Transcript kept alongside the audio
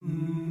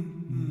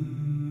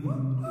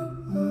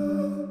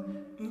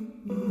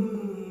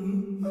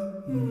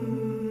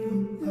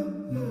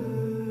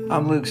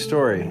I'm Luke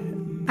Story.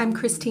 I'm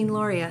Christine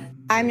Lauria.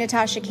 I'm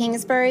Natasha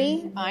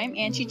Kingsbury. I'm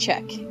Angie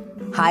Check.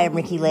 Hi, I'm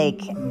Ricky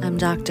Lake. I'm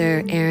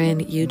Dr. Erin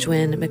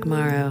Eugwin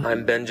McMorrow.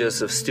 I'm Ben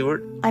Joseph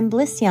Stewart. I'm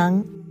Bliss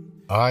Young.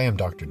 I am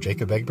Dr.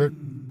 Jacob Egbert.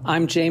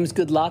 I'm James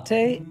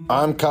Goodlatte.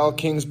 I'm Kyle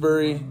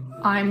Kingsbury.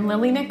 I'm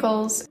Lily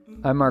Nichols.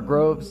 I'm Mark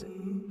Groves.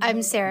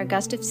 I'm Sarah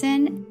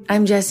Gustafson.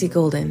 I'm Jessie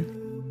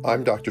Golden.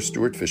 I'm Dr.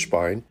 Stuart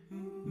Fishbein.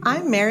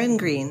 I'm Marin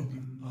Green.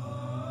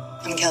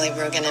 I'm Kelly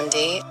Brogan,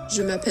 MD.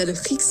 Je m'appelle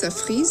Rixa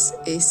Fries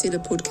et c'est le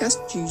podcast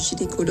du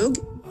gynécologue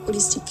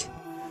holistique.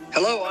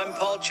 Hello, I'm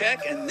Paul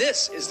Check, and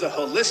this is the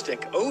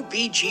Holistic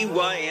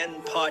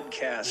OBGYN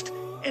podcast.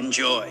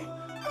 Enjoy.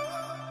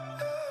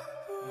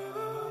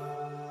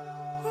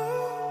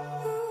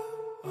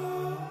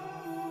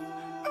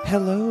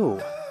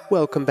 Hello.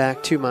 Welcome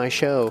back to my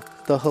show,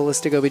 the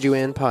Holistic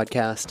OBGYN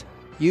podcast.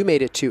 You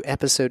made it to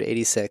episode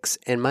 86,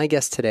 and my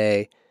guest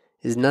today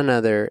is none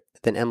other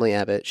than Emily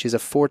Abbott. She's a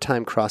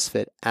 4-time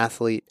CrossFit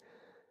athlete,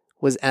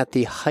 was at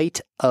the height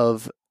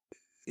of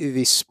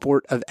the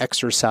sport of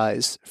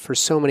exercise for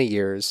so many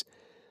years,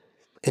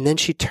 and then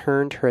she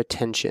turned her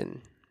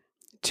attention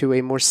to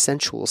a more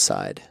sensual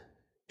side.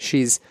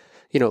 She's,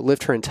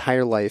 lived her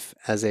entire life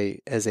as a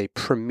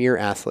premier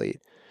athlete,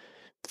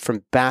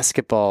 from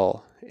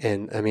basketball,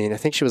 and I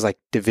think she was like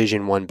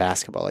Division I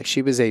basketball. Like,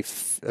 she was a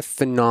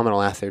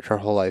phenomenal athlete her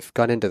whole life,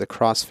 got into the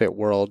CrossFit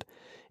world,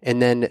 and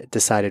then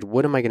decided,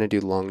 what am I going to do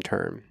long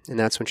term? And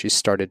that's when she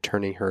started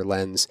turning her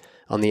lens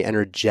on the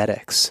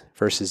energetics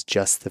versus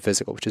just the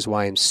physical, which is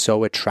why I'm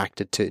so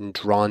attracted to and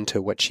drawn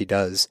to what she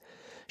does.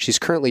 She's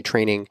currently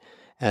training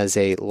as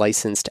a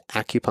licensed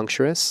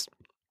acupuncturist.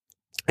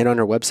 And on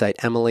her website,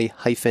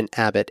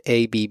 Emily-Abbott,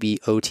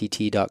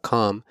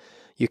 ABBOTT.com,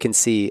 you can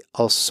see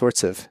all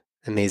sorts of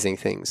amazing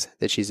things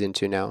that she's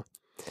into now.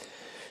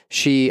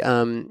 She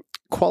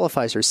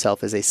qualifies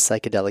herself as a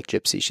psychedelic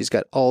gypsy. She's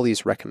got all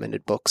these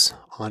recommended books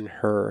on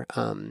her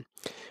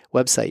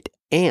website,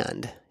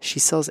 and she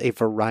sells a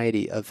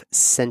variety of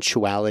sensual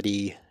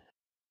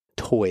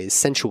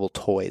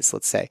toys,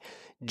 let's say.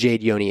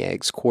 Jade yoni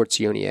eggs, quartz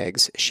yoni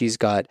eggs. She's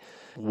got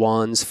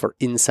wands for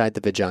inside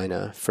the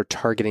vagina, for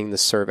targeting the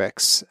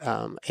cervix,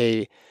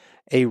 a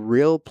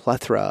real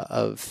plethora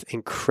of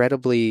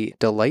incredibly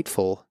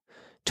delightful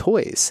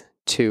toys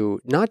to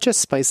not just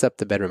spice up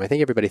the bedroom. I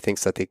think everybody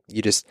thinks that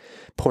you just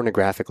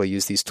pornographically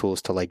use these tools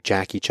to like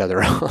jack each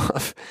other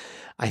off.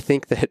 I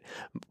think that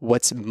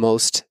what's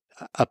most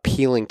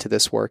appealing to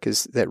this work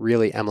is that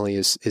really Emily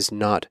is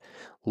not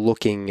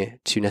looking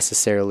to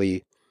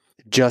necessarily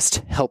just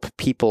help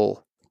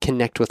people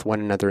connect with one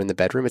another in the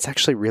bedroom. It's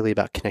actually really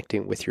about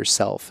connecting with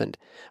yourself. And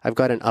I've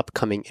got an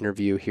upcoming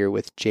interview here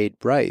with Jade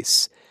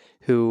Bryce,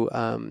 who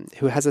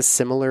has a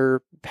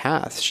similar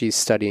path. She's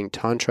studying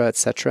Tantra,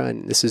 etc.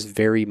 And this is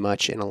very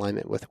much in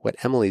alignment with what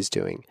Emily's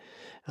doing.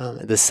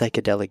 The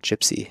psychedelic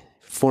gypsy,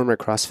 former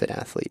CrossFit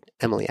athlete,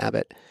 Emily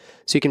Abbott.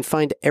 So you can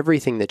find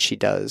everything that she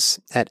does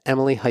at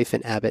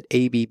Emily-Abbott,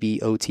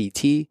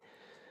 ABBOTT,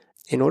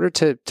 in order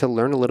to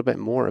learn a little bit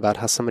more about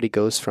how somebody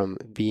goes from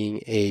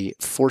being a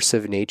force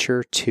of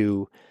nature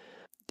to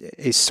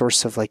a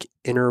source of like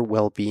inner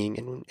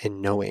well-being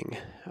and knowing.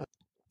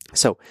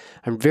 So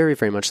I'm very,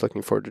 very much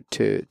looking forward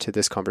to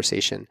this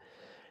conversation.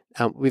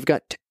 We've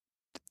got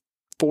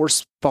 4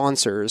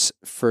 sponsors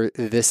for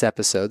this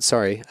episode.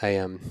 Sorry,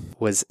 I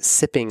was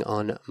sipping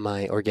on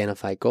my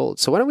Organifi Gold.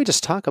 So why don't we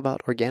just talk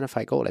about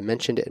Organifi Gold? I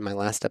mentioned it in my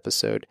last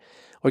episode.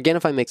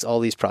 Organifi makes all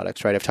these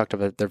products, right? I've talked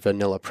about their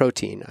vanilla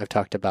protein. I've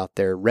talked about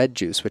their red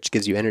juice, which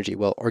gives you energy.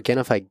 Well,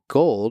 Organifi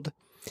Gold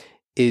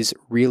is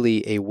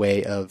really a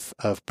way of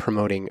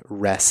promoting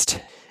rest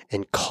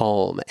and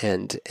calm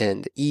and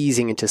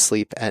easing into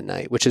sleep at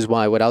night, which is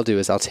why what I'll do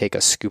is I'll take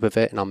a scoop of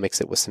it and I'll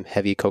mix it with some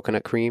heavy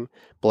coconut cream,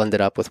 blend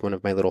it up with one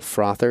of my little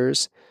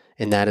frothers,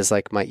 and that is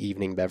like my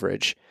evening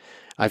beverage.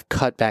 I've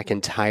cut back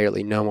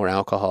entirely, no more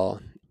alcohol,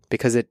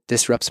 because it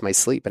disrupts my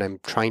sleep, and I'm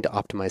trying to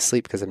optimize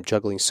sleep because I'm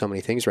juggling so many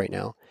things right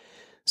now.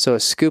 So a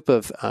scoop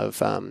of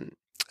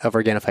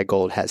Organifi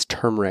Gold has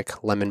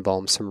turmeric, lemon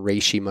balm, some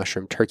reishi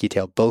mushroom, turkey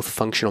tail, both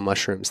functional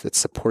mushrooms that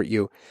support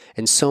you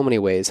in so many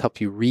ways,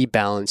 help you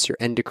rebalance your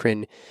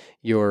endocrine,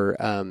 your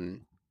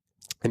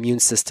immune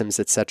systems,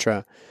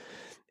 etc.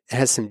 It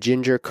has some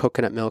ginger,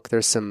 coconut milk.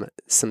 There's some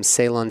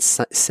Ceylon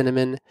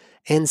cinnamon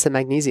and some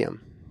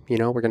magnesium. We're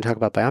going to talk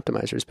about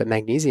bioptimizers, but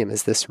magnesium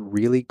is this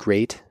really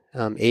great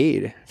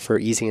aid for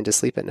easing into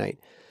sleep at night.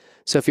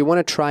 So if you want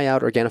to try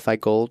out Organifi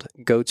Gold,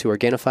 go to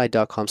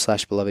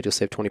Organifi.com/beloved. You'll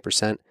save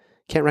 20%.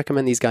 Can't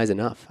recommend these guys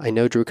enough. I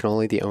know Drew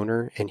Canoli, the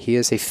owner, and he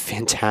is a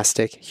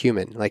fantastic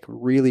human, like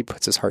really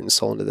puts his heart and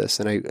soul into this.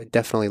 And I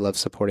definitely love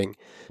supporting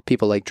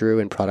people like Drew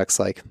and products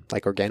like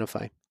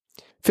Organifi.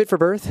 Fit for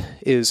Birth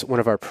is one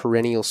of our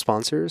perennial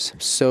sponsors.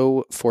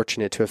 So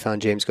fortunate to have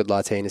found James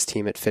Goodlatte and his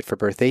team at Fit for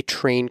Birth. They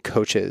train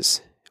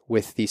coaches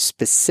with the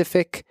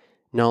specific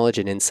knowledge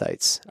and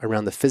insights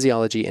around the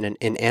physiology and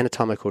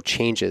anatomical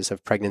changes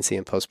of pregnancy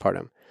and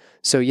postpartum.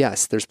 So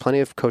yes, there's plenty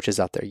of coaches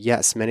out there.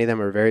 Yes, many of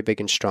them are very big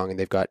and strong and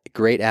they've got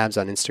great abs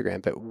on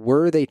Instagram, but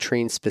were they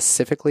trained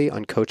specifically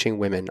on coaching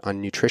women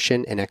on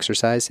nutrition and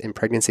exercise in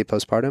pregnancy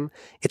postpartum?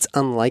 It's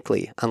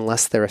unlikely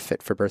unless they're a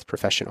fit for birth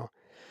professional.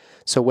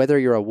 So whether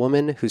you're a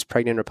woman who's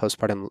pregnant or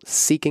postpartum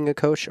seeking a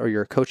coach, or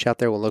you're a coach out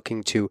there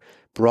looking to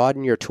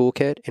broaden your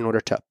toolkit in order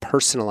to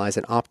personalize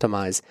and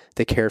optimize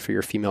the care for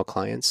your female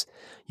clients,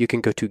 you can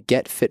go to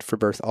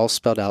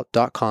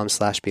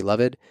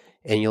getfitforbirthallspelledout.com/beloved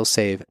and you'll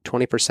save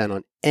 20%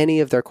 on any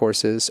of their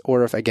courses.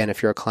 Or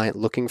if you're a client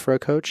looking for a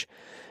coach,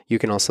 you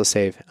can also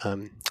save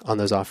on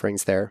those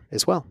offerings there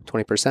as well,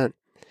 20%.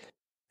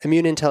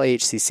 Immune Intel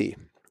HCC.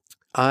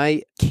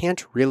 I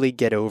can't really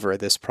get over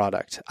this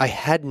product. I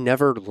had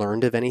never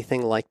learned of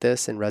anything like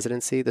this in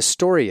residency. The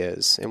story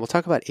is, and we'll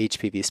talk about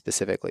HPV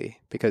specifically,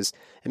 because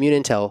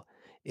Immune Intel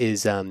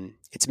is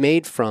it's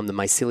made from the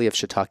mycelia of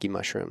shiitake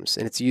mushrooms,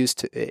 and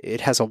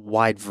it has a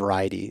wide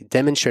variety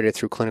demonstrated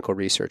through clinical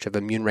research of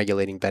immune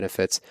regulating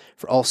benefits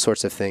for all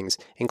sorts of things,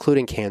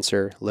 including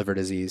cancer, liver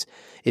disease.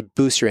 It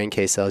boosts your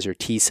NK cells, your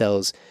T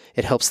cells.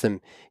 It helps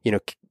them,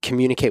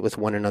 communicate with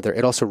one another.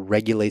 It also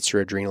regulates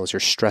your adrenals,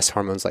 your stress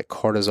hormones like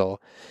cortisol,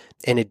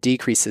 and it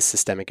decreases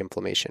systemic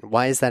inflammation.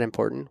 Why is that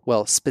important?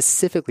 Well,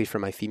 specifically for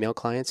my female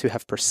clients who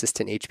have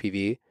persistent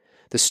HPV,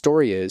 the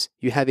story is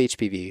you have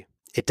HPV.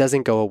 It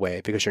doesn't go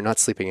away because you're not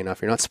sleeping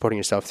enough. You're not supporting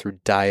yourself through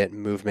diet,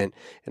 movement,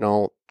 and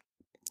all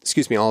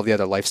of the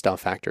other lifestyle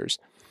factors.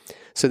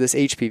 So this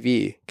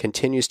HPV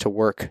continues to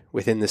work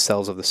within the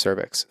cells of the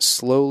cervix,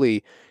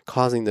 slowly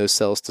causing those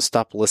cells to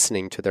stop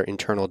listening to their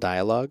internal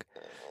dialogue.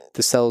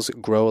 The cells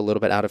grow a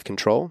little bit out of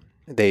control.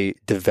 They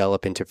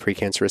develop into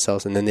precancerous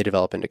cells, and then they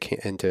develop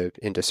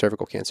into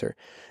cervical cancer.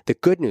 The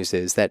good news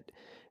is that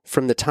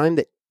from the time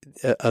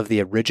of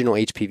the original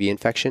HPV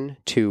infection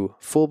to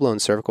full-blown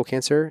cervical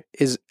cancer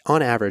is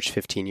on average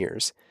 15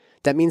 years.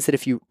 That means that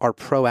if you are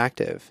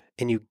proactive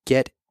and you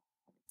get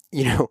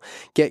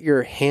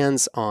your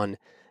hands on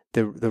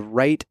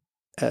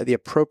the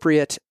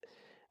appropriate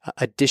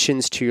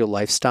additions to your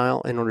lifestyle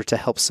in order to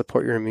help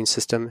support your immune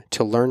system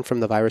to learn from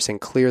the virus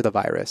and clear the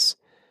virus,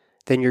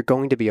 then you're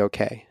going to be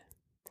okay.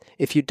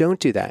 If you don't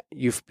do that,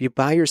 you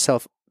buy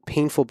yourself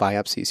painful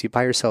biopsies. You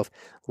buy yourself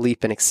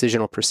LEEP and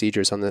excisional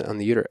procedures on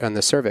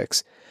the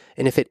cervix,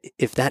 and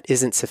if that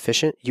isn't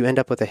sufficient, you end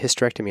up with a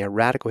hysterectomy, a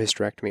radical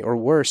hysterectomy, or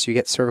worse, you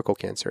get cervical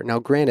cancer. Now,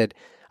 granted,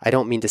 I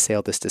don't mean to say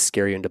all this to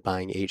scare you into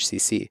buying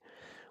HCC.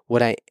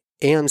 What I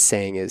am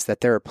saying is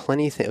that there are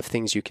plenty of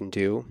things you can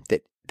do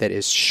that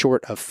is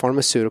short of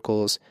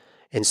pharmaceuticals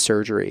and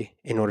surgery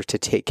in order to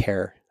take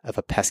care of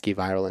a pesky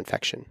viral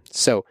infection.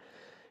 So,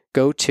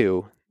 go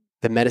to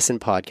the Medicine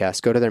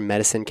Podcast, go to their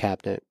medicine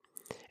cabinet,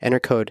 enter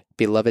code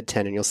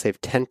BELOVED10 and you'll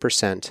save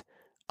 10%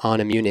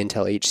 on Immune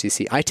Intel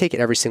HCC. I take it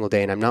every single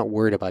day and I'm not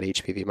worried about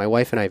HPV. My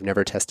wife and I have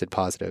never tested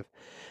positive.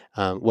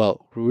 We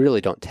really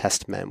don't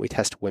test men, we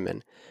test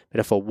women. But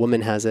if a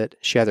woman has it,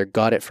 she either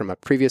got it from a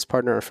previous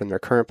partner or from their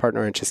current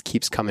partner and it just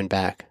keeps coming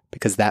back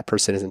because that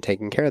person isn't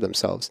taking care of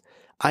themselves.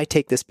 I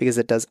take this because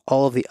it does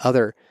all of the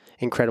other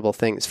incredible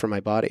things for my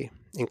body,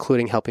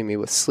 including helping me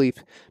with sleep,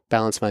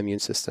 balance my immune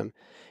system,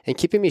 and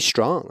keeping me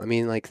strong. I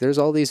mean, there's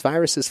all these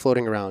viruses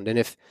floating around,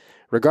 and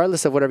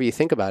regardless of whatever you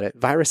think about it,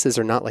 viruses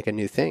are not like a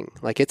new thing.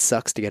 It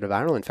sucks to get a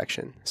viral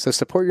infection. So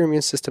support your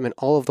immune system in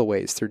all of the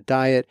ways through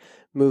diet,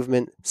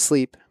 movement,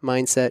 sleep,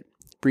 mindset,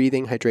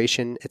 breathing,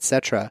 hydration,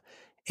 etc.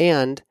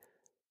 And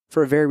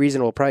for a very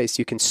reasonable price,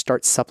 you can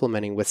start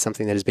supplementing with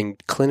something that has been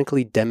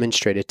clinically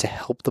demonstrated to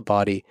help the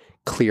body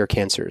clear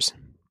cancers.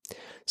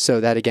 So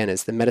that again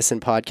is the Medicine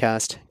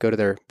Podcast. Go to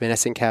their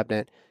medicine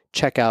cabinet,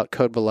 check out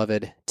code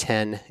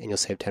BELOVED10 and you'll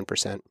save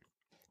 10%.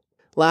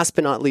 Last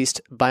but not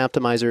least,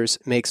 Bioptimizers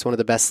makes one of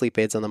the best sleep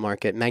aids on the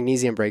market,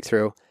 Magnesium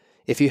Breakthrough.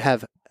 If you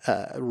have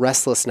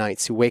restless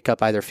nights, you wake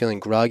up either feeling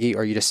groggy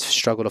or you just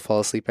struggle to fall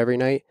asleep every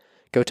night,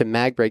 go to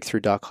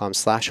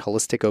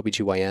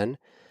magbreakthrough.com/holisticobgyn.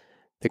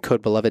 The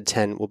code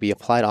BELOVED10 will be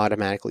applied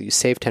automatically. You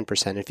save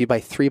 10%. If you buy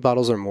 3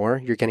 bottles or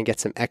more, you're going to get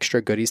some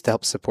extra goodies to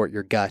help support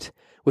your gut,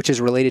 which is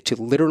related to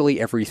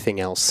literally everything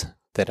else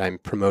that I'm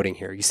promoting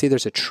here. You see,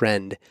 there's a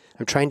trend.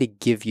 I'm trying to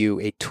give you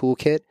a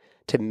toolkit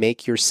to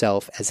make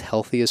yourself as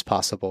healthy as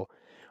possible,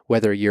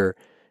 whether you're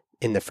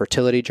in the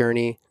fertility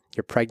journey,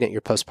 you're pregnant,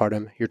 you're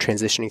postpartum, you're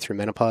transitioning through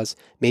menopause.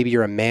 Maybe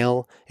you're a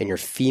male and your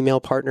female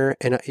partner,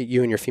 and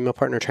you and your female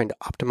partner are trying to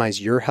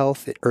optimize your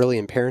health early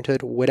in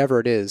parenthood, whatever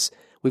it is,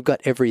 we've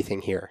got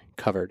everything here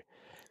covered.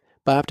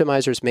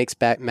 Bioptimizers makes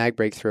Mag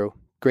Breakthrough,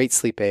 great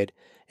sleep aid.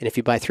 And if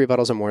you buy 3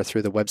 bottles or more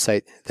through the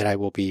website that I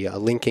will be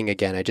linking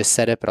again, I just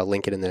said it, but I'll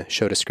link it in the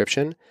show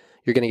description.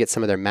 You're going to get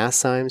some of their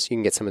Masszymes, you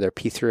can get some of their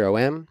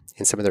P3OM,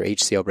 and some of their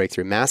HCl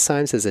Breakthrough.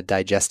 Masszymes is a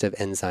digestive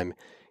enzyme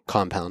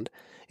compound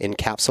in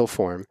capsule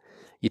form.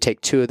 You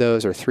take 2 of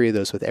those or 3 of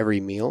those with every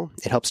meal.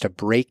 It helps to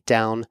break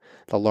down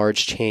the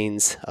large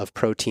chains of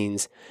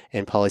proteins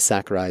and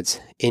polysaccharides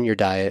in your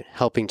diet,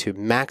 helping to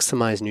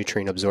maximize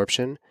nutrient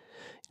absorption.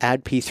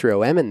 Add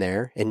P3OM in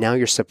there, and now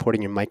you're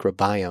supporting your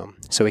microbiome,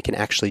 so it can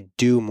actually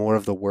do more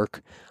of the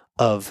work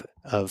of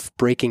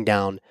breaking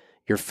down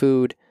your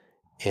food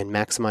and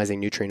maximizing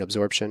nutrient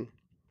absorption,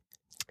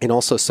 and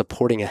also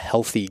supporting a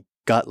healthy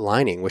gut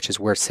lining, which is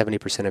where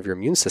 70% of your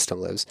immune system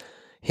lives.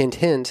 Hint,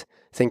 hint,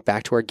 think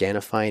back to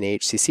Organifi and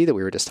AHCC that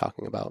we were just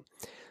talking about.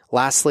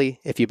 Lastly,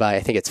 if you buy,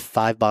 I think it's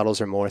 5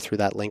 bottles or more through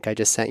that link I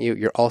just sent you,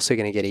 you're also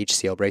going to get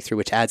HCl Breakthrough,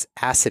 which adds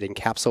acid in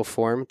capsule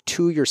form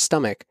to your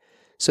stomach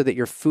so that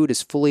your food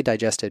is fully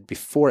digested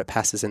before it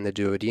passes in the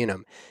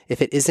duodenum.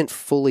 If it isn't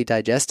fully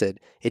digested,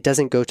 it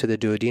doesn't go to the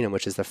duodenum,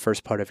 which is the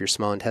first part of your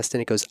small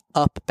intestine. It goes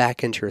up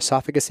back into your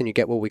esophagus, and you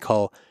get what we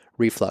call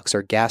reflux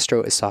or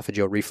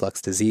gastroesophageal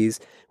reflux disease,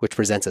 which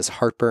presents as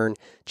heartburn,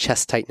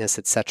 chest tightness,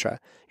 etc.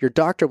 Your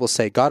doctor will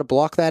say, got to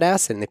block that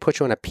acid, and they put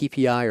you on a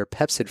PPI or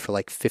Pepcid for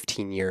like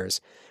 15 years,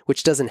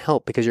 which doesn't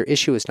help because your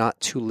issue is not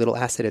too little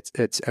acid, it's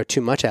or too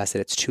much acid,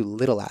 it's too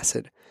little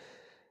acid.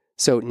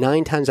 So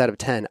 9 times out of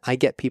 10, I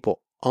get people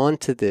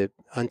onto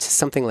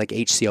something like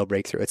HCl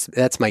Breakthrough.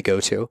 That's my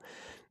go-to.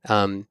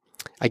 I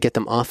get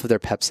them off of their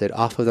Pepcid,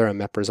 off of their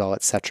omeprazole,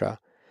 etc.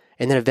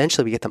 And then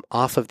eventually we get them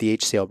off of the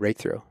HCl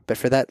Breakthrough. But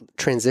for that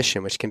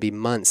transition, which can be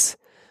months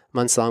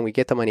long, we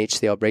get them on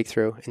HCl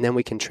Breakthrough, and then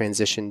we can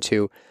transition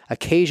to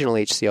occasional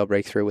HCl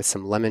Breakthrough with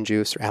some lemon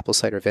juice or apple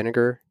cider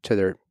vinegar to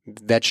their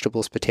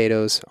vegetables,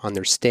 potatoes, on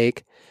their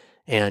steak,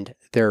 and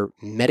they're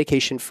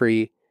medication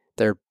free.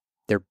 They're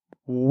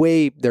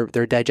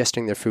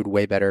digesting their food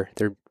way better.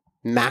 They're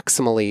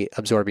maximally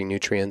absorbing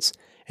nutrients,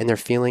 and they're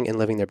feeling and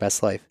living their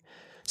best life.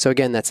 So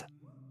again, that's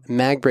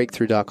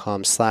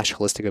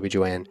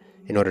magbreakthrough.com/holisticobgyn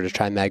in order to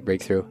try Mag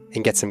Breakthrough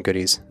and get some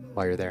goodies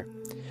while you're there.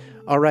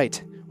 All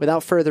right,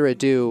 without further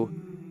ado,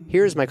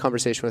 here's my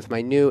conversation with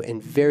my new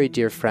and very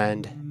dear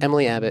friend,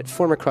 Emily Abbott,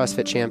 former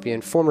CrossFit champion,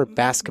 former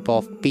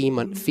basketball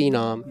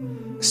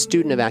phenom,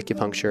 student of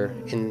acupuncture,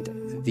 and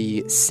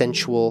the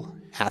sensual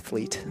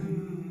athlete.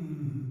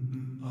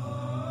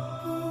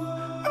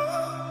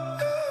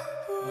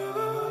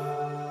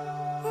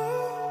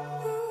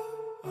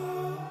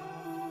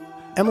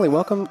 Emily,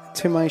 welcome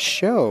to my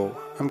show.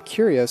 I'm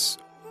curious,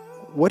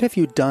 what have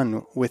you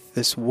done with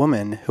this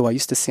woman who I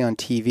used to see on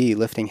TV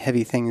lifting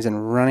heavy things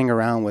and running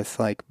around with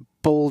like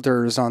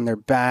boulders on their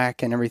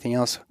back and everything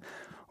else?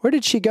 Where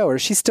did she go? Or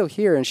is she still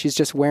here and she's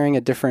just wearing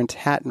a different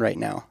hat right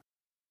now?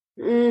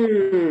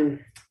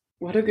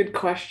 What a good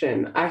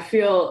question. I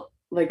feel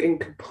like in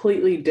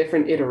completely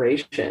different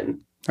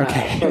iteration.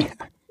 Okay.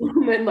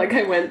 And like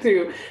I went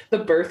through the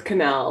birth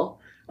canal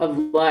of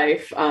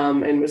life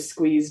and was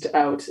squeezed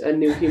out a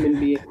new human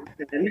being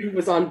and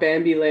was on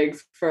Bambi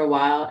legs for a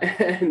while.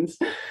 And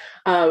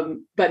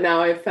but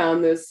now I've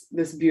found this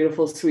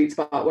beautiful sweet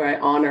spot where I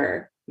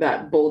honor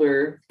that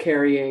boulder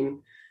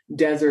carrying,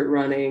 desert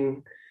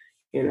running,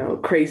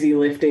 crazy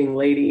lifting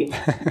lady,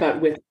 but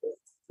with this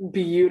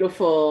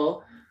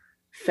beautiful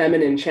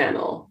feminine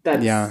channel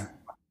that's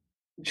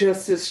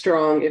just as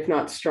strong, if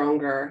not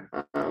stronger.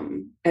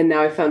 And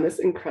now I found this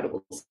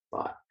incredible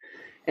spot.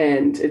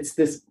 And it's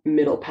this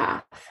middle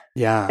path.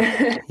 Yeah.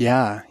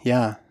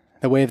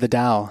 The way of the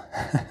Tao.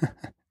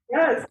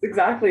 Yes,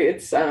 exactly.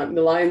 It's the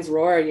lion's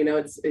roar.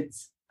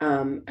 It's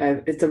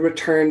a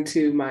return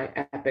to my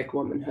epic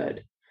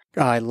womanhood.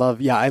 I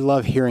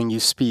love hearing you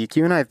speak.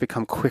 You and I have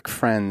become quick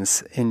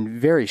friends in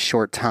very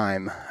short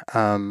time.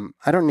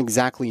 I don't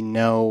exactly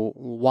know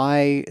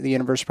why the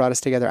universe brought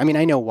us together. I mean,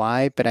 I know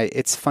why, but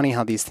it's funny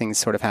how these things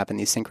sort of happen,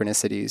 these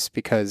synchronicities,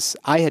 because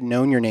I had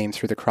known your name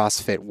through the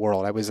CrossFit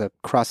world. I was a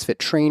CrossFit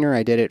trainer.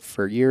 I did it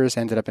for years,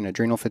 ended up in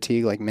adrenal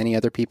fatigue like many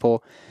other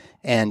people,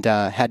 and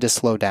had to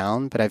slow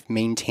down, but I've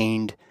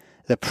maintained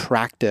the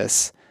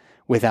practice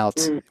without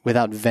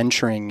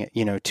venturing,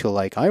 to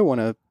like, I want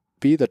to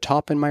be the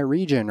top in my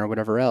region or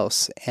whatever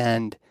else.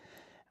 And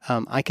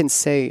I can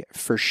say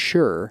for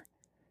sure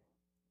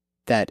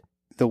that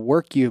the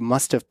work you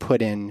must have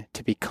put in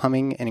to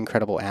becoming an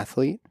incredible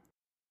athlete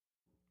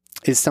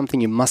is something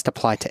you must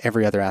apply to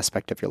every other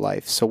aspect of your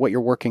life. So what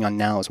you're working on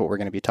now is what we're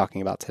going to be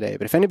talking about today.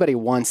 But if anybody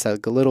wants a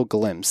little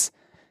glimpse,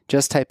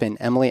 just type in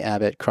Emily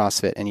Abbott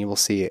CrossFit and you will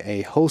see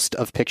a host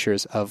of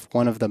pictures of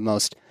one of the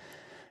most,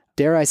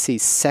 dare I say,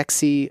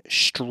 sexy,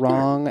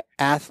 strong,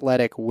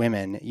 athletic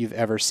women you've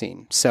ever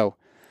seen. So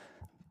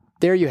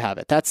there you have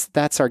it.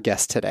 That's our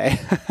guest today.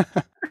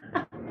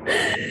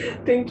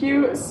 Thank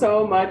you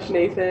so much,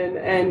 Nathan.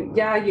 And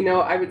yeah,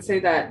 I would say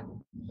that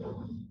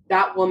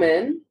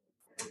woman,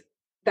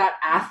 that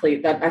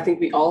athlete that I think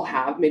we all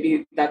have,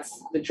 maybe that's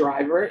the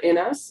driver in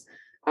us.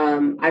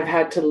 I've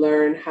had to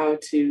learn how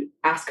to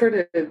ask her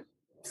to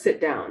sit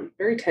down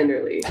very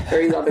tenderly,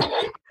 very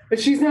lovingly, but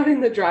she's not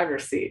in the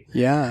driver's seat.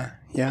 Yeah.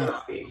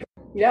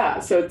 Yeah.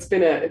 So it's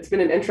been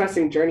an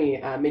interesting journey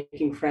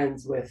making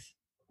friends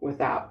with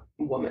that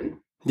woman.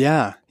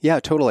 Yeah,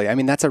 totally. I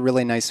mean, that's a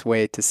really nice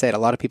way to say it. A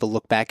lot of people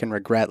look back and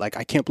regret, like,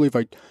 I can't believe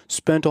I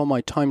spent all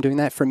my time doing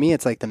that. For me,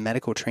 it's like the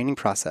medical training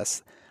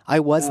process. I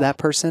was that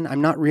person.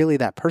 I'm not really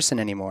that person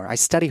anymore. I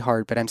study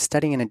hard, but I'm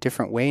studying in a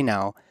different way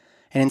now.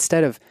 And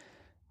instead of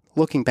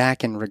looking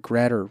back and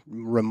regret or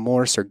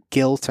remorse or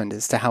guilt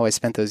as to how I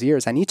spent those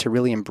years, I need to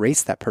really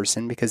embrace that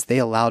person because they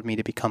allowed me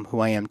to become who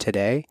I am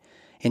today.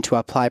 and to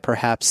apply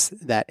perhaps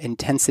that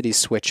intensity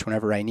switch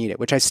whenever I need it,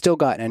 which I still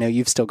got, and I know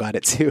you've still got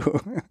it too.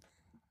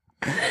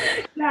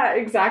 Yeah,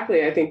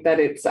 exactly. I think that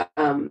it's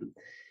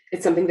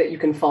something that you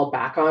can fall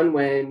back on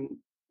when,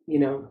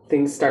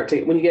 things start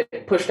to, when you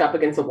get pushed up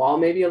against a wall,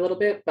 maybe a little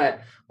bit.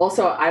 But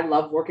also I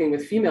love working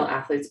with female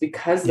athletes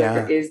because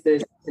there is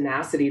this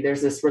tenacity,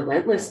 there's this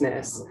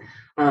relentlessness.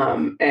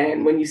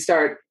 And when you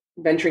start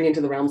venturing into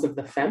the realms of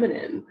the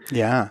feminine,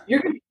 you're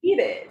going to need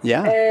it.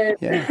 And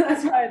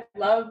that's why I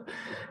love,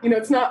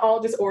 it's not all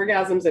just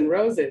orgasms and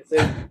roses.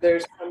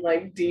 There's some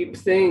like deep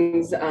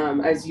things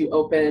as you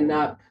open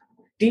up,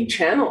 deep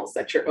channels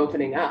that you're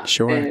opening up.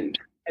 And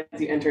as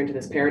you enter into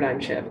this paradigm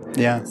shift.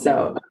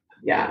 So,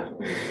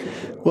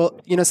 Well,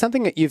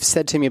 something that you've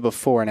said to me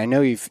before, and I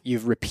know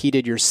you've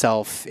repeated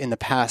yourself in the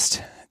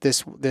past,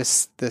 there's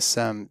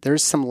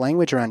some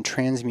language around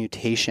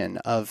transmutation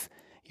of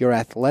your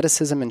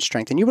athleticism and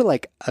strength. And you were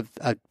like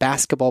a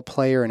basketball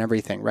player and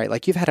everything, right?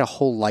 Like you've had a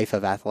whole life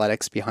of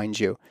athletics behind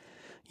you.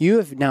 You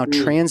have now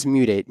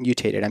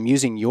mutated. I'm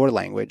using your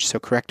language, so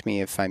correct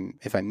me if I'm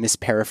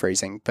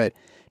misparaphrasing, but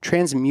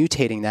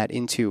transmutating that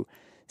into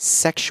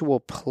sexual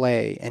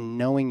play and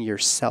knowing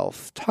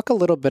yourself. Talk a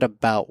little bit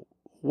about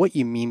what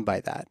you mean by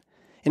that.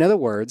 In other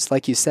words,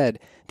 like you said,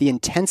 the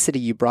intensity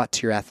you brought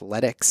to your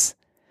athletics,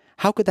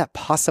 how could that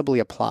possibly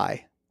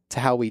apply to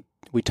how we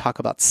talk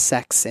about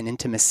sex and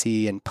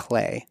intimacy and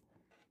play?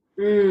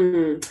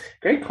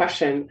 Great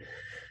question.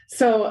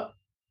 So,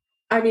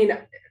 I mean,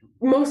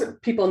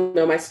 most people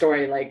know my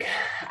story. Like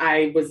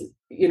I was,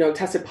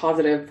 tested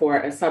positive for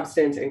a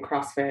substance in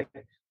CrossFit.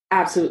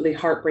 Absolutely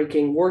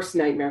heartbreaking, worst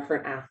nightmare for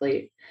an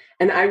athlete.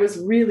 And I was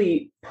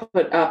really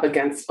put up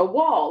against a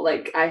wall.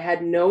 Like I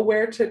had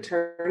nowhere to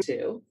turn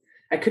to.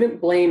 I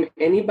couldn't blame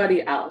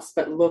anybody else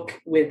but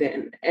look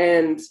within.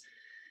 And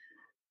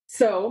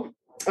so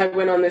I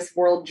went on this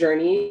world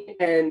journey,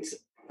 and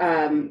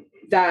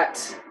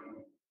that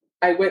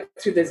I went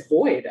through this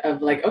void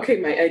of like,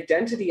 okay, my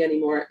identity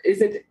anymore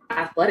isn't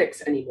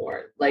athletics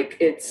anymore. Like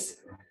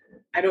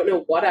I don't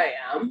know what I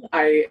am.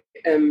 I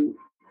am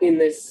in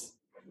this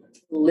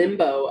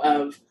limbo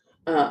of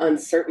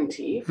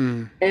uncertainty.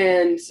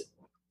 And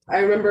I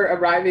remember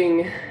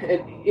arriving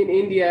in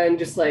India and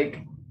just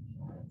like,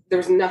 there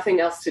was nothing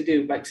else to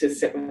do but to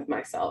sit with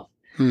myself.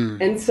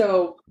 And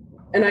so,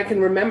 and I can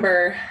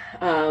remember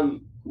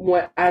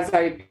as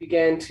my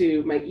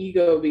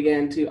ego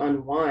began to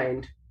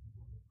unwind,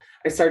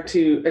 I started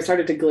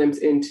to glimpse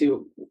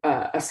into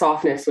a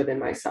softness within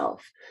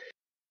myself.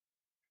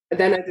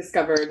 Then I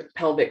discovered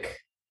pelvic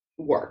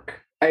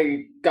work.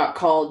 I got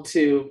called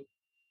to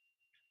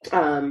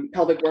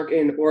pelvic work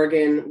in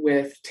Oregon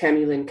with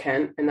Tammy Lynn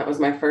Kent. And that was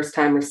my first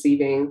time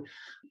receiving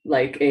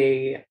like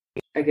an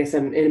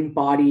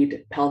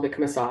embodied pelvic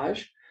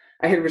massage.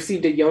 I had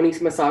received a yoni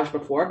massage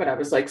before, but I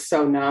was like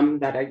so numb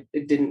that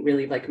it didn't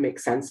really like make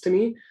sense to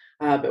me.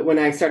 But when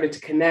I started to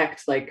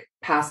connect like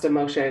past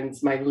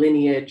emotions, my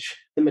lineage,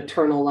 the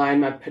maternal line,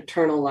 my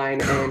paternal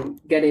line, and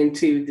get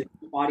into the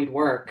embodied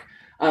work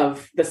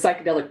of the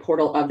psychedelic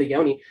portal of the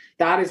yoni,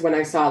 that is when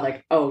I saw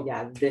like, oh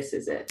yeah, this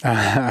is it.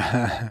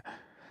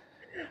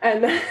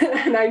 And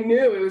I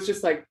knew it was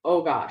just like,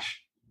 oh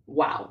gosh,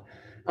 wow.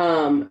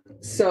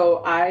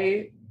 So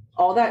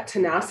all that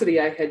tenacity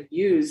I had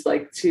used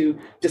like to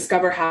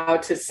discover how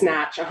to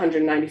snatch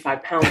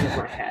 195 pounds of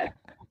my head,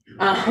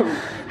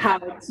 how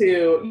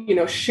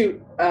to,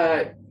 shoot,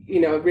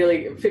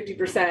 really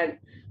 50%,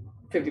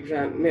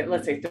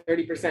 let's say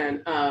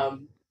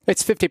 30%.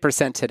 It's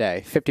 50%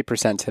 today,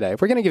 50% today.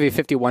 We're going to give you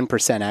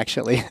 51%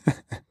 actually.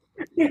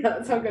 Yeah,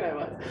 that's how good I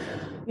was.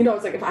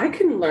 It's like, if I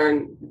can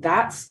learn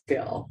that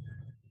skill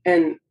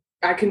and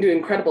I can do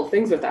incredible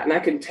things with that and I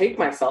can take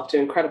myself to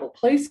incredible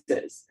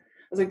places,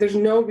 I was like, there's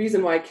no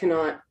reason why I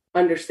cannot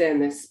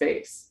understand this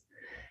space.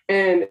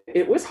 And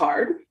it was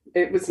hard.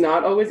 It was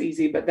not always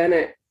easy, but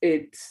then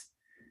it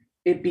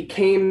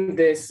became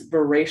this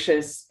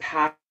voracious,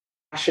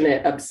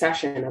 passionate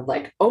obsession of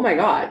like, oh my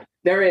God,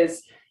 there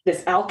is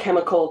this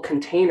alchemical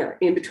container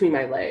in between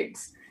my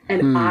legs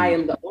and I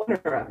am the owner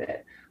of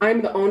it.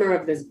 I'm the owner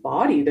of this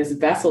body, this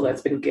vessel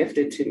that's been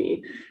gifted to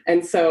me.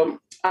 And so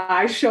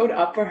I showed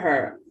up for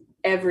her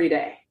every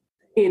day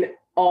in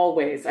all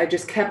ways. I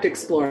just kept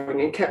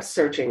exploring and kept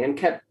searching and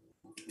kept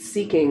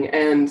seeking.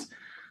 And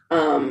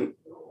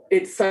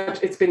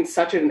it's been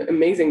such an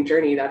amazing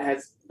journey that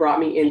has brought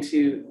me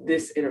into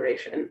this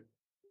iteration.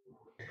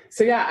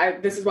 So yeah,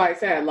 this is why I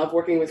say I love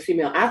working with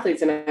female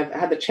athletes, and I've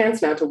had the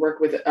chance now to work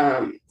with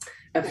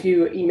a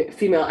few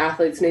female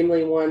athletes,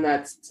 namely one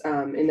that's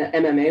in the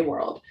MMA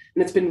world.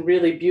 And it's been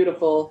really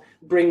beautiful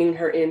bringing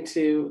her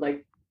into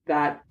like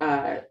that,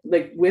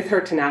 like with her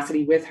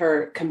tenacity, with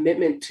her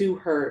commitment to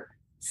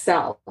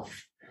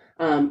herself,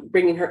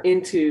 bringing her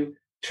into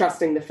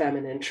trusting the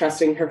feminine,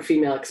 trusting her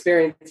female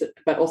experience,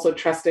 but also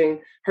trusting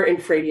her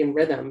infradian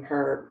rhythm,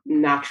 her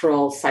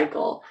natural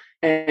cycle,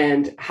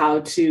 and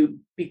how to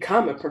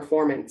become a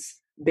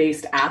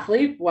performance-based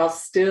athlete while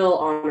still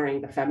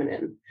honoring the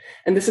feminine.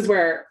 And this is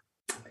where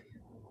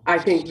I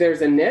think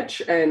there's a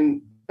niche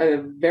and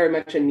very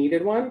much a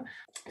needed one.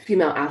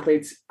 Female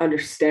athletes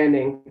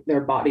understanding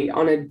their body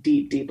on a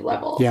deep, deep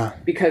level. Yeah.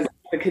 Because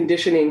the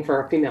conditioning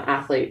for a female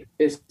athlete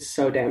is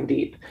so damn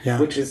deep,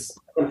 which is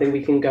something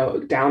we can go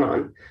down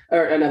on,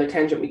 or another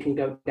tangent we can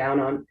go down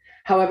on.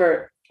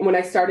 However, when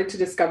I started to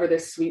discover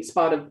this sweet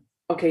spot of,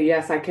 okay,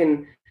 yes, I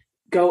can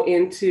go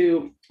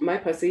into my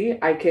pussy,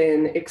 I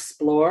can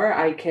explore,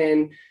 I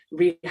can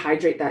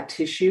rehydrate that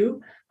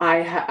tissue,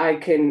 I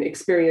can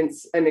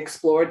experience and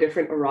explore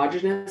different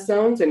erogenous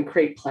zones and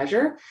create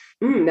pleasure.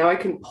 Now I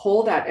can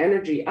pull that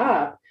energy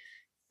up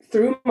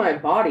through my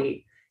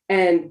body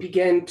and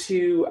begin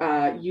to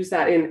use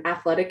that in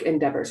athletic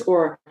endeavors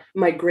or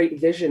my great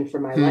vision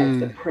for my life,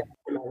 the prayer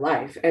for my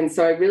life. And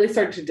so I really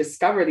started to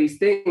discover these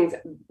things,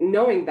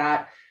 knowing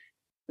that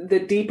the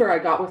deeper I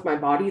got with my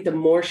body, the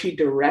more she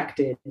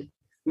directed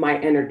my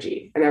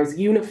energy. And I was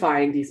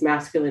unifying these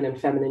masculine and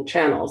feminine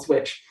channels,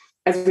 which,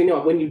 as we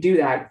know, when you do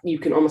that, you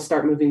can almost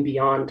start moving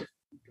beyond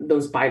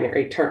those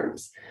binary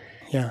terms.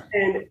 Yeah.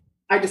 And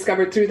I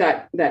discovered through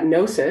that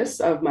gnosis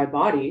of my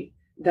body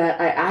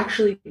that I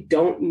actually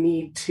don't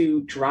need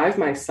to drive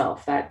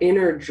myself, that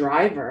inner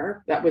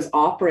driver that was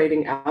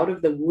operating out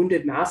of the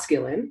wounded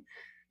masculine,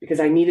 because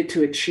I needed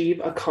to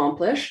achieve,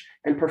 accomplish,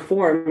 and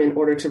perform in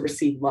order to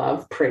receive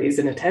love, praise,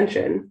 and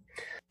attention.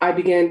 I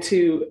began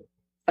to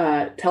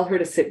tell her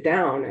to sit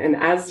down. And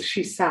as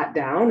she sat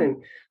down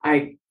and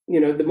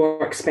the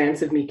more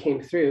expansive me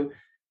came through,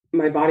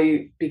 my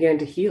body began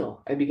to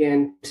heal. I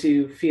began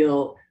to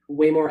feel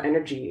way more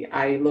energy.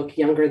 I look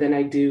younger than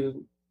I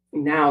do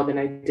now than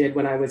I did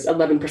when I was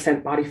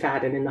 11% body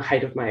fat and in the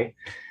height of my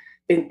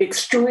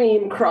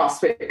extreme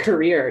CrossFit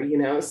career,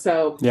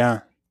 So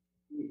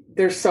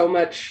there's so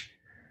much,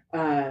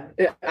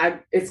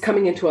 it's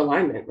coming into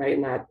alignment, right?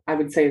 And that I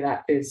would say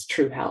that is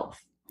true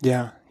health.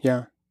 Yeah.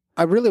 Yeah.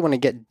 I really want to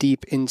get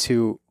deep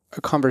into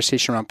a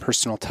conversation around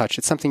personal touch.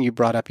 It's something you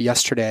brought up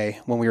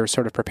yesterday when we were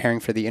sort of preparing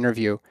for the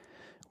interview.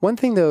 One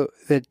thing, though,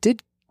 that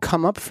did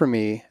come up for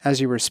me as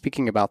you were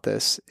speaking about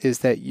this is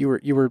that you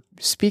were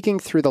speaking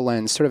through the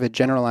lens, sort of a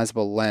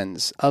generalizable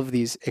lens of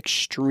these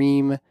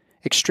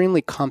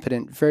extremely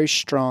competent, very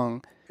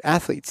strong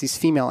athletes, these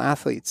female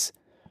athletes.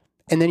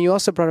 And then you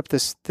also brought up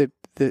this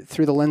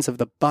through the lens of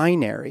the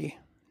binary,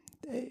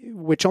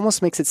 which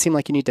almost makes it seem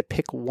like you need to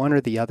pick one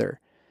or the other.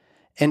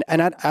 And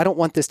I don't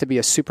want this to be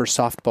a super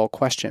softball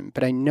question,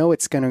 but I know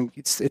it's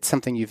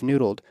something you've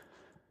noodled.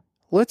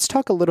 Let's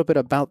talk a little bit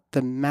about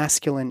the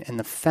masculine and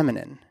the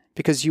feminine,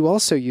 because you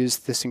also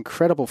used this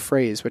incredible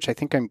phrase, which I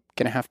think I'm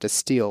going to have to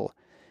steal.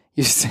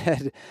 You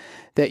said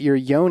that your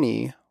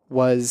yoni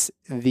was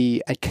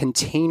a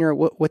container.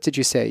 What did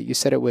you say? You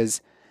said it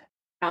was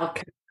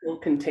alchemical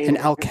container. An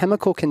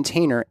alchemical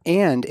container,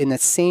 and in the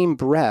same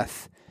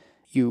breath,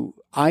 you,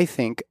 I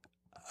think,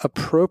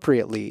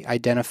 appropriately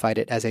identified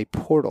it as a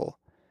portal.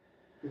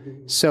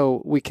 Mm-hmm.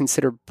 So we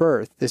consider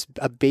birth,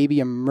 a baby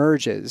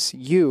emerges,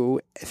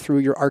 you, through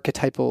your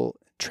archetypal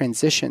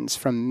transitions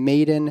from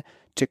maiden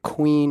to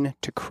queen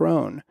to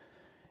crone,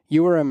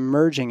 you are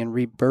emerging and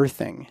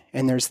rebirthing.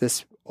 And there's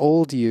this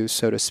old you,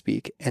 so to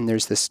speak, and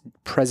there's this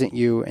present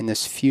you and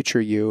this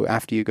future you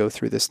after you go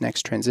through this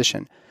next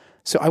transition.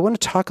 So I want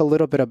to talk a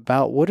little bit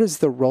about what is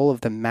the role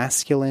of the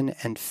masculine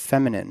and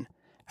feminine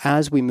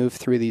as we move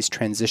through these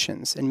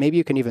transitions. And maybe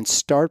you can even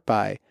start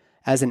by,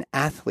 as an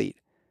athlete,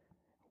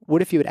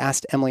 what if you had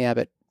asked Emily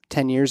Abbott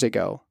 10 years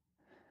ago,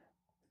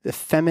 the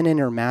feminine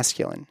or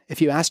masculine?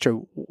 If you asked her,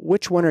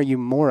 which one are you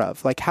more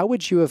of? Like, how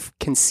would you have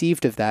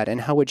conceived of that?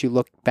 And how would you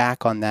look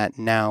back on that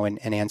now and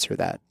answer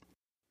that?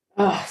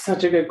 Oh,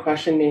 such a good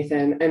question,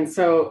 Nathan. And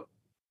so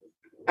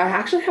I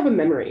actually have a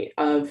memory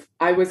of,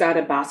 I was at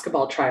a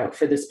basketball tryout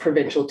for this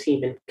provincial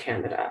team in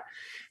Canada.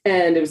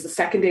 And it was the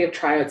second day of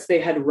tryouts.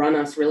 They had run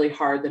us really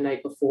hard the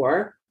night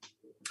before.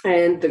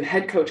 And the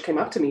head coach came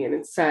up to me and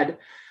it said,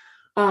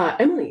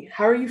 Emily,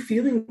 how are you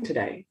feeling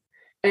today?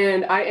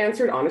 And I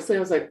answered honestly, I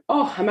was like,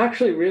 oh, I'm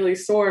actually really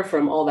sore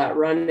from all that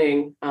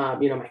running.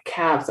 My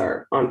calves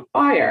are on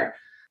fire.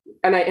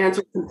 And I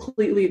answered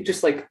completely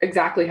just like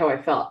exactly how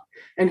I felt.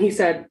 And he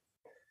said,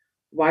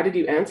 why did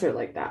you answer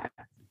like that?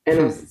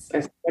 And I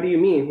said, what do you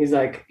mean? He's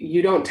like,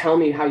 you don't tell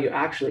me how you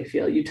actually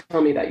feel. You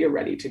tell me that you're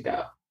ready to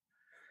go.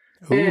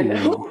 And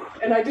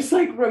I just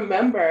like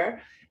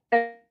remember,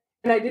 and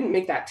I didn't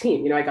make that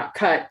team, I got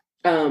cut.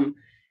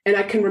 And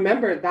I can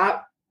remember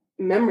that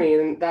memory,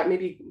 and that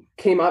maybe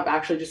came up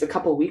actually just a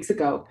couple of weeks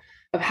ago,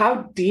 of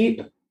how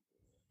deep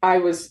I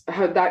was,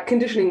 how that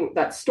conditioning,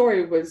 that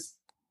story was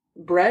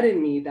bred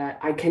in me, that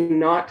I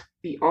cannot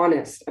be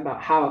honest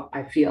about how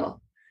I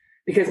feel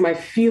because my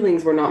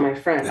feelings were not my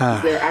friends.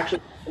 They're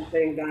actually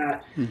something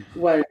that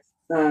was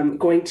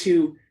going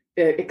to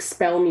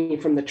expel me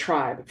from the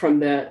tribe,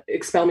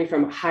 expel me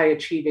from high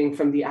achieving,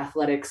 from the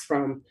athletics,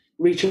 from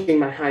reaching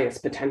my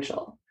highest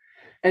potential.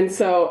 And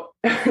so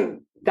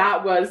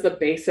that was the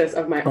basis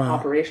of my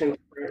operation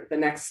for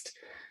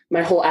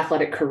my whole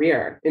athletic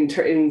career.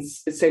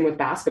 Same with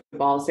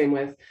basketball, same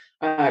with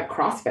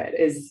CrossFit,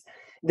 is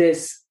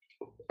this,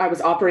 I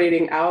was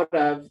operating out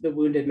of the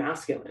wounded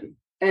masculine.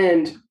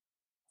 And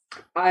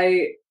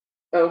I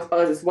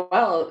as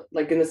well,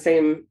 like in the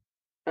same,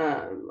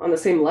 on the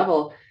same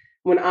level,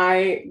 when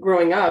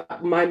growing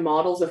up, my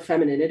models of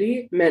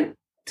femininity meant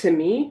to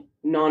me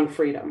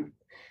non-freedom.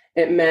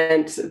 It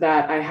meant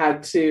that I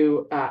had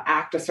to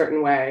act a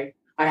certain way.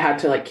 I had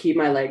to like keep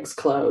my legs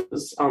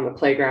closed on the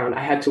playground.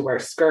 I had to wear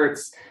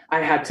skirts. I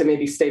had to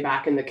maybe stay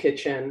back in the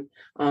kitchen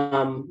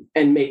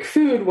and make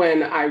food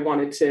when I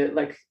wanted to.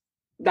 Like,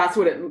 that's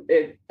what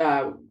it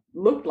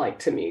looked like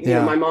to me. You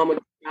know, my mom would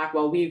be back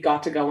while we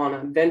got to go on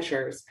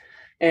adventures.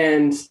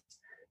 And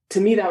to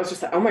me, that was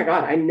just like, oh my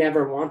God, I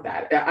never want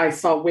that. I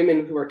saw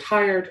women who were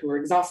tired, who were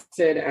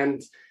exhausted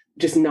and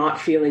just not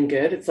feeling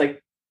good. It's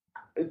like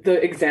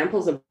the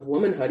examples of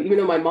womanhood, even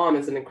though my mom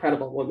is an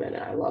incredible woman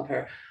and I love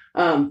her.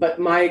 But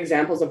my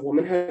examples of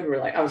womanhood were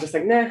like, I was just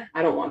like, nah,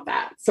 I don't want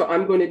that. So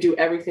I'm going to do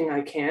everything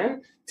I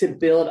can to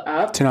build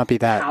up. To not be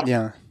that. power.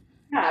 Yeah.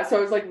 Yeah. So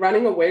I was like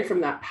running away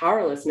from that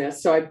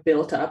powerlessness. So I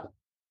built up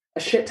a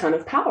shit ton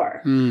of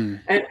power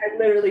and I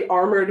literally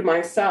armored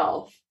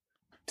myself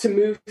to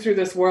move through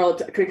this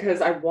world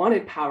because I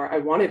wanted power. I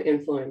wanted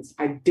influence.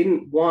 I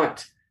didn't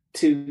want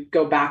to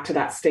go back to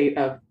that state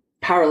of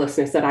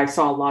powerlessness that I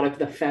saw a lot of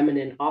the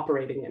feminine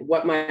operating in,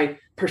 what my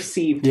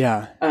perceived,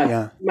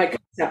 my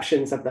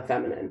conceptions of the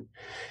feminine.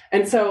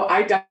 And so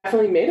I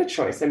definitely made a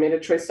choice. I made a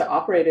choice to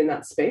operate in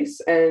that space.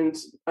 And,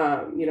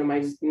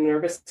 my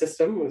nervous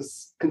system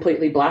was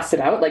completely blasted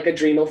out, like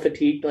adrenal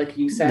fatigue, like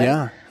you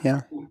said.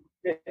 Yeah.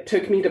 It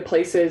took me to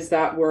places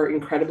that were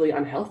incredibly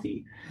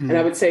unhealthy. And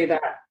I would say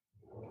that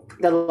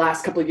the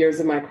last couple of years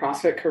of my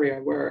CrossFit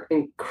career were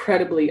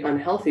incredibly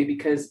unhealthy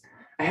because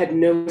I had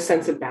no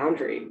sense of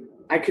boundary.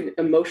 I could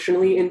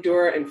emotionally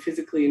endure and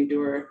physically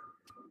endure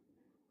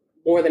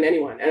more than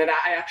anyone. And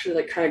I actually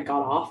like kind of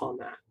got off on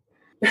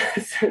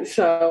that.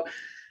 So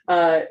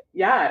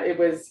it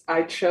was,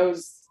 I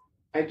chose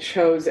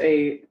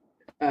a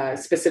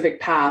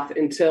specific path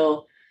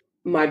until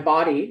my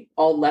body,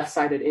 all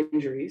left-sided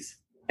injuries,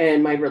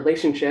 and my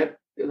relationship,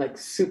 like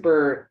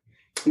super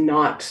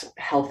not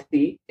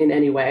healthy in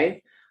any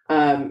way.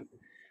 And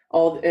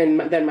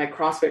then my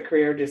CrossFit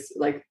career just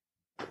like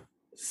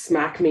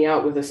smack me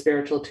out with a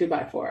spiritual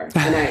 2x4.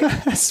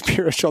 And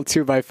spiritual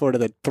 2x4 to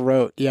the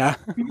throat. Yeah.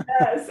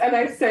 Yes. And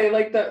I say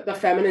like the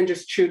feminine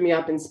just chewed me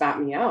up and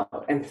spat me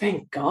out. And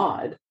thank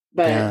God.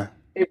 But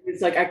it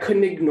was like, I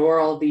couldn't ignore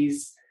all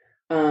these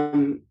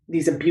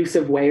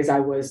abusive ways I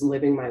was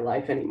living my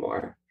life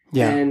anymore.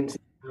 Yeah. And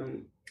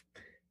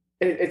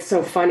it's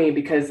so funny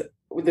because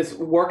with this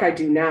work I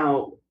do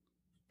now,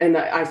 and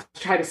I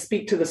try to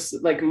speak to this,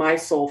 like my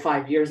soul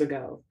 5 years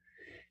ago.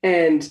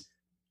 And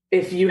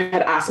if you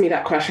had asked me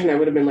that question, I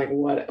would have been like,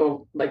 what?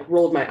 Oh, like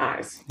rolled my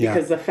eyes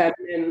because the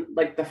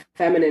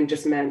feminine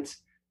just meant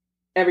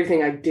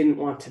everything I didn't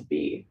want to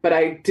be. But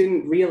I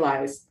didn't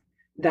realize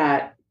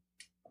that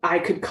I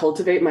could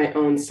cultivate my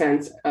own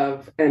sense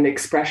of an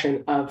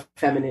expression of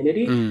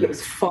femininity. It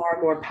was far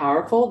more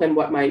powerful than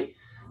what my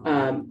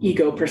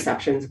ego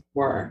perceptions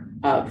were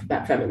of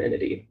that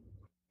femininity.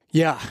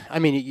 Yeah. I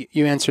mean,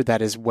 you answered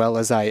that as well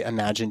as I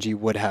imagined you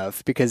would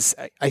have, because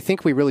I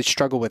think we really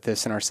struggle with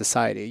this in our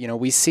society. You know,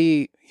 we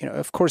see,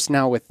 of course,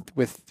 now with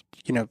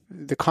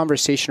the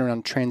conversation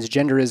around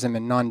transgenderism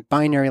and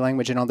non-binary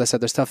language and all this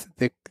other stuff,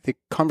 the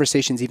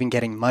conversation's even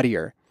getting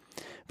muddier.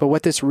 But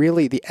what this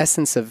really, the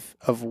essence of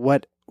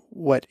what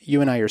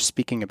you and I are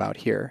speaking about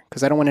here,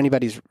 because I don't want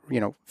anybody's,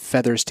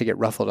 feathers to get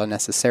ruffled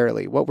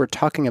unnecessarily. What we're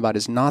talking about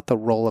is not the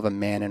role of a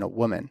man and a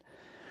woman.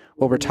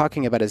 What we're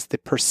talking about is the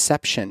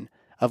perception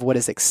of what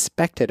is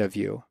expected of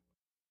you,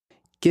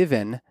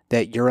 given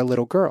that you're a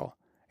little girl.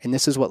 And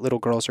this is what little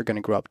girls are going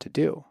to grow up to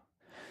do.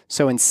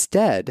 So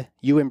instead,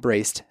 you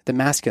embraced the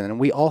masculine. And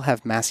we all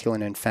have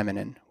masculine and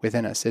feminine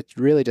within us. It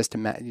really just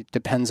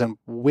depends on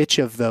which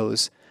of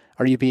those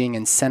are you being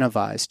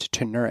incentivized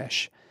to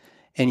nourish.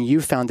 And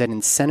you found that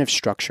incentive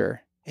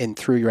structure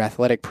through your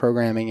athletic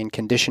programming and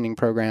conditioning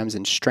programs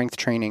and strength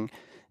training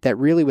that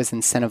really was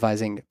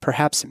incentivizing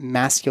perhaps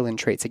masculine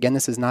traits. Again,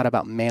 this is not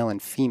about male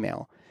and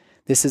female.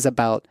 This is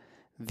about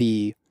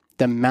the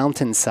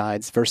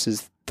mountainsides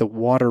versus the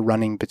water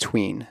running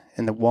between,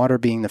 and the water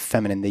being the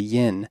feminine, the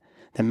yin,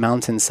 the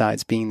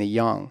mountainsides being the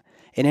yang.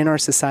 And in our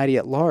society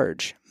at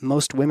large,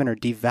 most women are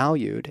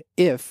devalued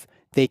if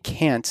they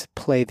can't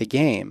play the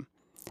game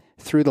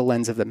through the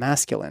lens of the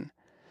masculine.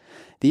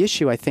 The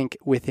issue, I think,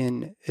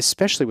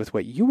 especially with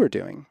what you were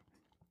doing,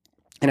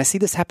 and I see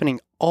this happening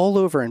all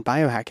over in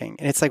biohacking,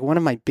 and it's like one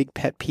of my big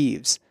pet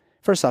peeves.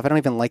 First off, I don't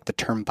even like the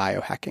term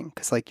biohacking,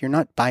 because like you're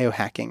not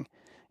biohacking.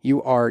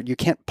 You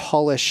can't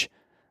polish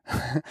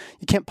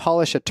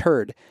a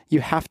turd.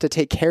 You have to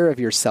take care of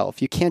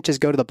yourself. You can't just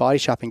go to the body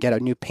shop and get a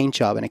new paint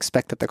job and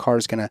expect that the car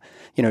is going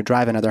to,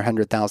 drive another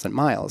 100,000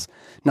 miles.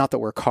 Not that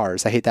we're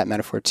cars. I hate that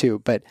metaphor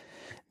too. But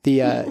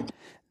when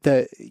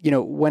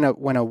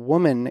a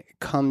woman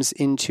comes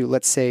into,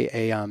 let's say,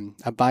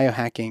 a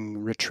biohacking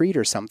retreat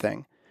or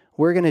something,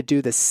 we're going to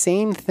do the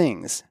same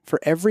things for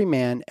every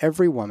man,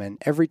 every woman,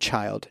 every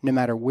child, no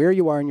matter where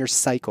you are in your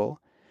cycle,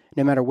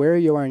 no matter where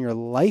you are in your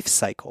life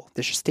cycle,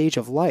 this stage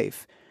of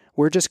life.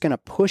 We're just going to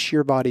push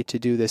your body to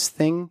do this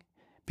thing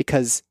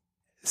because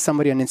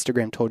somebody on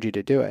Instagram told you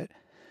to do it.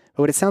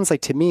 But what it sounds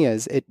like to me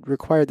is it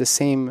required the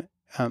same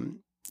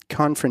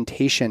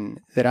confrontation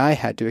that I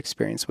had to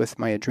experience with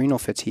my adrenal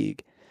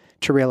fatigue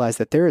to realize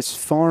that there is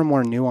far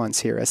more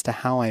nuance here as to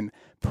how I'm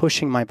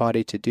pushing my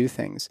body to do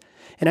things.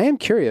 And I am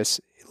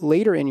curious,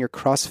 later in your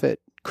CrossFit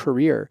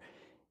career,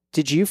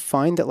 did you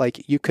find that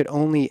like you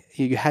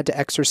had to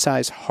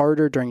exercise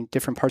harder during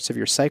different parts of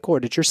your cycle,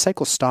 or did your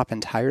cycle stop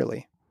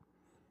entirely?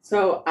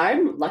 So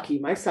I'm lucky.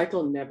 My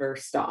cycle never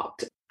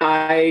stopped.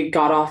 I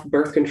got off hormonal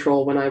birth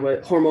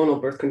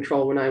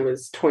control when I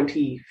was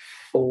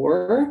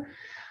 24.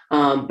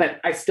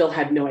 But I still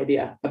had no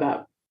idea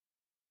about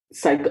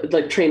cycle,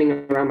 like training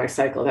around my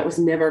cycle. That was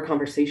never a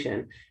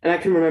conversation. And I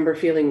can remember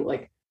feeling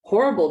like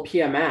horrible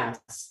PMS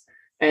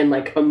and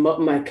like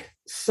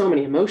so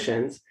many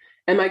emotions.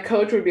 And my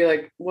coach would be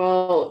like,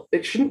 well,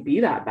 it shouldn't be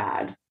that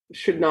bad.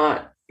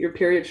 Your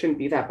period shouldn't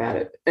be that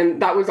bad.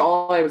 And that was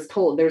all I was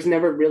told. There was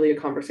never really a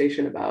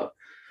conversation about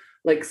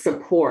like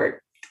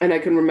support. And I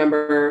can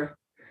remember,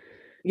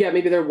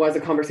 maybe there was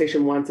a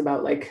conversation once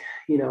about like,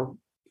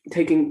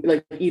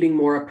 eating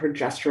more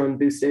progesterone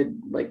boosted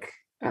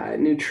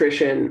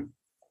nutrition,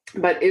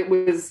 but it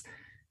was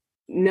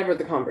never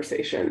the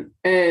conversation.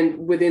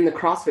 And within the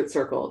CrossFit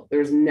circle,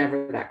 there's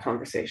never that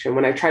conversation.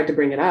 When I tried to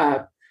bring it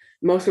up,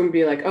 most of them would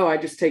be like, oh, I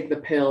just take the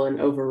pill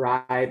and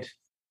override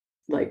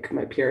like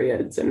my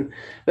periods.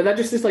 But that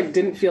just like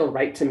didn't feel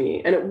right to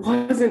me. And it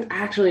wasn't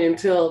actually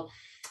until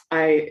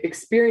I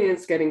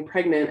experienced getting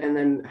pregnant and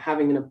then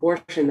having an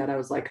abortion that I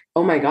was like,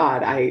 oh my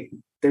God,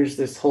 there's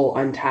this whole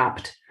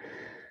untapped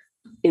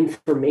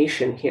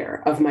information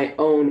here of my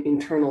own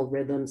internal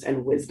rhythms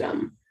and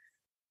wisdom.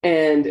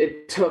 And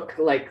it took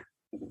a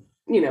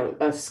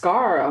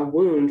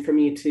wound for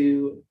me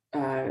to,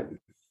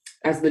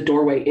 as the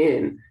doorway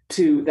in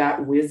to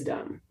that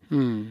wisdom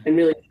and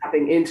really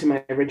tapping into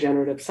my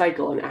regenerative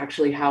cycle, and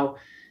actually how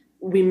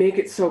we make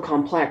it so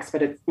complex,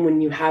 but when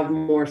you have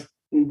more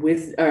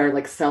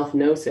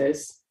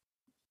self-gnosis,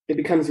 it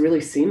becomes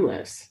really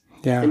seamless.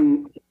 Yeah.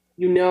 And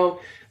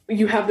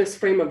you have this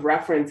frame of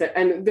reference,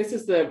 and this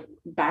is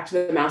back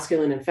to the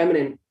masculine and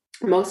feminine.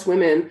 Most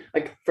women,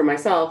 like for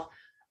myself,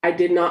 I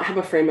did not have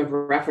a frame of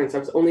reference. I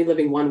was only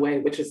living one way,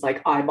 which is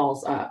like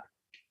eyeballs up,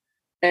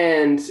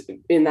 and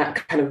in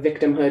that kind of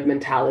victimhood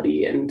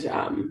mentality and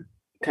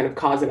kind of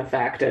cause and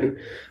effect. And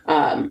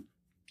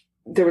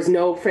there was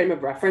no frame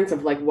of reference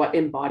of like what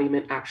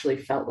embodiment actually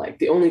felt like.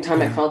 The only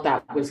time I felt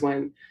that was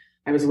when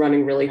I was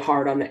running really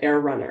hard on the air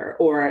runner,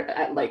 or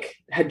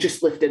had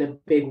just lifted a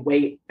big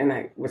weight and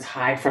I was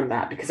high from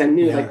that because I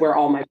knew like where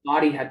all my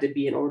body had to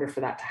be in order for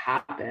that to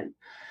happen.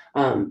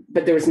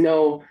 But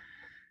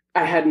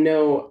I had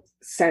no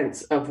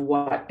sense of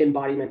what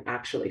embodiment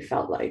actually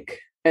felt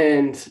like.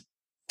 And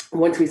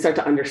once we start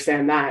to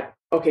understand that,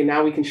 okay,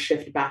 now we can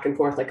shift back and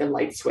forth like a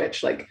light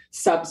switch, like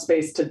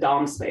subspace to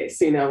dom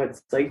space,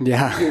 it's like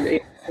you're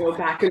able to go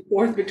back and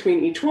forth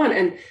between each one.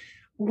 And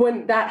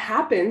when that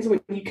happens,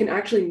 when you can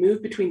actually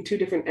move between two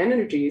different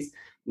energies,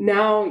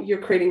 now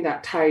you're creating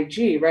that Tai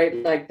Chi, right?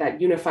 Like that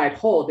unified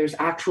whole. There's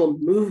actual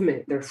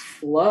movement, there's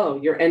flow.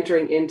 You're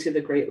entering into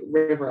the great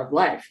river of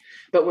life.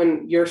 But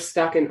when you're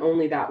stuck in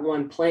only that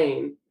one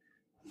plane,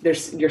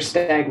 you're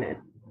stagnant.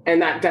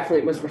 And that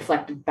definitely was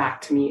reflected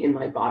back to me in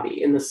my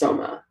body, in the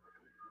soma.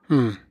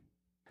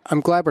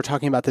 I'm glad we're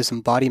talking about this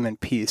embodiment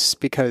piece,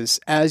 because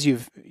as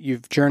you've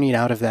journeyed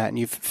out of that and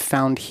you've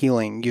found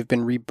healing, you've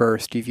been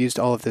rebirthed, you've used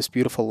all of this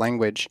beautiful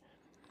language.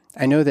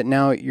 I know that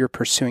now you're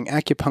pursuing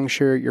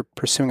acupuncture, you're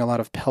pursuing a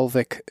lot of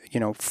pelvic,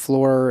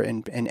 floor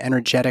and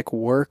energetic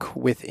work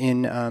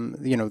within,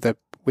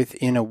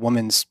 within a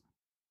woman's,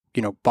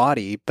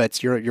 body,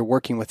 but you're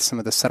working with some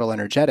of the subtle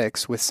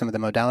energetics with some of the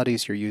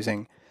modalities you're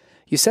using.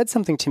 You said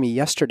something to me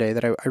yesterday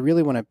that I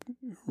really want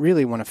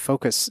to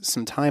focus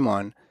some time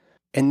on.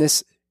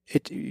 And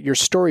your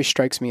story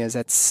strikes me as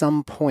at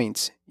some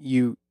point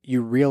you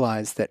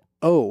realize that,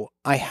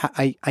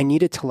 I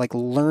needed to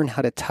learn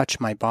how to touch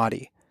my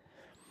body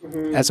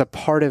as a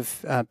part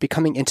of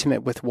becoming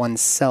intimate with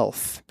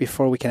oneself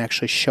before we can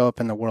actually show up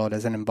in the world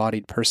as an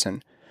embodied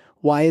person.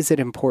 Why is it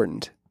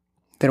important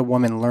that a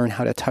woman learn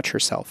how to touch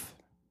herself?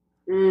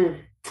 Why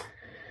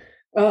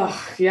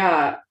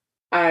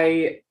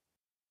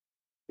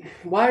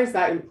is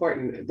that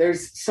important?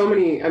 There's so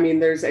many,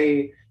 there's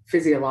a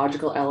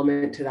physiological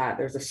element to that.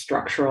 There's a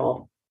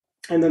structural,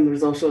 and then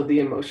there's also the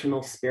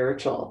emotional,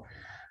 spiritual.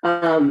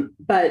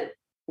 But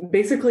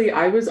basically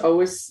I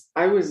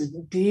was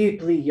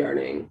deeply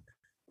yearning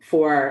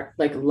for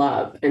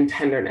love and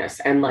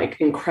tenderness and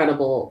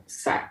incredible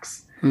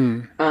sex.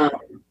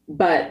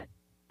 But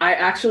I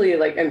actually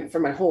and for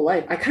my whole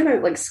life, I kind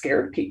of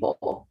scared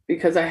people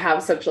because I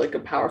have such a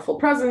powerful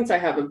presence. I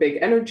have a big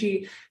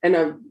energy and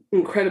I'm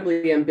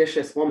incredibly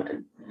ambitious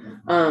woman.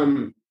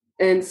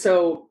 And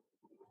so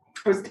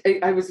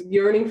I was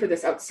yearning for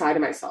this outside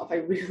of myself. I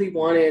really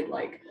wanted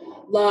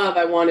love.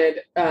 I wanted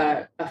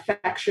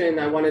affection.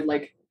 I wanted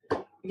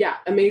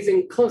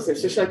amazing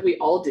closeness, just like we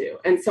all do.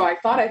 And so I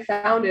thought I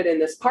found it in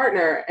this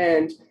partner,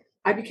 and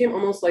I became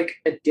almost like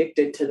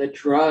addicted to the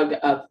drug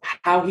of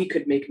how he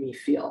could make me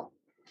feel.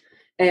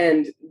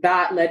 And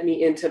that led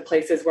me into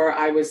places where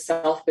I was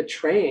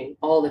self-betraying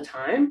all the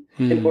time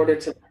in order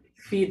to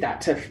feed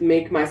that, to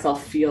make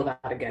myself feel that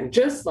again.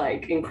 Just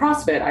like in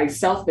CrossFit, I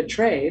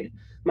self-betrayed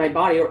my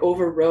body or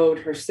overrode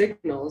her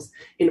signals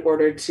in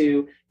order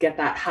to get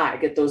that high,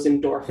 get those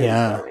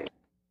endorphins going.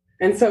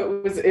 And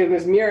so it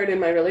was mirrored in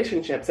my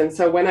relationships. And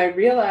so when I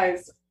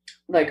realized,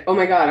 like, oh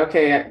my God,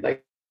 okay,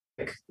 like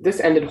this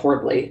ended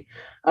horribly.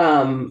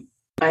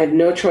 I had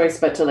no choice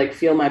but to like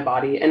feel my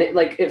body, and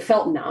it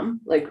felt numb,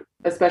 like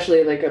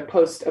especially like a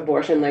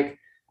post-abortion, like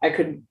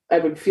I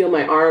would feel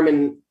my arm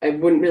and I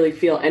wouldn't really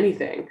feel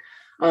anything.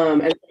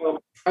 And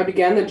so I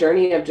began the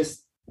journey of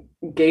just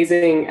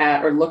gazing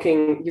at or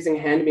using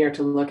a hand mirror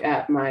to look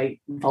at my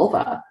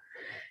vulva.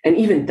 And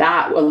even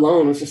that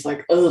alone was just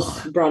like,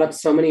 brought up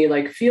so many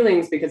like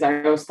feelings, because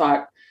I always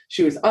thought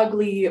she was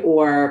ugly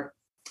or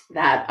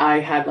that I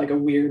had like a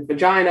weird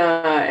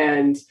vagina.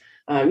 And,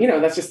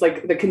 that's just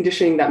like the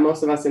conditioning that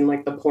most of us in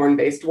like the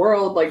porn-based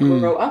world, like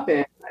grow up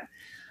in.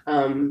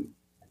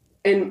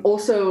 And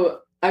also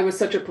I was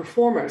such a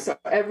performer. So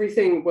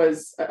everything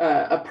was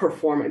a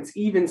performance,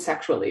 even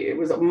sexually. It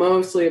was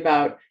mostly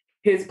about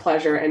his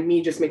pleasure and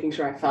me just making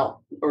sure I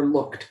felt or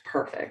looked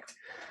perfect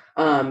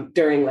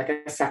during like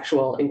a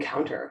sexual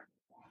encounter.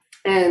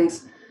 And,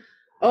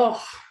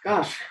 oh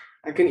gosh,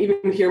 I can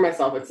even hear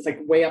myself. It's like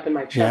way up in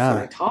my chest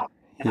when I talk.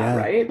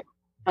 Right.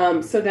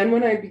 So then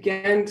when I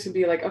began to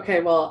be like,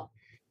 okay, well,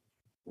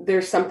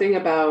 there's something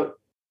about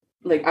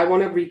like, I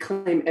want to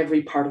reclaim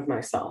every part of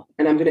myself,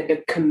 and I'm going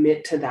to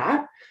commit to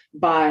that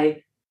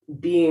by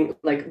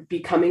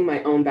becoming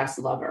my own best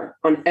lover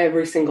on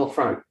every single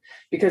front.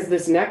 Because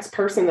this next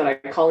person that I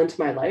call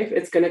into my life,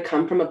 it's going to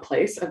come from a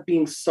place of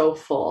being so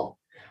full.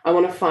 I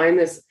want to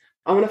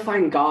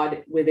find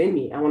God within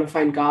me. I want to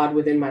find God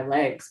within my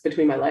legs,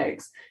 between my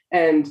legs.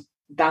 And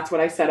that's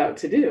what I set out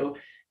to do.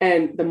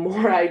 And the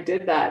more I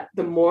did that,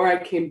 the more I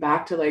came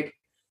back to like,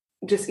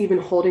 just even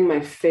holding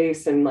my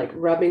face and like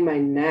rubbing my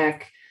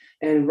neck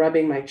and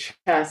rubbing my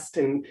chest.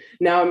 And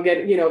now I'm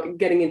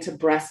getting into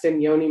breast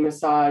and yoni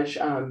massage,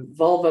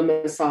 vulva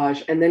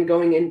massage, and then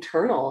going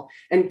internal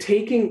and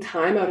taking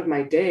time out of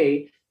my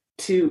day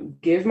to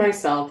give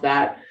myself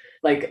that,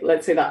 like,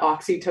 let's say that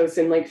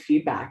oxytocin, like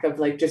feedback of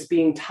like just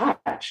being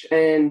touched.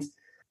 And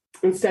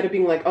instead of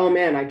being like, oh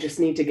man, I just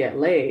need to get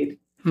laid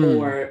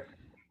or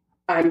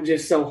I'm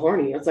just so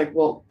horny. It's like,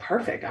 well,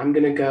 perfect. I'm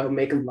going to go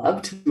make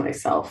love to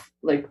myself,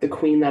 like the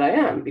queen that I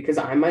am, because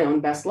I'm my own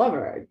best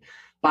lover.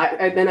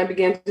 Then I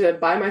began to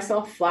buy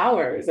myself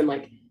flowers and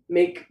like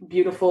make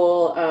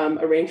beautiful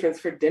arrangements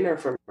for dinner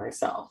for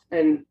myself.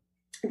 And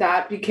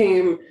that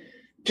became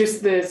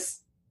just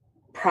this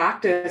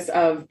practice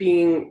of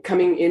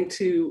coming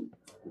into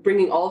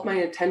bringing all of my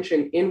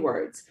attention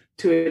inwards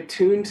to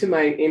attune to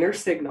my inner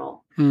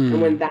signal.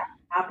 And when that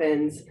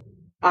happens,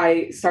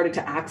 I started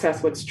to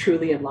access what's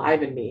truly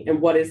alive in me.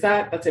 And what is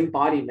that? That's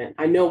embodiment.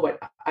 I know what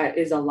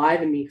is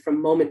alive in me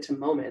from moment to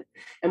moment.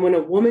 And when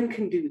a woman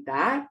can do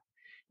that,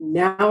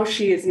 now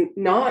she is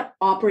not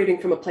operating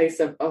from a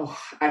place of, oh,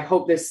 I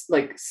hope this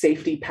like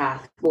safety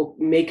path will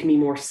make me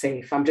more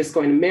safe. I'm just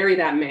going to marry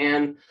that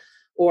man,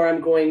 or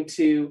I'm going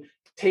to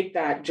take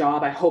that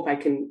job. I hope I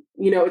can,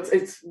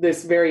 it's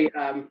this very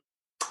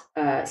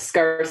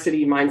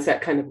scarcity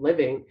mindset kind of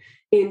living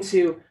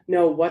into,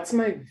 no, what's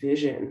my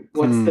vision?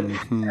 What's the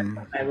pattern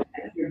of my life?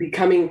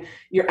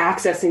 You're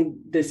accessing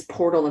this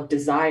portal of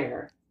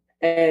desire.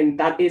 And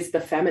that is the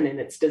feminine.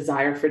 It's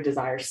desire for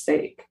desire's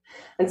sake.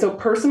 And so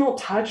personal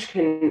touch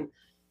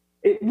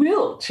it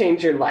will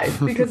change your life,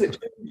 because it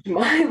changed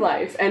my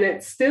life. And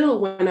it's still,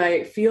 when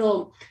I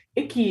feel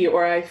icky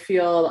or I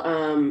feel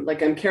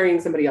like I'm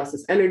carrying somebody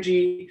else's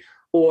energy,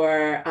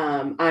 or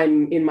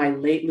I'm in my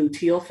late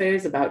luteal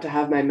phase about to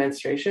have my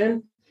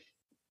menstruation,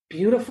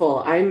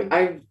 beautiful.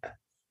 I'm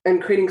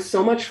creating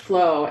so much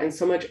flow and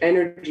so much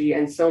energy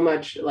and so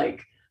much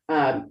like,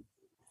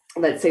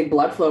 let's say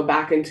blood flow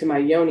back into my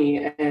yoni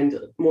and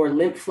more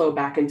lymph flow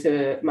back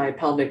into my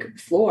pelvic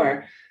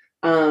floor,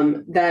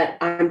 that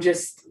I'm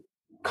just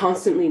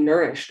constantly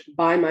nourished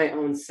by my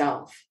own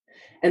self.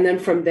 And then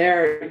from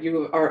there,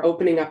 you are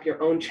opening up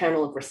your own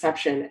channel of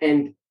reception.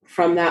 And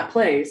from that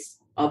place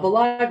of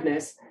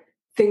aliveness,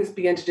 things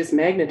begin to just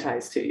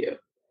magnetize to you.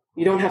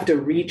 You don't have to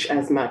reach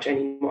as much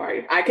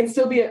anymore. I can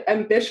still be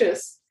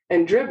ambitious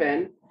and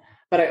driven,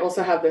 but I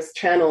also have this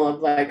channel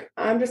of like,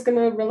 I'm just going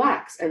to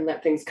relax and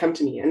let things come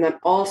to me. And that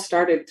all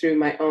started through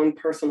my own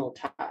personal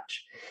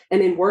touch.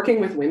 And in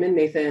working with women,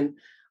 Nathan,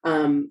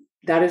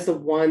 that is the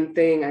one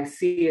thing I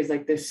see is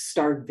like this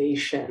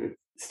starvation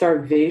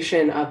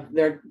of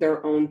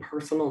their own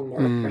personal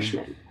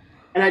nourishment.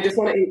 And I just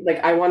want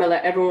to I want to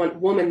let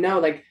woman know,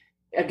 like,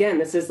 again,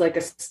 this is like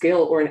a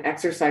skill or an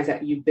exercise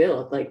that you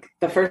build. Like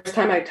the first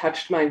time I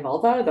touched my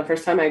vulva, the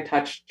first time I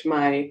touched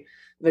my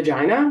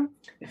vagina,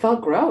 it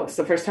felt gross.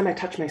 The first time I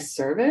touched my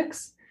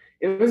cervix,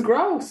 it was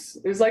gross.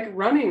 It was like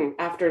running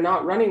after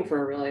not running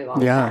for a really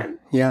long time.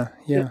 Yeah.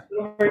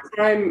 Over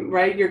time,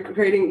 right?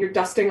 You're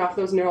dusting off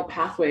those neural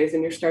pathways,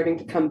 and you're starting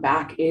to come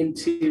back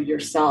into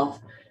yourself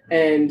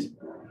and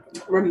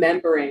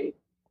remembering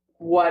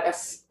what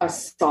a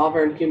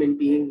sovereign human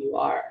being you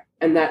are,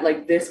 and that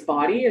like this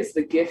body is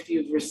the gift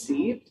you've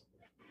received,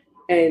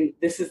 and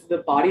this is the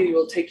body you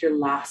will take your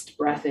last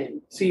breath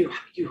in. So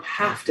you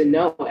have to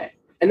know it,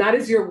 and that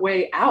is your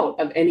way out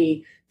of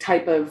any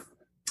type of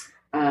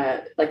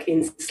like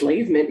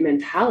enslavement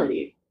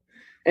mentality.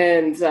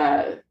 And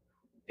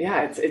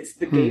it's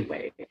the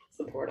gateway, it's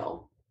the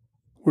portal.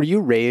 Were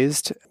you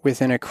raised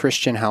within a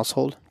Christian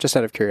household? Just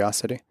out of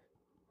curiosity.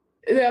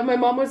 Yeah, my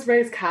mom was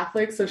raised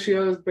Catholic, so she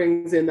always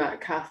brings in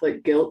that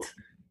Catholic guilt.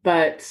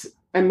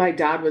 And my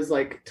dad was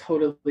like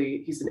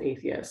he's an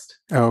atheist.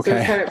 Oh,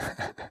 okay. So kind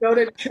of go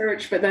to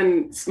church, but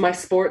then my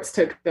sports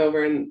took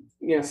over, and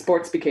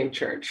sports became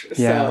church.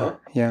 Yeah,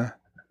 so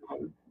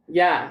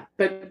yeah,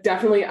 but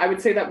definitely I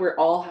would say that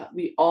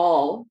we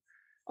all,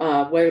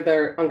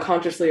 whether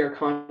unconsciously or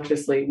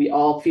consciously, we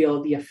all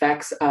feel the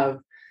effects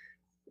of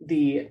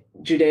the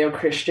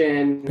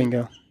Judeo-Christian,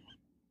 bingo,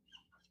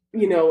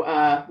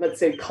 let's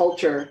say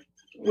culture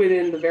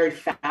within the very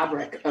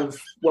fabric of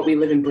what we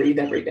live and breathe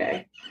every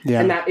day.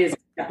 Yeah. And that is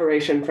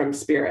separation from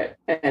spirit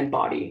and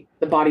body.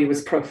 The body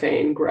was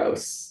profane,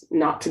 gross,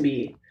 not to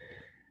be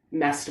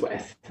messed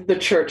with. The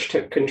church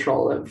took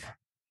control of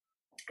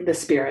the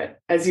spirit,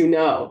 as you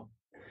know.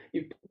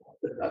 You've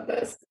talked about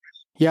this.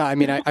 Yeah, I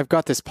mean, I've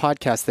got this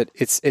podcast that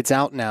it's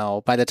out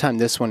now. By the time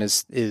this one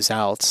is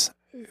out,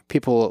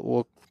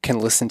 people can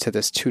listen to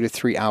this 2 to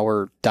 3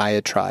 hour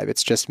diatribe.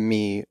 It's just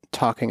me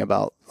talking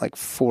about like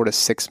 4 to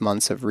 6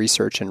 months of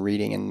research and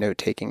reading and note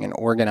taking and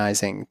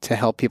organizing to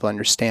help people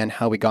understand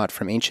how we got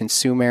from ancient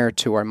Sumer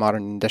to our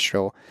modern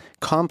industrial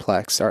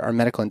complex, our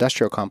medical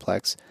industrial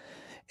complex.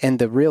 And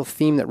the real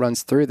theme that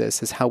runs through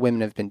this is how women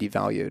have been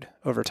devalued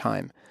over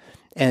time.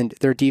 And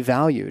they're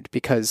devalued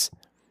because,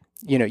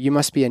 you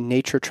must be a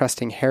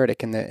nature-trusting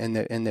heretic in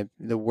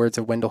the words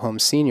of Wendell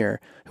Holmes Sr.,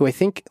 who I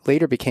think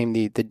later became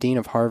the dean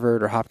of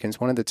Harvard or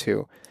Hopkins, one of the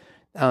two.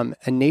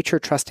 A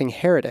nature-trusting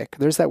heretic.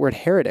 There's that word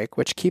heretic,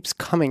 which keeps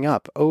coming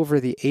up over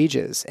the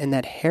ages, and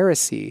that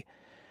heresy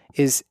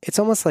it's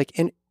almost like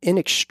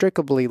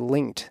inextricably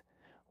linked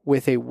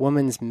with a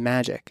woman's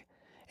magic.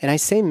 And I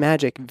say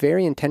magic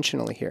very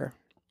intentionally here.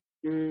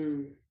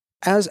 Mm.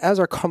 As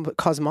our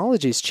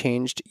cosmologies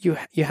changed,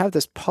 you have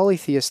this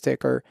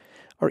polytheistic or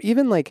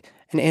even like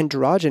an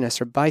androgynous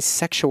or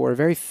bisexual or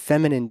very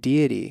feminine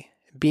deity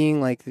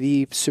being like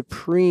the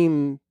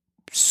supreme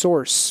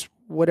source,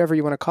 whatever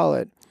you want to call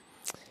it.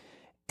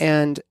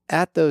 And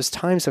at those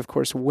times, of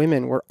course,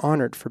 women were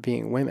honored for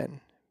being women.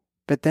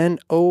 But then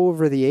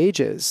over the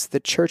ages,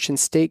 the church and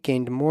state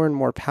gained more and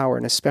more power,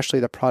 and especially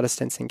the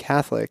Protestants and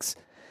Catholics,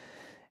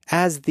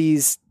 as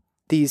this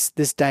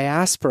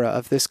diaspora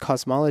of this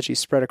cosmology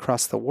spread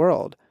across the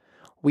world.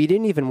 We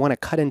didn't even want to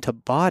cut into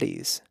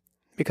bodies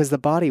because the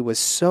body was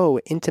so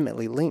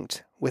intimately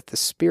linked with the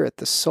spirit,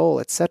 the soul,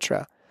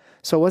 etc.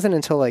 So it wasn't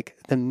until like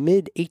the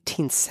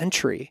mid-18th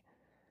century,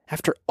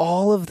 after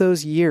all of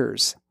those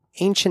years,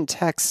 ancient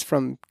texts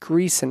from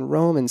Greece and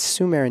Rome and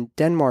Sumer and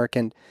Denmark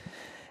and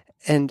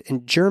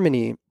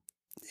Germany,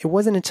 it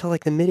wasn't until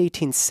like the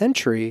mid-18th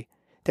century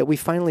that we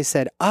finally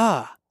said,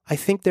 I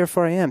think,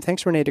 therefore I am.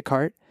 Thanks, Rene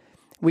Descartes.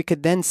 We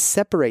could then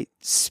separate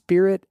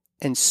spirit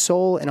and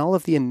soul and all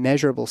of the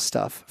immeasurable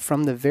stuff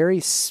from the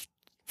very,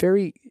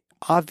 very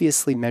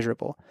obviously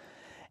measurable.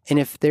 And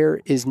if there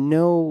is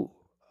no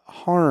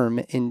harm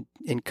in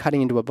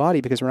cutting into a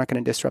body because we're not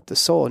going to disrupt the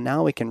soul,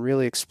 now we can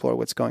really explore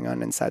what's going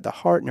on inside the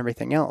heart and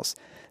everything else.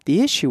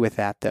 The issue with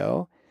that,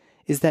 though,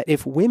 is that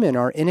if women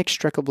are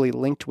inextricably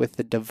linked with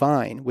the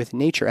divine, with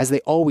nature, as they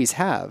always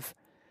have,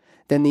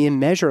 then the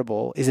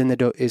immeasurable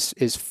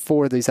is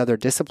for these other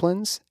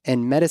disciplines,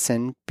 and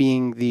medicine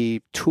being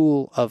the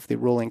tool of the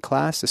ruling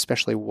class,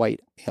 especially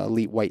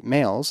elite white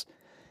males.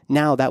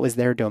 Now that was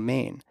their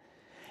domain.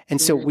 And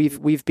so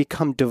we've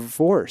become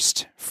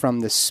divorced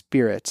from the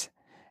spirit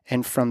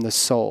and from the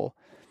soul.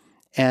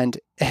 And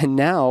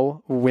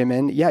now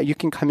women, you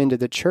can come into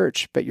the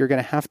church, but you're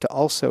going to have to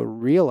also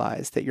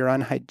realize that you're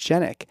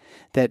unhygienic,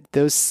 that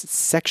those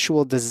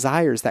sexual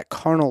desires, that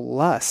carnal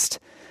lust,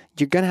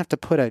 you're going to have to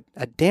put a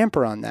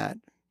damper on that.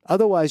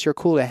 Otherwise, you're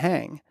cool to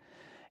hang.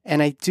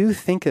 And I do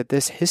think that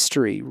this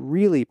history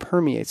really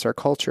permeates our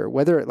culture,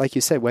 whether, like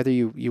you said, whether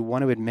you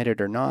want to admit it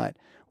or not.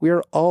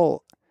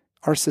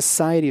 Our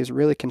society is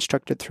really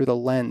constructed through the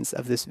lens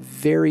of this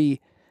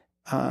very,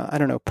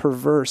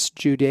 perverse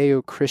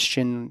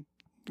Judeo-Christian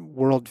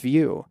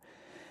worldview.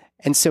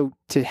 And so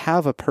to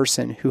have a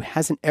person who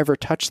hasn't ever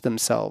touched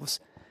themselves,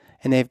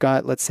 and they've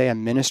got, let's say, a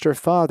minister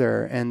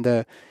father and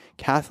the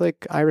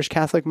Irish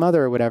Catholic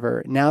mother or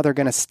whatever, now they're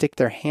going to stick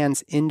their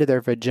hands into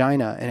their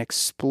vagina and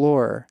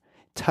explore,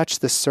 touch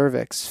the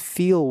cervix,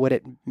 feel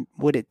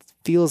what it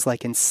feels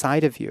like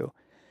inside of you.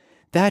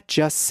 That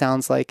just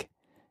sounds like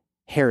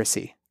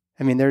heresy.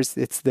 I mean,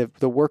 it's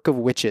the work of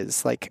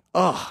witches. Like,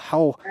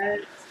 how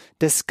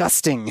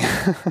disgusting.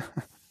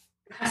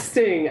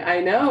 disgusting. I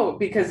know,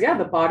 because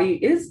the body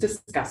is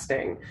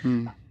disgusting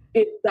in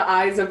the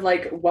eyes of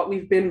like what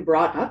we've been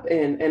brought up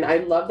in. And I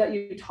love that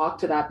you talk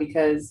to that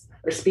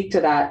or speak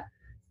to that.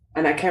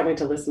 And I can't wait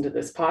to listen to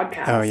this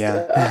podcast. Oh,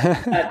 yeah.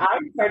 I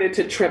started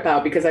to trip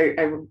out because I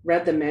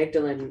read the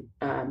Magdalene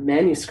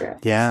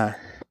manuscript. Yeah.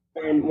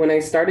 And when I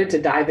started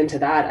to dive into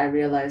that, I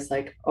realized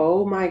like,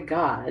 oh my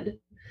God,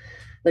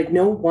 like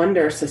no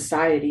wonder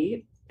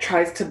society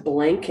tries to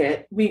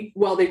blanket. They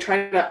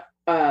try to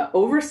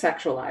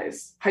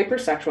over-sexualize,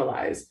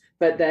 hypersexualize,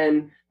 but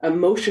then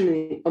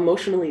emotionally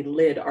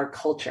lid our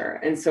culture.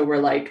 And so we're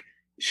like,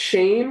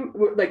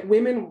 like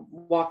women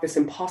walk this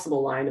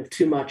impossible line of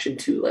too much and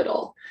too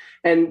little.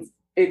 And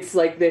it's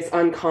like this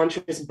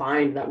unconscious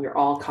bind that we're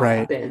all caught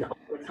up in all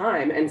the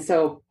time. And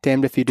so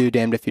damned if you do,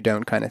 damned if you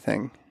don't kind of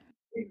thing.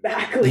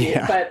 Exactly.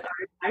 Yeah. But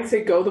I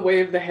say go the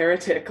way of the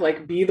heretic,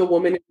 like be the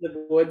woman in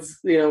the woods,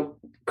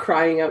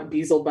 crying out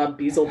Beelzebub,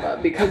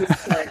 Beelzebub, because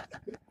it's like,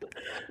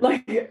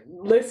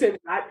 listen,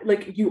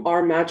 like you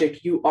are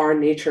magic, you are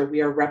nature,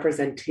 we are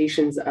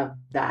representations of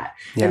that.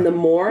 Yeah. And the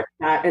more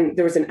that, and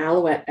there was an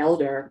Alouette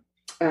elder,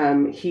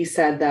 he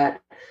said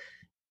that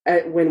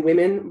when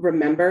women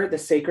remember the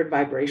sacred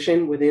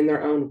vibration within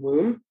their own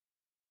womb,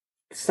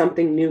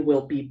 something new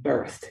will be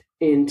birthed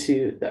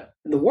into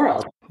the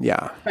world.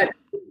 Yeah. But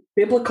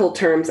biblical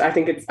terms,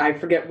 I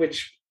forget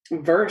which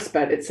verse,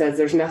 but it says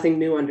there's nothing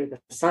new under the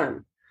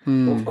sun.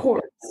 Well, of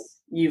course,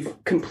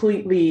 you've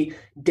completely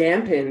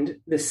dampened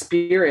the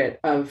spirit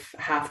of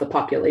half the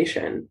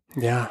population.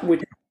 Yeah.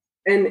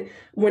 And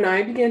when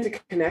I began to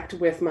connect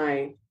with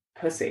my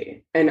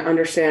pussy and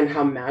understand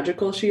how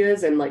magical she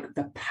is and like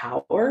the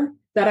power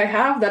that I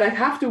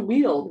have to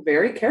wield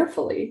very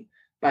carefully,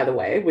 by the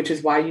way, which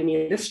is why you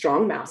need a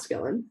strong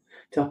masculine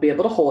to be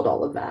able to hold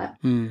all of that.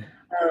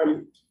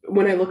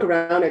 When I look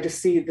around, I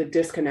just see the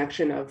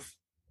disconnection of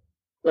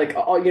like,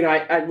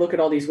 I look at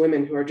all these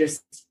women who are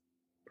just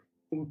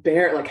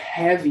bare, like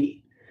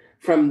heavy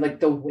from like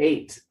the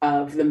weight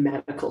of the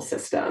medical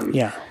system,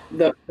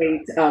 the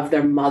weight of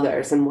their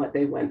mothers and what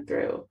they went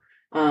through.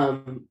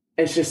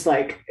 It's just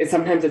like,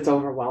 sometimes it's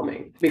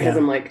overwhelming because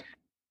I'm like,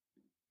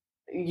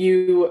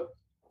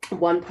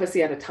 one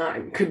pussy at a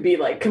time could be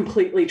like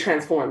completely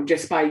transformed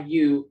just by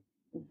you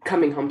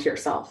coming home to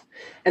yourself.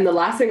 And the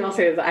last thing I'll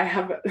say is I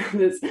have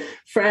this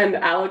friend,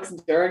 Alex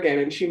Durgan,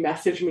 and she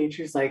messaged me.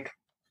 She's like,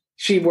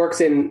 she works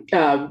in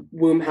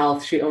womb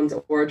health. She owns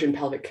Origin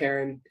Pelvic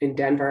Care in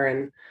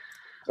Denver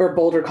or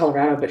Boulder,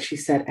 Colorado. But she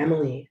said,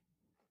 Emily,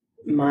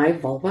 my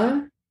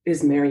vulva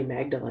is Mary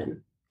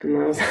Magdalene. And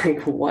I was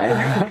like,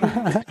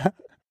 what?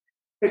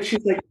 But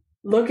she's like,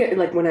 look at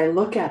like when I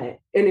look at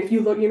it, and if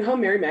you look, how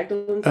Mary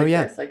Magdalene's like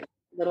this, like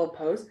little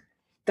pose.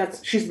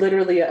 She's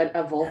literally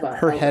a vulva.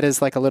 Her head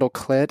is like a little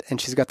clit, and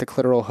she's got the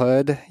clitoral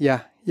hood.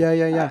 Yeah.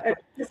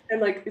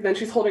 And like then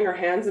she's holding her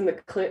hands, and the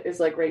clit is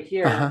like right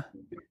here.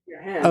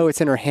 Your hands. Oh,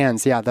 it's in her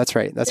hands. Yeah, that's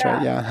right. Right.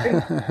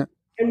 Yeah.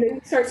 And then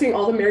you start seeing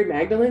all the Mary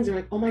Magdalenes. You're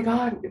like, oh my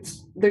God,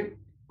 it's the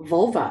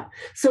vulva.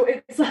 So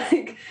it's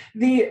like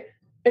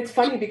it's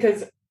funny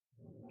because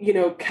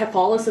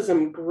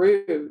Catholicism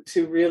grew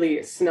to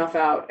really snuff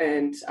out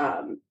and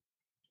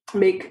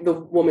make the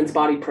woman's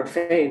body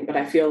profane. But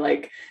I feel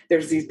like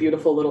there's these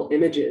beautiful little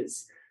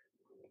images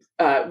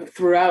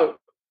throughout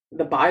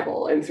the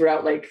Bible and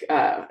throughout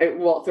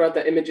throughout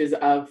the images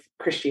of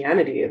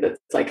Christianity that's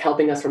like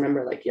helping us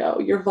remember like, yo,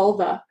 your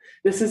vulva,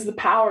 this is the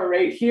power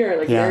right here.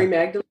 Like Mary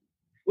Magdalene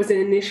was an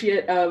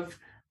initiate of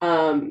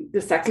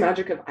the sex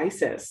magic of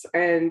Isis,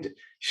 and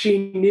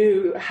she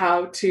knew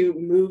how to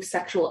move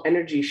sexual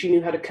energy. She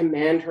knew how to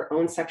command her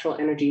own sexual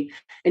energy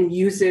and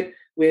use it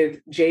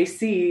with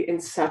JC in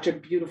such a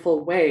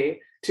beautiful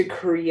way to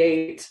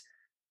create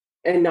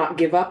and not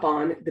give up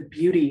on the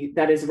beauty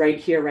that is right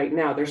here, right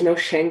now. There's no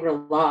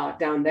Shangri-La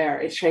down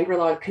there.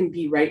 Shangri-La can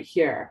be right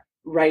here,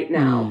 right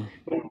now.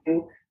 When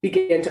you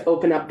begin to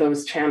open up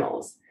those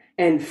channels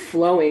and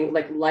flowing,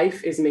 like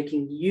life is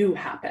making you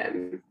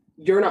happen.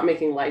 You're not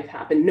making life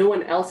happen. No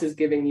one else is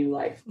giving you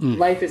life.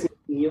 Life is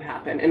making you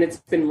happen. And it's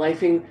been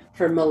lifing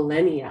for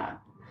millennia.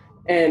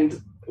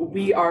 And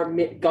we are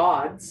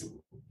gods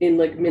in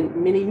like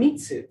mini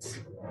meat suits.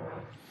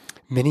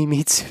 Mini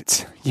meat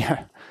suits.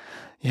 Yeah.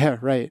 Yeah,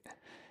 right.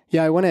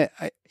 Yeah, I want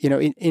to,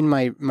 in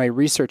my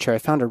research here, I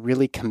found a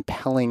really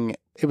compelling,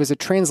 it was a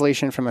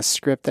translation from a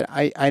script that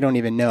I don't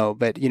even know,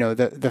 but,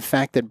 the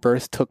fact that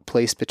birth took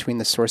place between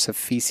the source of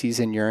feces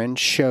and urine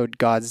showed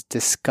God's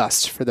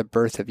disgust for the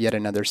birth of yet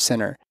another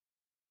sinner.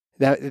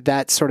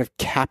 That sort of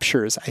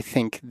captures, I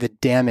think, the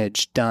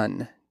damage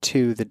done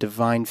to the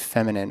divine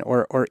feminine,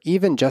 or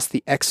even just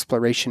the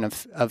exploration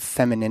of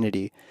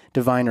femininity,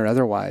 divine or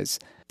otherwise,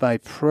 by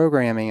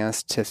programming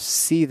us to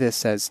see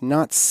this as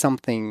not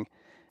something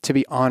to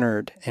be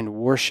honored and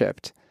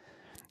worshipped.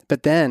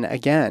 But then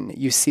again,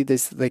 you see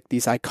this like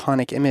these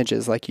iconic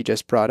images like you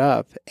just brought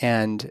up,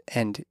 and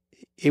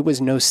it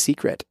was no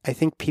secret. I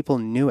think people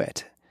knew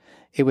it.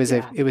 It was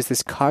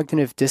this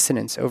cognitive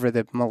dissonance over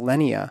the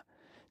millennia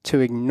to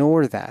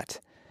ignore that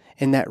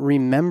And that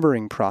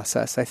remembering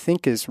process, I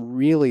think, is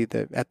really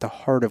at the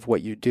heart of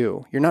what you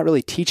do. You're not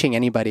really teaching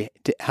anybody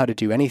how to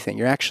do anything.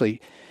 You're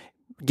actually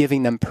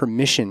giving them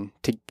permission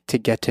to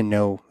get to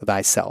know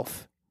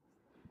thyself.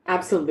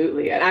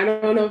 Absolutely. And I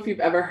don't know if you've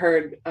ever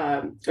heard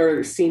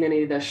or seen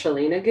any of the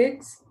Shalena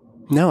gigs.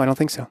 No, I don't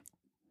think so.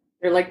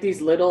 They're like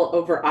these little,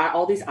 over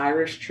all these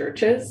Irish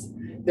churches,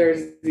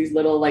 there's these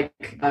little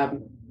like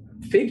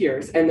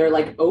figures, and they're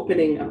like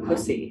opening a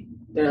pussy.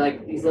 They're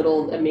like these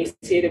little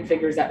emaciated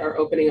figures that are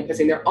opening a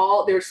pussy. And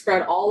they're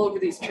spread all over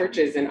these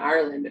churches in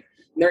Ireland. And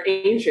they're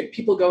ancient.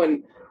 People go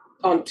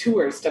on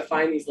tours to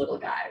find these little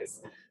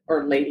guys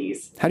or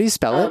ladies. How do you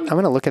spell it? I'm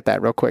going to look at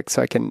that real quick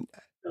so I can.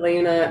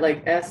 Shalena,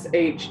 like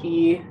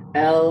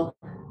Shel,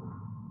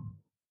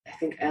 I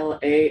think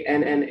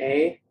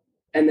Lanna,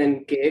 and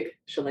then gig,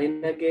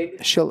 Shalena gig.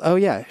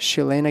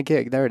 Shalena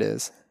gig. There it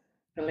is.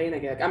 Shalena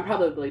gig. I'm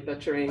probably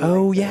butchering.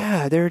 Oh,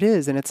 there it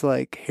is. And it's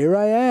like, here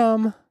I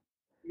am.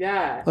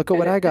 Yeah. Look at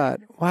what I got.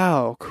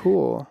 Wow,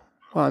 cool.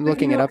 Well, I'm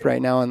looking it up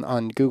right now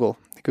on Google,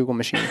 the Google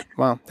machine.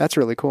 Wow, that's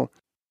really cool.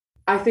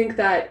 I think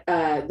that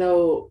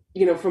though,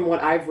 from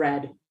what I've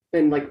read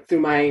and like through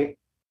my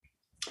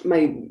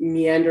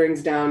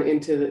meanderings down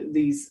into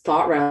these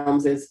thought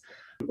realms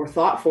or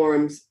thought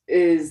forms,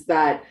 is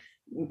that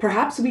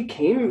perhaps we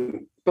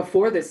came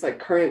before this like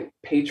current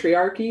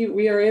patriarchy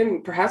we are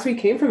in, perhaps we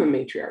came from a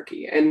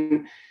matriarchy,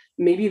 and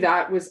maybe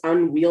that was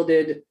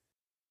unwielded,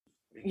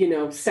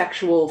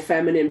 sexual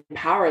feminine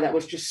power that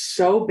was just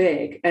so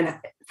big. And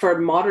for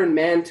modern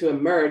man to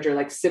emerge, or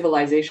like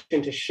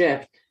civilization to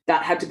shift,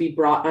 that had to be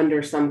brought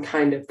under some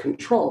kind of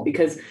control.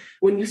 Because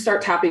when you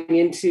start tapping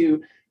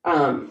into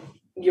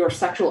your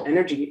sexual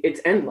energy,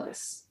 it's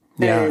endless.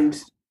 Yeah.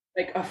 And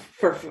like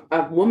for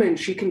a woman,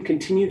 she can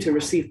continue to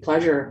receive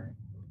pleasure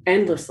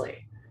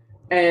endlessly.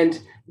 And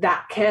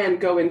that can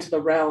go into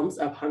the realms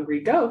of hungry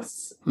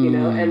ghosts,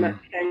 and that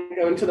can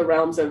go into the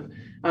realms of,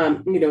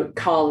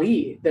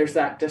 Kali. There's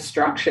that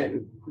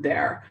destruction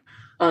there.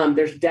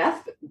 There's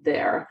death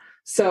there.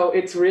 So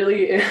it's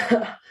really,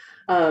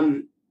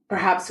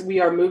 perhaps we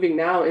are moving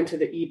now into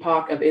the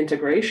epoch of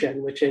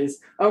integration, which is,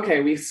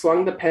 okay, we've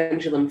swung the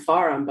pendulum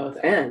far on both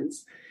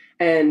ends.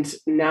 And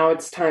now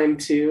it's time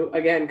to,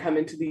 again, come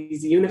into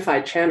these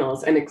unified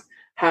channels and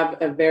have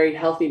a very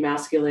healthy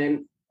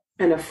masculine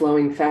and a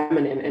flowing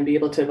feminine, and be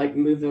able to like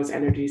move those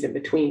energies in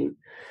between.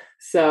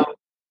 So,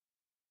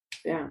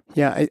 yeah.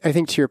 Yeah, I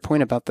think to your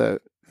point about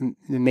the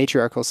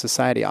matriarchal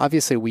society,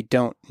 obviously we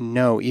don't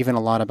know even a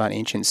lot about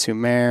ancient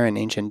Sumer and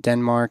ancient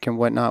Denmark and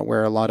whatnot,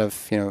 where a lot of,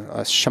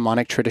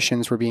 shamanic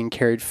traditions were being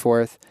carried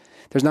forth.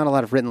 There's not a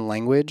lot of written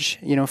language,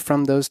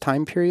 from those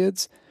time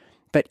periods.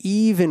 But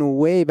even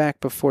way back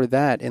before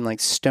that, in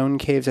like stone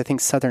caves, I think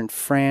southern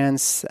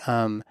France,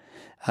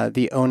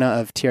 the Ona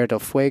of Tierra del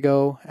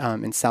Fuego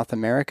in South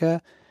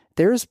America,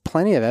 there's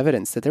plenty of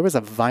evidence that there was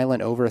a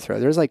violent overthrow.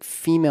 There's like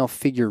female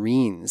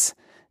figurines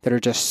that are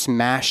just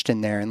smashed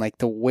in there, and like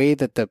the way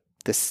that the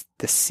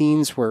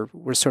scenes were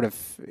sort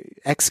of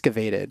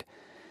excavated.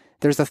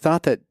 There's a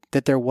thought that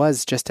there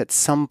was just at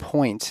some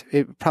point,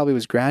 it probably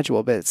was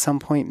gradual, but at some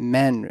point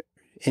men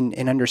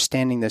in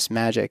understanding this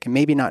magic, and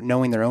maybe not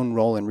knowing their own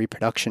role in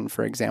reproduction,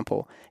 for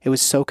example, it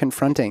was so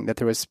confronting that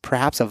there was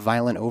perhaps a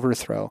violent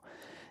overthrow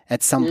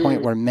at some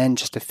point where men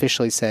just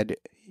officially said,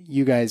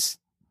 you guys,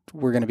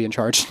 we're going to be in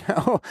charge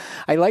now.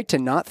 I like to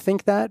not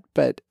think that,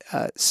 but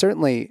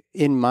certainly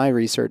in my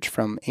research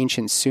from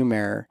ancient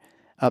Sumer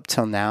up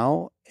till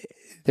now,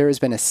 there has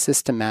been a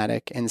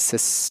systematic and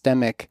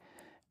systemic,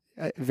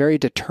 very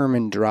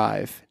determined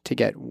drive to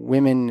get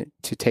women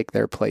to take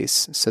their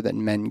place so that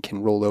men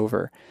can roll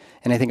over.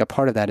 And I think a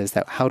part of that is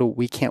that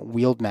we can't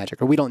wield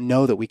magic, or we don't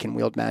know that we can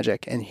wield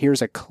magic. And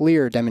here's a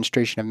clear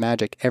demonstration of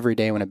magic every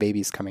day when a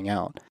baby's coming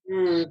out.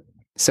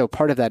 So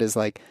part of that is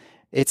like,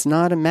 it's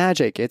not a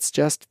magic. It's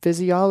just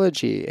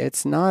physiology.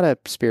 It's not a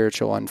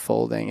spiritual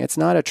unfolding. It's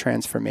not a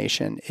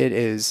transformation.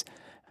 It's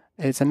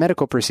a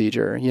medical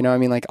procedure.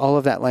 Like all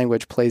of that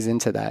language plays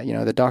into that,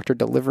 the doctor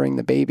delivering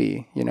the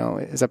baby,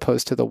 as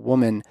opposed to the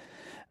woman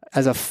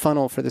as a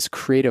funnel for this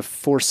creative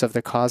force of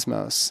the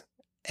cosmos.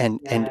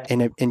 And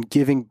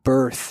giving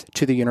birth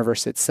to the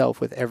universe itself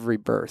with every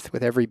birth,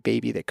 with every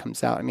baby that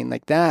comes out.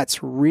 Like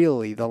that's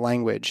really the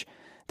language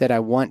that I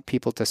want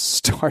people to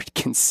start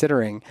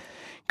considering,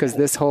 because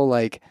this whole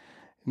like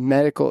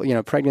medical,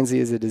 pregnancy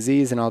is a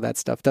disease and all that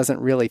stuff doesn't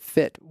really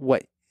fit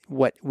what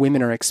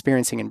women are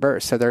experiencing in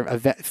birth. So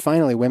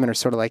finally women are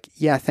sort of like,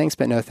 yeah, thanks,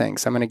 but no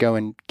thanks. I'm going to go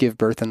and give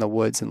birth in the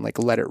woods and like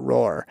let it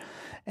roar,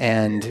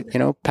 and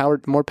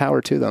more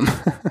power to them.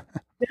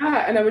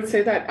 Yeah, and I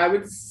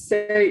would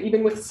say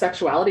even with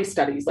sexuality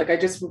studies, like I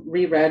just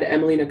reread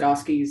Emily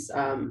Nagoski's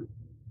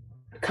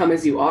Come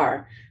As You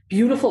Are.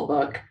 Beautiful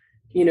book.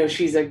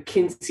 She's a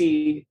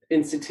Kinsey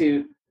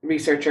Institute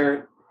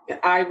researcher.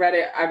 I read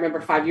it, I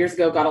remember 5 years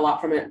ago, got a lot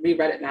from it,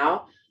 reread it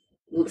now.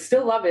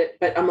 Still love it,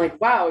 but I'm like,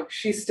 wow,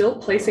 she's still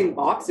placing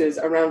boxes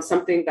around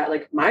something that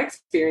like my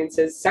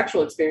experiences,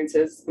 sexual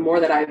experiences, the more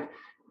that I've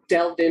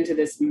delved into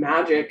this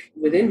magic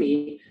within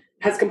me,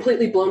 has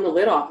completely blown the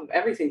lid off of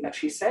everything that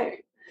she's saying.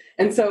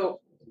 And so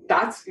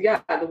that's,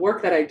 the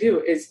work that I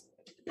do is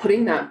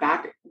putting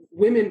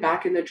women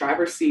back in the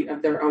driver's seat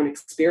of their own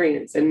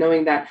experience, and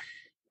knowing that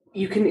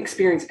you can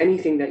experience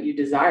anything that you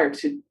desire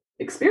to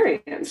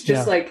experience.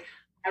 Just like,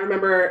 I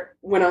remember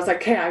when I was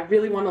like, hey, I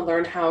really want to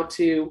learn how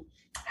to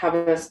have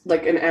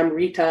an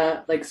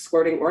Amrita, like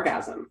squirting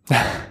orgasm.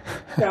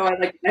 So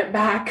I went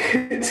back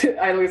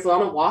I was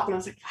on a walk, and I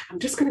was like, I'm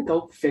just going to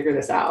go figure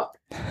this out.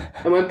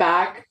 I went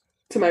back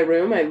to my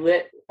room. I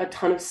lit a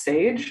ton of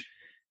sage,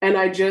 and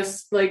I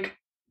just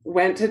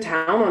went to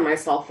town on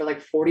myself for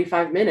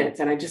 45 minutes.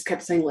 And I just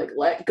kept saying,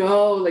 let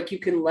go, you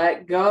can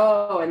let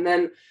go. And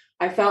then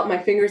I felt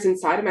my fingers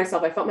inside of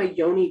myself. I felt my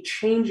yoni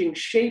changing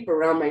shape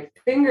around my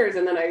fingers.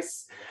 And then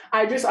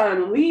I just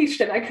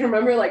unleashed, and I can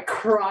remember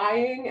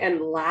crying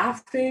and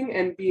laughing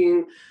and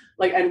being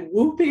and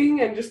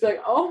whooping and just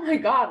oh my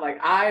God,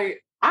 I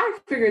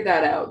figured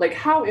that out.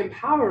 How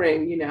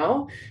empowering,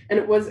 and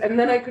it was, and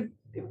then I could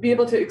be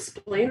able to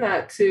explain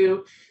that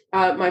to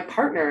my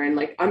partner, and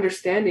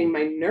understanding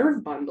my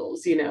nerve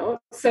bundles,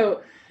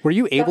 So were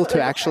you able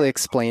to actually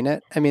explain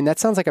it? I mean, that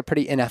sounds like a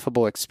pretty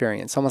ineffable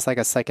experience, almost like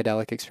a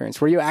psychedelic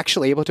experience. Were you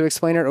actually able to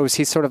explain it, or was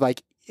he sort of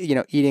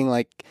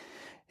eating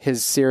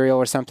his cereal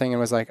or something and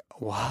was like,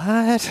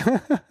 what?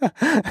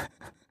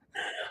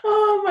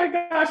 Oh my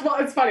gosh. Well,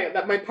 it's funny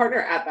that my partner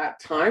at that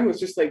time was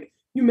just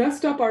you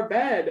messed up our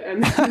bed.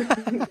 And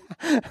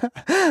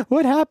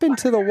what happened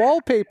to the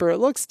wallpaper? It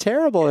looks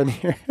terrible in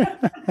here.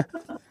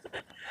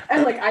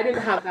 And I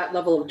didn't have that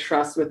level of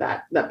trust with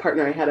that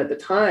partner I had at the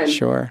time.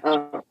 Sure.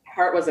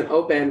 Heart wasn't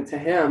open to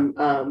him.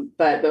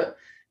 But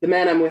the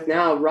man I'm with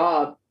now,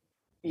 Rob,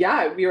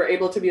 we were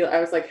able to be, I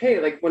was like, hey,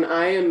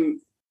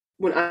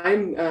 when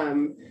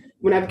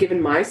I've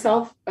given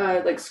myself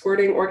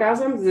squirting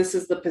orgasms, this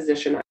is the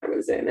position I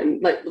was in.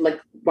 And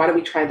why don't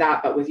we try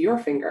that, but with your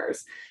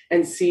fingers,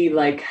 and see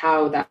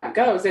how that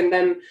goes. And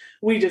then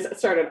we just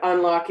started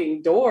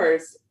unlocking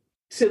doors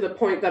to the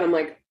point that I'm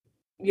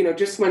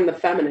just when the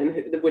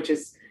feminine, which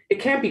is, it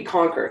can't be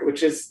conquered,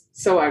 which is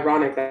so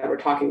ironic that we're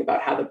talking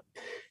about how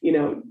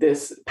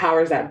this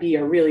powers that be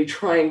are really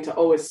trying to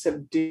always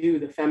subdue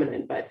the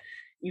feminine, but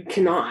you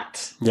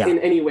cannot in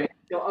any way.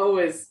 You'll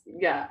always,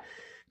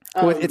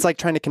 well, it's like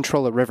trying to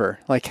control a river.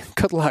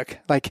 Good luck.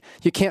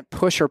 You can't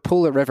push or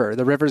pull a river.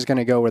 The river's going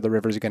to go where the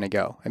river's going to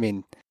go. I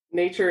mean,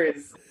 nature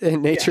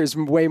is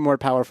way more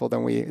powerful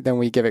than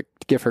we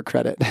give her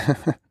credit.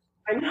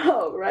 I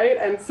know, right?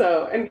 And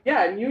so, and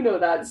you know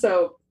that.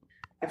 So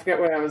I forget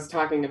what I was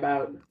talking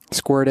about.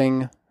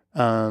 Squirting,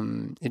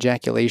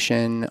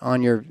 ejaculation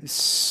on your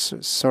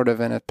sort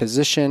of in a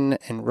position,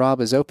 and Rob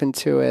is open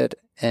to it,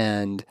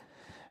 and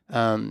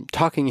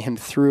talking him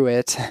through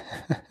it.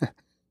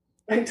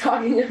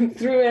 Talking him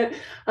through it.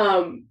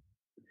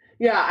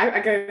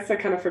 I guess I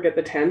kind of forget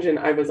the tangent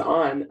I was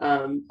on.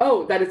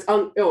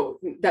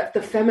 That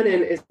the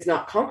feminine is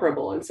not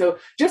conquerable. And so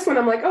just when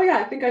I'm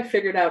I think I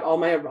figured out all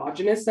my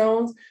erogenous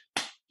zones,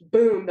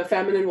 boom, the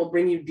feminine will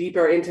bring you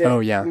deeper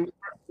into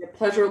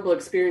pleasurable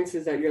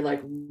experiences that you're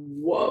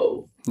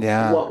whoa,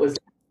 what was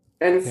that?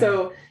 And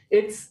so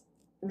it's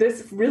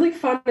this really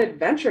fun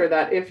adventure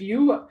that if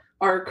you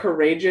are a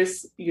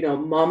courageous,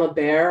 mama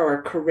bear, or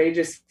a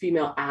courageous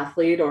female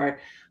athlete, or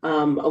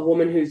a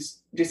woman who's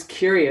just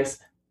curious,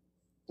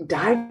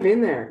 dive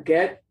in there,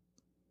 get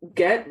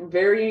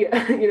very,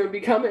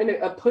 become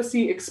a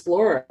pussy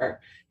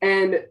explorer,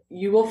 and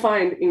you will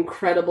find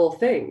incredible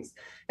things.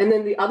 And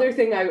then the other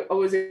thing I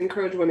always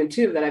encourage women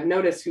too, that I've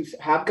noticed who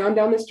have gone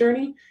down this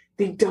journey,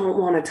 they don't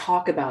want to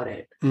talk about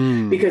it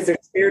because they're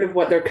scared of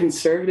what their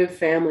conservative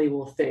family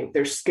will think.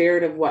 They're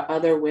scared of what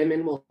other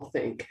women will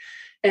think.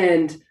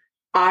 And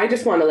I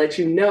just want to let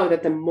you know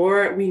that the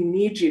more we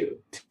need you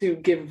to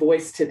give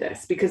voice to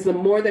this, because the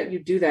more that you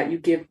do that, you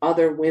give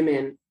other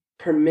women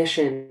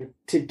permission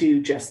to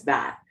do just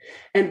that.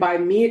 And by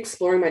me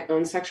exploring my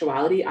own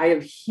sexuality, I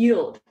have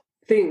healed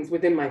things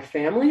within my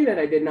family that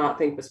I did not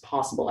think was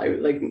possible. I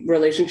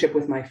relationship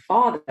with my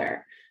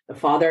father,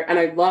 and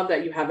I love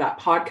that you have that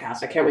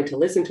podcast. I can't wait to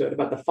listen to it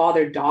about the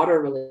father-daughter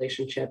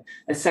relationship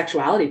as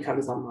sexuality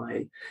comes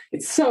online.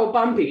 It's so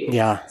bumpy.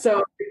 Yeah.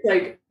 So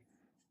it's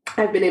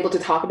I've been able to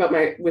talk about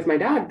with my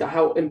dad,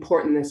 how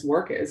important this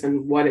work is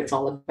and what it's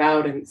all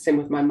about. And same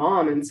with my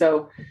mom. And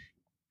so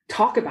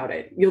talk about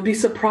it. You'll be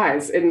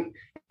surprised. And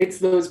it's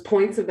those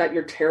points that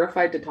you're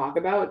terrified to talk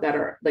about that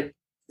are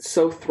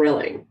so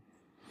thrilling,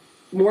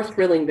 more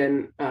thrilling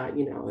than,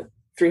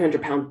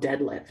 300-pound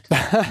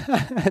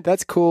deadlift.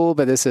 That's cool,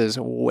 but this is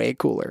way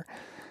cooler.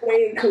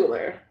 Way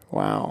cooler.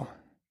 Wow.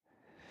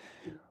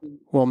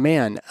 Well,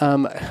 man,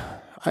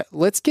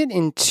 let's get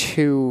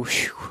into...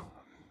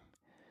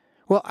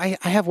 Well, I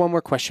have one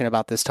more question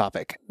about this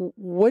topic.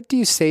 What do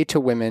you say to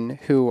women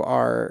who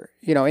are,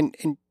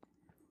 and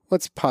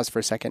let's pause for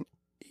a second.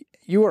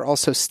 You are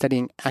also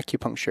studying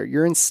acupuncture.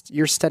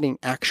 You're studying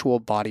actual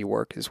body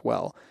work as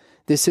well.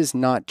 This is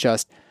not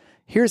just,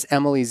 here's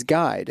Emily's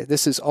guide.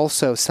 This is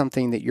also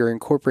something that you're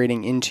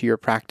incorporating into your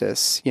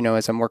practice,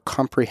 as a more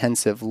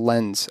comprehensive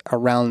lens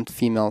around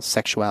female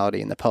sexuality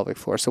in the pelvic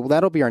floor. So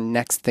that'll be our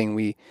next thing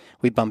we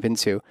bump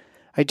into.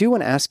 I do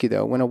want to ask you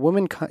though, when a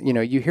woman,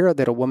 you hear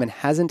that a woman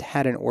hasn't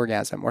had an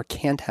orgasm or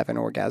can't have an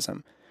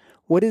orgasm,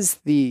 what is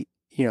the,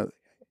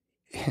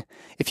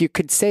 if you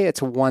could say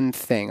it's one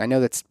thing, I know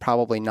that's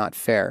probably not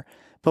fair,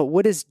 but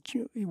where does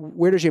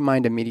your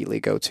mind immediately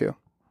go to?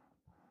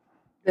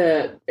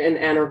 An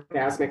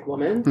anorgasmic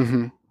woman.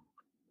 Mm-hmm.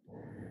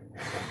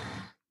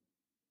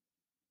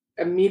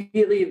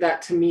 Immediately,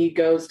 that to me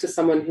goes to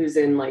someone who's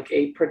in like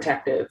a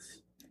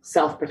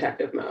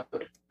self-protective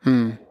mode.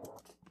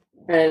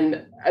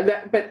 And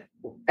but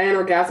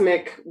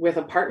anorgasmic with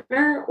a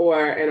partner, or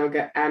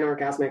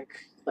anorgasmic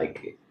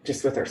like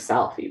just with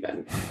herself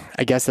even.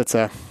 I guess that's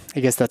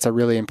a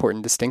really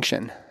important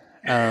distinction.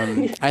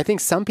 I think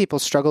some people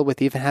struggle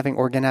with even having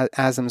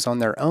orgasms on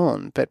their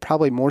own, but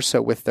probably more so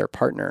with their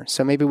partner.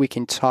 So maybe we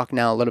can talk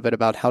now a little bit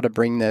about how to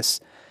bring the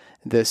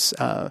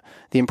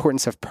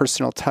importance of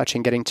personal touch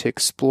and getting to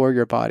explore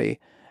your body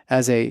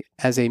as a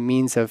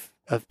means of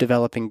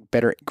developing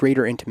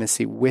greater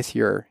intimacy with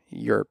your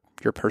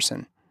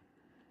person.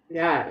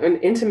 Yeah,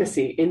 and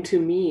intimacy,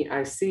 into me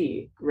I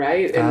see,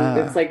 right? And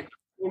it's like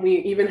when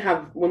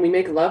we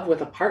make love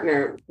with a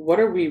partner, what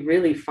are we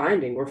really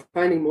finding? We're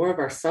finding more of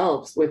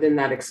ourselves within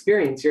that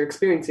experience. You're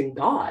experiencing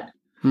God.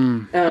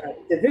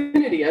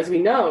 Divinity, as we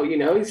know,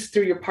 is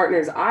through your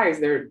partner's eyes.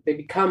 They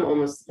become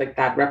almost like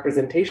that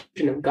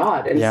representation of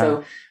God. And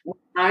so when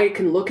I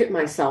can look at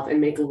myself and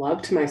make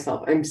love to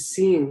myself, I'm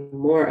seeing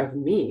more of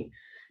me.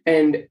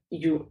 And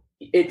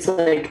it's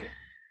like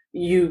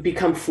you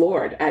become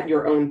floored at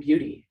your own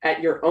beauty,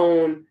 at your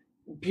own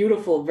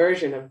beautiful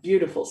version of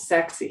beautiful,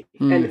 sexy.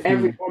 Mm-hmm. And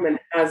every woman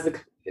has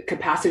the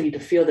capacity to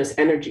feel this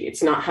energy.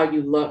 It's not how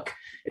you look.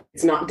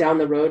 It's not down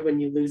the road when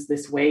you lose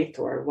this weight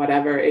or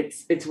whatever.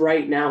 It's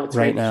right now. It's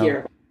right now.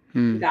 Here.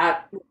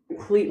 That will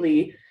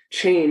completely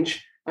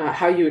change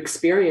how you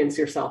experience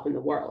yourself in the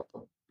world.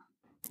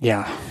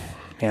 Yeah,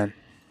 man.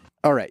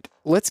 All right.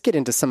 Let's get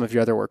into some of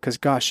your other work because,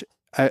 gosh,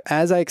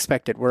 as I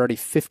expected, we're already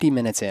 50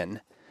 minutes in.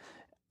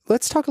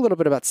 Let's talk a little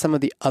bit about some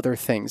of the other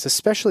things,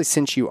 especially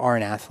since you are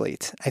an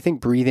athlete. I think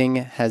breathing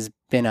has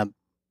been a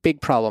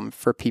big problem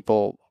for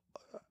people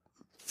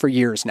for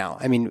years now.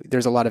 I mean,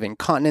 there's a lot of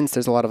incontinence.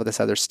 There's a lot of this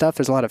other stuff.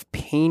 There's a lot of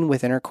pain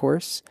with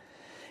intercourse.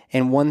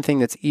 And one thing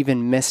that's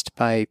even missed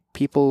by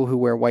people who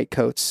wear white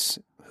coats,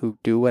 who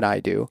do what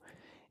I do,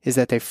 is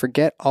that they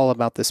forget all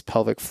about this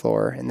pelvic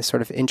floor and the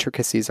sort of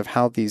intricacies of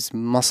how these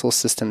muscle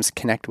systems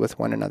connect with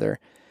one another.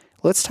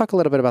 Let's talk a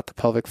little bit about the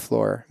pelvic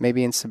floor,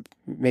 maybe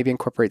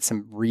incorporate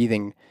some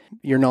breathing,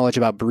 your knowledge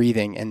about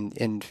breathing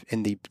and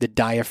the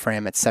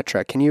diaphragm,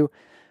 etc. Can you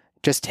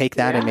just take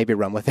that and maybe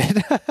run with it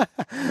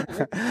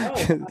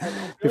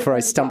before I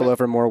stumble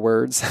over more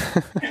words?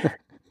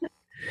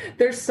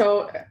 There's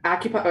so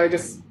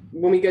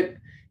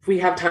if we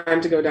have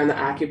time to go down the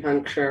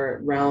acupuncture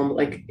realm,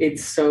 like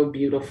it's so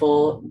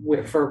beautiful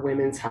for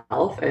women's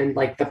health and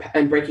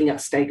and breaking up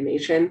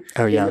stagnation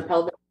in the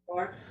pelvic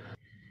floor.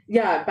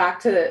 Yeah,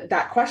 back to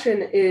that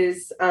question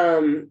is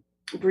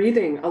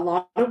breathing. A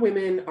lot of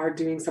women are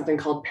doing something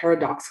called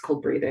paradoxical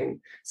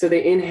breathing. So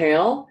they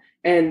inhale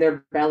and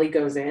their belly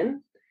goes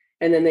in,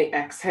 and then they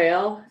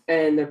exhale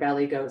and their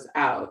belly goes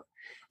out.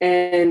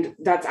 And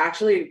that's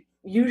actually,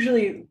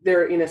 usually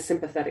they're in a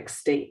sympathetic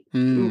state.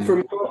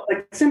 For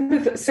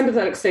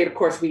sympathetic state, of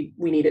course, we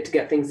need it to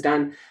get things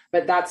done,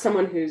 but that's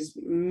someone who's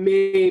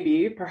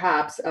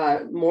perhaps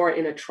more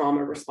in a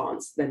trauma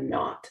response than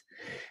not.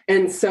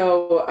 And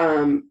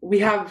so we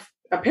have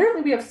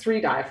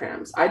 3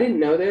 diaphragms. I didn't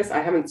know this. I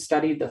haven't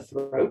studied the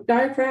throat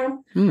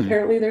diaphragm.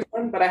 Apparently there's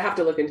one, but I have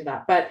to look into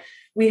that. But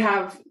we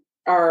have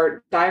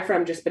our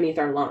diaphragm just beneath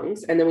our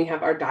lungs, and then we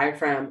have our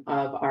diaphragm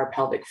of our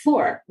pelvic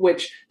floor,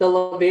 which the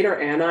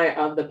levator ani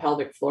of the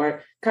pelvic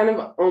floor kind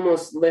of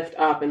almost lift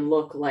up and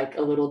look like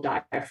a little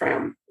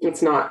diaphragm.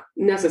 It's not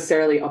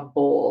necessarily a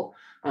bowl.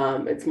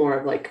 It's more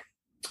of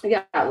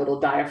a little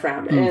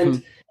diaphragm. Mm-hmm.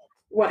 And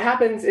what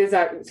happens is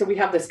that, so we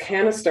have this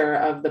canister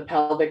of the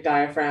pelvic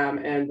diaphragm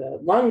and the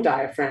lung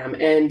diaphragm,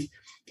 and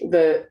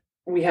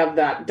we have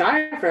that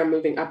diaphragm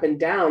moving up and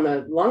down,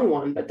 the lung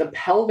one, but the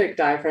pelvic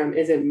diaphragm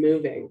isn't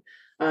moving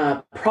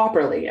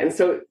properly. And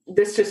so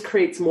this just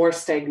creates more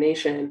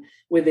stagnation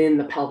within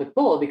the pelvic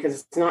bowl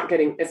because it's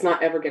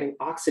not ever getting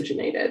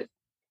oxygenated,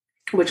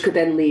 which could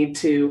then lead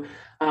to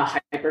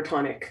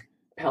hypertonic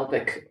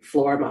pelvic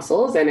floor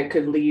muscles, and it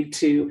could lead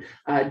to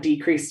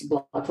decreased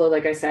blood flow,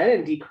 like I said,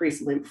 and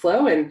decreased lymph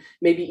flow, and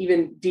maybe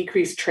even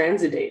decreased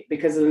transidate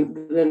because of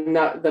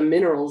the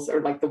minerals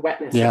or the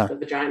wetness of the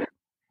vagina.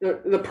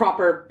 The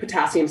proper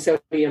potassium,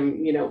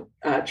 sodium,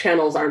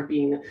 channels aren't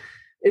being.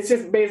 It's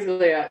just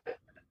basically a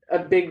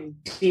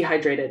big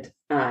dehydrated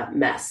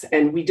mess,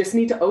 and we just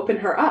need to open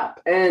her up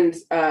and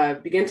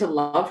begin to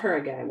love her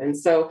again. And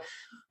so,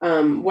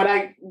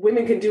 what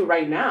women can do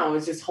right now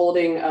is just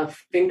holding a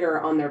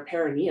finger on their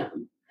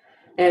perineum,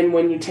 and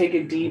when you take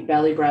a deep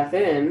belly breath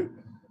in,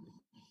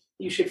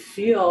 you should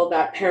feel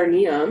that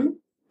perineum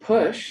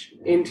push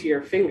into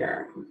your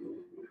finger.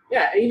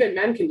 Yeah, even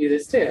men can do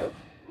this too.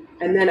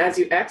 And then as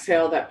you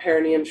exhale, that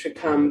perineum should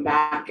come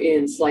back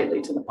in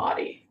slightly to the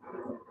body.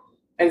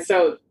 And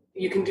so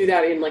you can do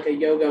that in like a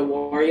yoga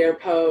warrior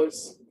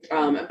pose.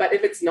 But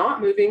if it's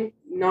not moving,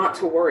 not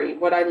to worry.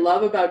 What I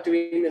love about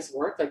doing this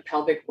work, like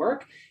pelvic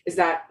work, is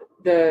that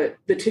the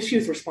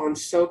tissues respond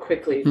so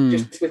quickly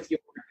just with your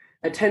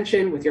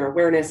attention, with your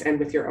awareness, and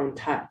with your own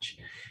touch.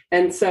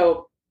 And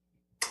so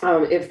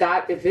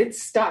if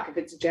it's stuck, if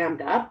it's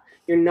jammed up,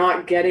 you're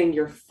not getting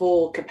your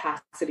full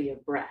capacity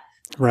of breath.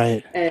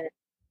 Right. And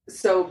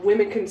so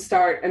women can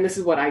start, and this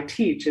is what I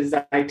teach, is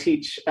that I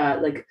teach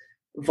like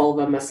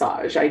vulva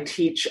massage. I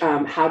teach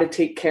how to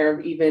take care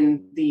of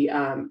even the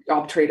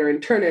obturator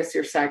internus,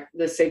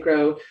 the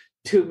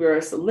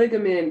sacrotuberous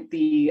ligament,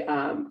 the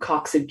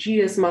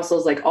coccygeus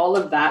muscles, like all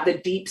of that, the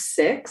deep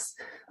six,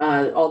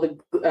 all the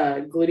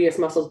gluteus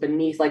muscles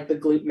beneath, like the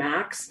glute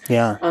max.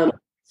 Yeah.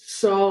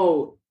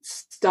 So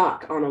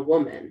stuck on a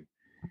woman.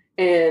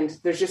 And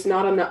there's just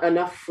not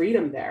enough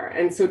freedom there.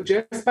 And so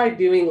just by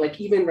doing,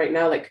 like, even right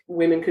now, like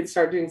women could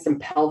start doing some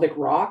pelvic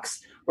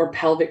rocks or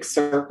pelvic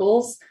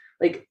circles,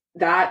 like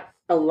that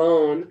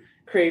alone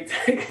creates,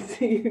 I can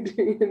see you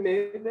doing it,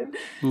 Nathan.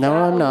 No,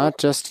 I'm not.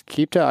 Just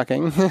keep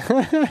talking.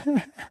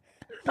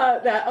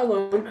 That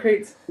alone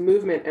creates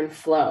movement and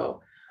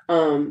flow.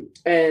 Not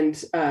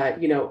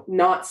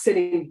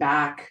sitting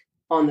back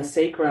on the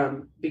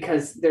sacrum,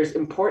 because there's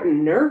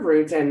important nerve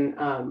roots and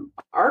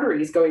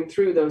arteries going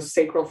through those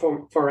sacral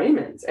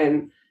foramens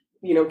and,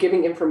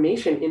 giving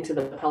information into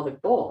the pelvic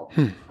bowl.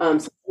 So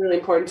it's really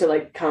important to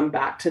like come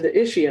back to the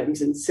ischiums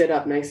and sit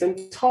up nice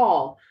and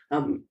tall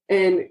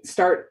and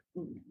start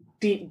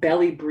deep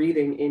belly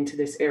breathing into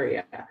this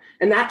area.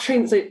 And that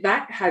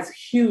has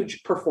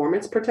huge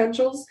performance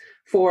potentials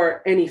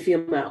for any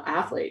female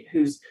athlete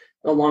who's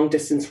a long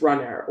distance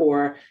runner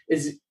or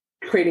is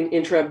creating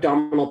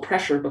intra-abdominal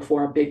pressure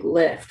before a big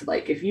lift.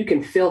 Like if you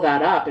can fill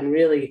that up and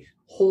really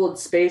hold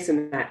space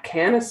in that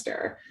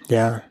canister,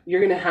 you're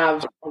going to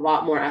have a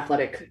lot more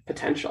athletic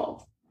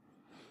potential.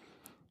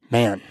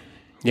 Man.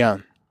 Yeah.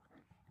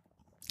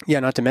 Yeah.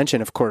 Not to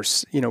mention, of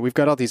course, we've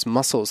got all these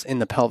muscles in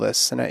the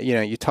pelvis, and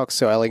you talk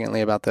so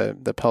elegantly about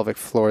the pelvic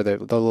floor, the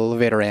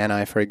levator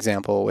ani, for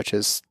example, which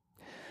is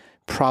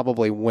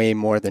probably way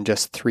more than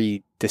just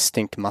 3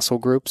 distinct muscle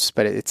groups,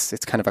 but it's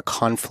kind of a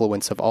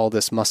confluence of all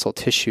this muscle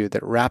tissue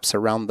that wraps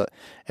around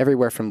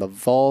everywhere from the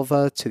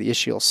vulva to the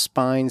ischial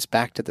spines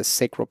back to the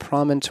sacral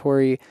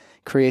promontory,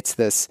 creates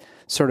this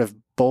sort of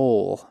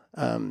bowl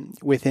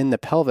within the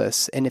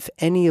pelvis. And if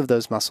any of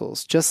those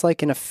muscles, just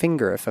like in a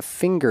finger,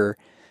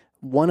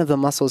 one of the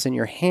muscles in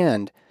your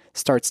hand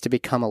starts to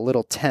become a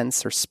little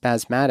tense or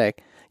spasmatic,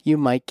 you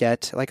might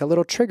get like a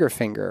little trigger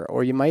finger,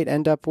 or you might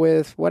end up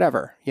with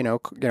whatever,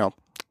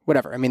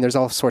 whatever. I mean, there's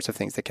all sorts of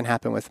things that can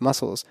happen with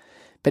muscles.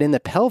 But in the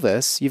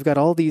pelvis, you've got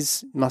all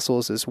these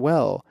muscles as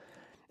well.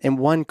 And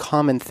one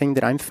common thing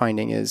that I'm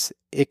finding is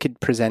it could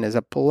present as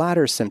a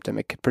bladder symptom.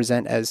 It could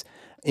present as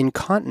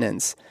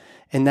incontinence.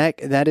 And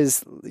that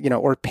is,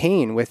 or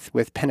pain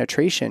with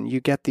penetration. You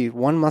get the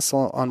one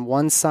muscle on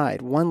one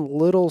side, one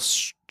little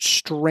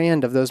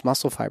strand of those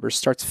muscle fibers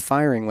starts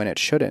firing when it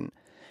shouldn't.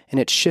 And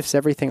it shifts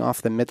everything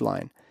off the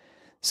midline.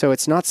 So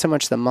it's not so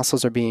much the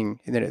muscles are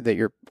that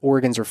your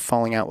organs are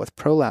falling out with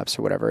prolapse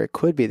or whatever. It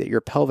could be that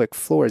your pelvic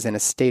floor is in a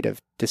state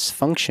of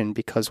dysfunction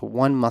because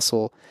one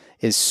muscle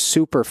is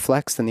super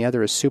flexed and the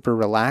other is super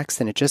relaxed,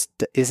 and it just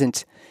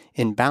isn't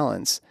in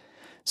balance.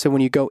 So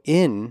when you go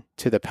in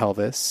to the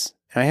pelvis,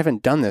 and I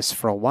haven't done this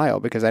for a while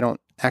because I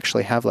don't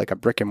actually have like a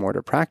brick and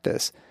mortar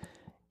practice,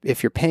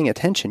 if you're paying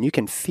attention, you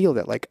can feel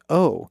that like,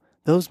 oh,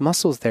 those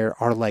muscles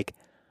there are like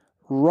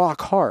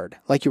rock hard,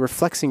 like you were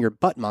flexing your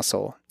butt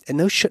muscle. And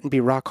those shouldn't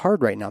be rock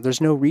hard right now. There's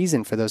no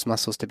reason for those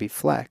muscles to be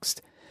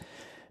flexed.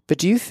 But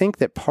do you think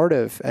that part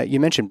of, you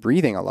mentioned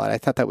breathing a lot. I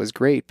thought that was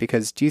great,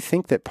 because do you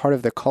think that part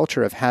of the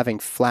culture of having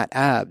flat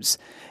abs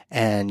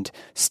and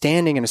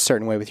standing in a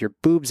certain way with your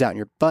boobs out and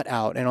your butt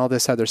out and all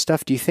this other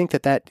stuff, do you think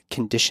that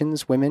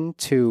conditions women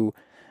to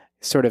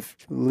sort of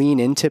lean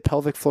into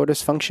pelvic floor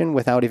dysfunction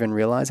without even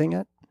realizing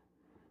it?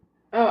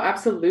 Oh,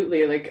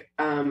 absolutely. Like,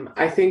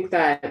 I think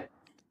that,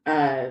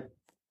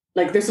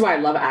 this is why I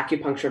love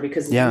acupuncture,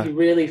 because we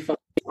really focus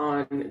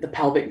on the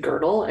pelvic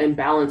girdle and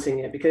balancing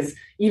it, because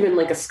even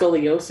like a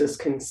scoliosis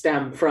can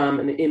stem from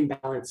an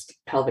imbalanced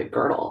pelvic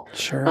girdle.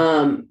 Sure.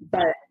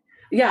 But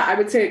yeah, I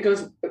would say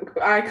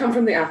I come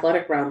from the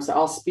athletic realm, so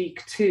I'll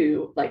speak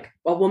to like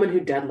a woman who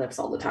deadlifts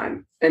all the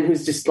time and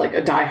who's just like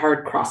a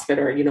diehard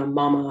CrossFitter,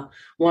 mama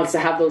wants to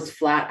have those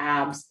flat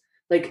abs.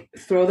 Like,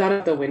 throw that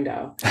out the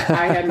window.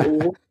 I am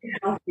way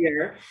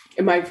healthier,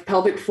 and my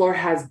pelvic floor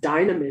has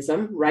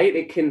dynamism, right?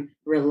 It can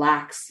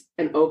relax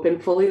and open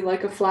fully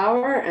like a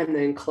flower and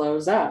then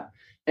close up.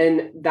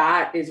 And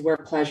that is where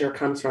pleasure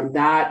comes from.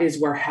 That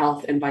is where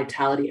health and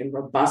vitality and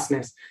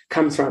robustness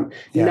comes from,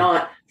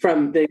 not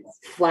from the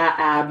flat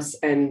abs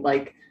and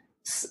like,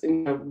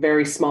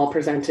 very small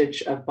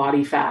percentage of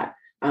body fat.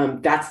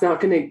 That's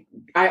not going to,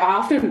 I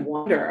often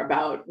wonder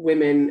about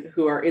women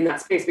who are in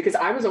that space, because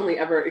I was only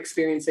ever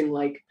experiencing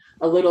like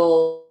a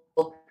little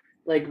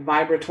like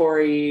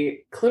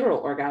vibratory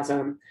clitoral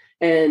orgasm.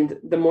 And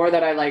the more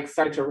that I like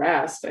started to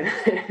rest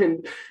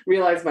and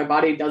realized my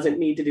body doesn't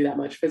need to do that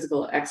much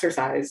physical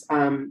exercise,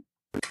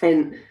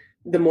 and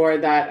the more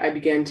that I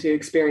began to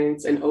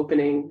experience an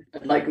opening,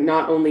 like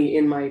not only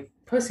in my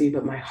pussy,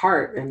 but my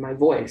heart and my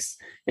voice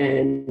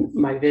and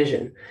my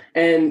vision.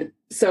 And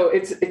so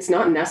it's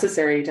not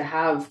necessary to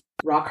have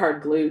rock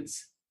hard glutes,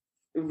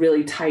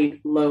 really tight,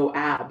 low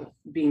ab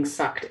being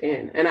sucked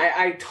in. And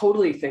I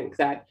totally think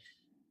that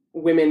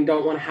women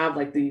don't want to have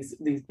like these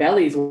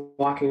bellies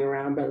walking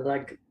around, but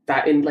like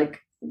that in like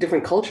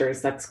different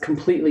cultures, that's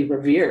completely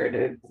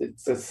revered.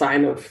 It's a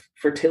sign of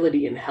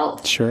fertility and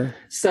health. Sure.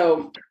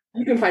 So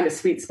you can find a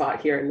sweet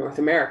spot here in North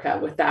America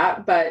with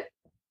that. But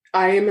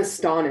I am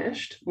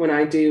astonished when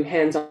I do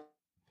hands-in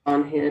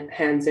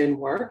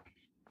work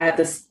at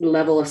this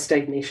level of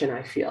stagnation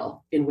I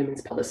feel in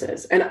women's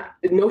pelvises. And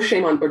no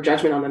shame on or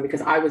judgment on them,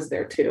 because I was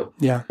there too.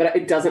 Yeah. But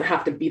it doesn't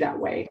have to be that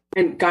way.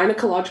 And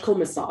gynecological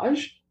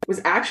massage was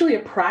actually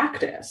a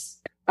practice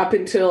up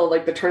until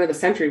like the turn of the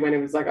century, when it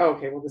was like, oh,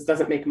 okay, well, this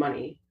doesn't make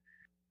money.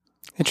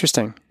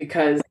 Interesting.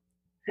 Because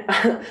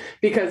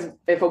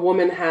if a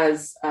woman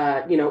has,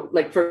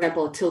 like for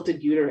example, a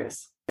tilted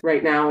uterus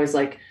right now is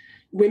like,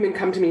 women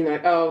come to me and they're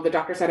like, oh, the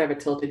doctor said I have a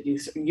tilted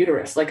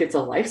uterus. Like it's a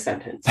life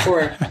sentence.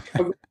 Or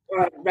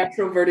a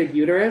retroverted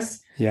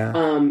uterus. Yeah.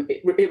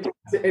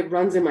 It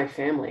runs in my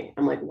family.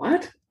 I'm like,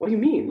 what? What do you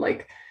mean?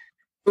 Like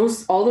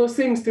all those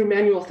things through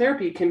manual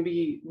therapy can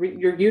be,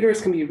 your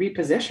uterus can be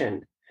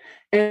repositioned.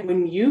 And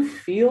when you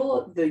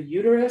feel the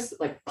uterus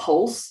like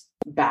pulse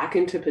back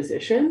into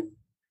position,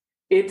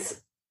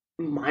 it's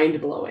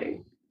mind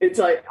blowing. It's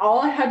like, all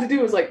I had to do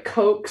was like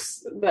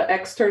coax the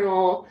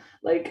external,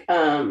 like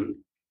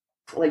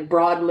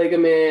broad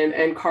ligament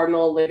and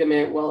cardinal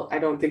ligament. Well, I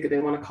don't think they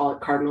want to call it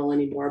cardinal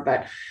anymore,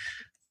 but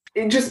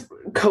it just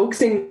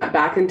coaxing that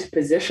back into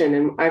position.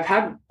 And I've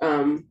had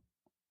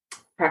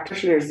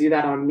practitioners do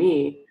that on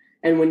me.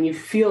 And when you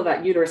feel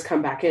that uterus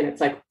come back in,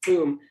 it's like,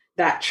 boom,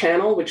 that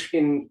channel, which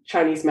in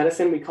Chinese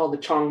medicine we call the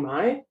Chong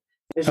Mai,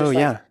 is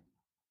just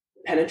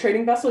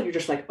penetrating vessel. You're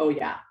just like, oh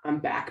yeah, I'm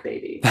back,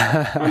 baby.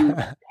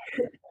 And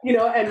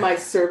my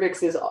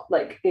cervix is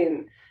like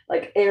in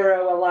like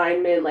arrow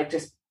alignment, like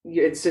just,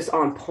 it's just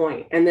on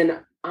point. And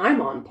then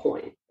I'm on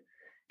point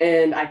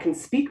and I can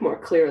speak more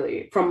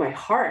clearly from my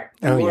heart,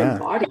 more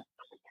body.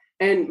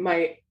 And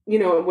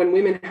when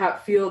women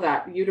feel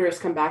that uterus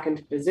come back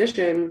into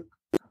position,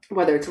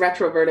 whether it's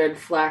retroverted,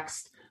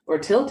 flexed, or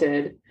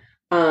tilted,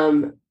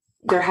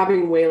 they're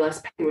having way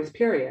less pain with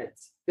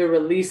periods. They're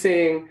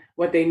releasing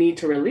what they need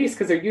to release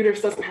because their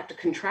uterus doesn't have to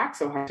contract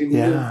so hard to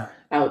move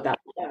out that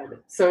blood.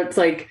 So it's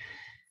like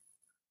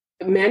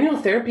manual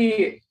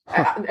therapy,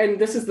 and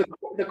this is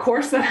the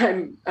course that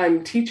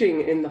I'm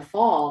teaching in the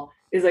fall,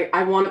 is like,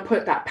 I want to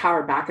put that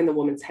power back in the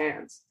woman's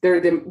hands.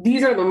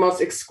 These are the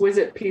most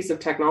exquisite piece of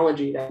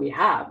technology that we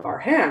have, our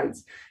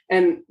hands.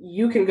 And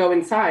you can go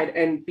inside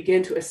and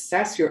begin to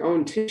assess your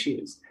own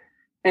tissues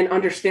and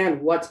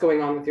understand what's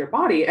going on with your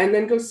body, and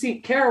then go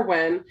seek care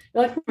when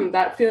you're like,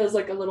 that feels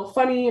like a little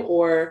funny,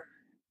 or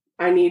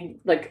I need,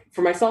 like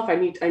for myself, I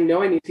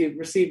know I need to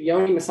receive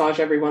yoni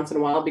massage every once in a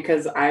while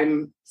because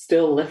I'm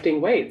still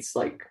lifting weights,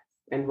 like,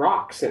 and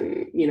rocks,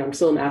 and, I'm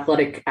still an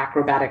athletic,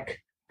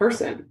 acrobatic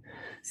person.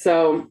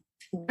 So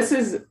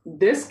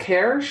this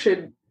care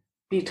should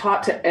be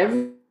taught to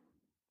every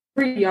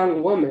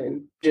young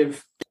woman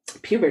of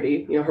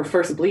puberty, her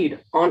first bleed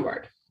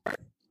onward,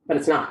 but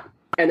it's not.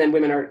 And then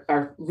women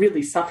are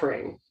really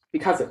suffering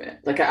because of it.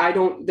 Like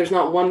there's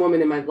not one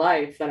woman in my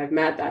life that I've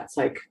met that's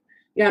like,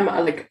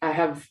 I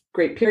have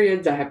great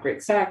periods, I have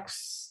great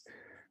sex,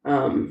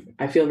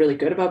 I feel really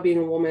good about being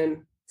a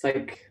woman. It's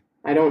like,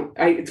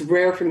 it's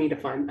rare for me to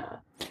find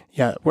that.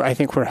 Yeah, I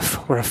think we're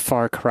a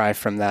far cry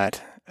from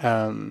that.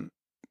 I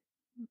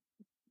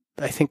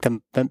think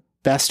the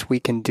best we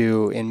can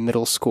do in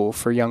middle school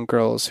for young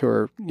girls who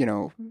are,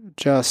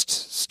 just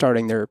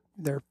starting their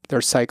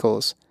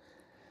cycles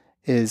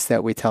is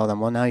that we tell them,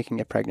 well, now you can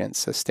get pregnant,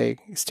 so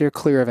steer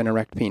clear of an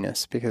erect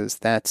penis, because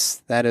that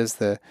is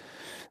the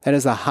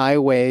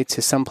highway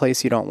to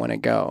someplace you don't want to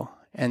go.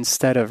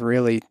 Instead of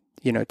really,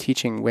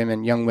 teaching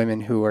young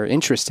women who are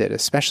interested,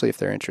 especially if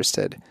they're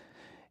interested,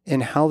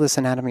 in how this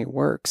anatomy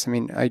works. I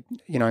mean,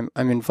 I'm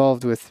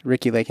involved with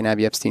Ricky Lake and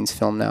Abby Epstein's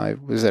film now. I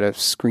was at a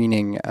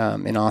screening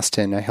in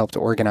Austin. I helped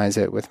organize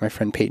it with my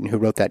friend Peyton, who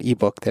wrote that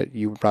ebook that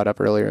you brought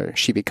up earlier,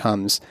 She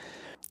Becomes.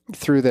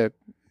 Through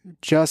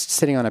just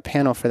sitting on a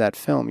panel for that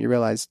film, you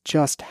realize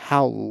just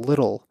how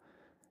little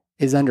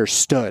is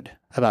understood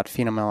about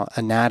female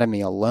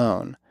anatomy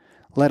alone,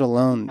 let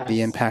alone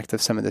the impact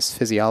of some of this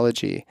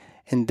physiology.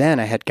 And then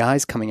I had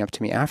guys coming up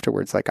to me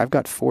afterwards, like, I've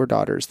got 4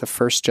 daughters. The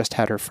first just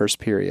had her first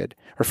period,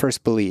 her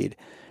first bleed.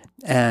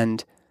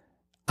 And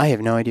I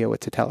have no idea what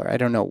to tell her. I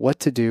don't know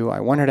what to do. I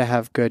want her to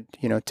have good,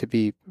 to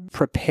be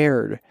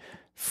prepared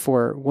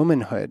for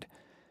womanhood.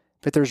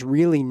 But there's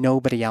really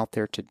nobody out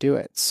there to do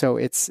it. So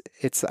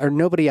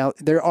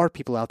there are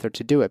people out there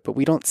to do it, but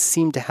we don't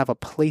seem to have a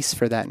place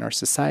for that in our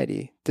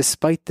society,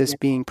 despite this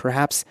being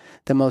perhaps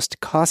the most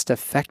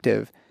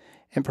cost-effective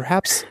and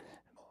perhaps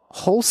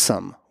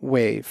wholesome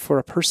way for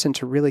a person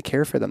to really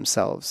care for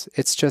themselves.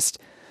 It's just,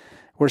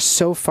 we're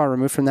so far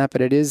removed from that,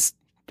 but it is,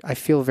 I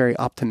feel very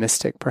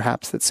optimistic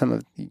perhaps that some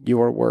of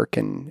your work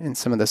and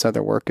some of this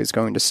other work is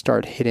going to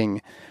start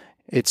hitting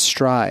its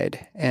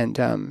stride. And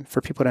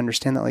for people to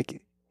understand that,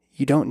 like,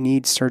 you don't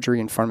need surgery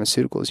and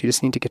pharmaceuticals. You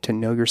just need to get to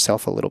know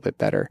yourself a little bit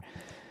better.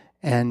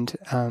 And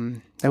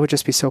that would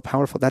just be so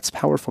powerful. That's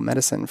powerful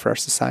medicine for our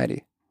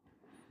society.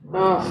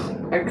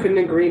 Oh, I couldn't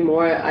agree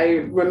more. I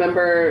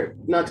remember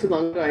not too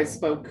long ago,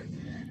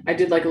 I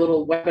did like a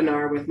little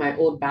webinar with my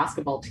old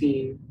basketball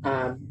team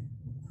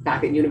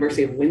back at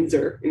University of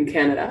Windsor in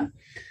Canada.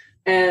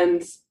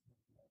 And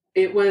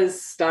it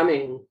was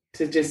stunning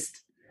to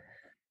just,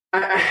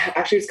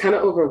 actually it's kind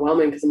of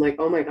overwhelming because I'm like,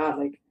 oh my God,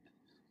 like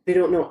they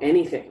don't know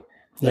anything.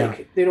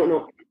 Like they don't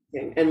know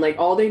anything. And like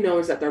all they know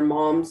is that their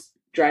moms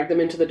drag them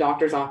into the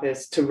doctor's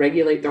office to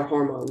regulate their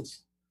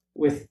hormones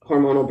with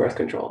hormonal birth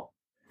control.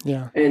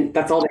 Yeah. And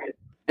that's all they do.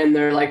 And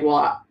they're like,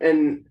 well,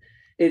 and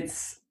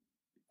it's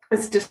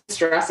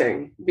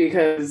distressing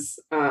because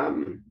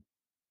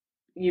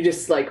you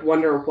just like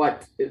wonder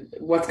what is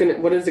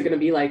it going to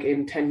be like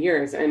in 10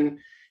 years. And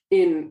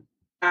in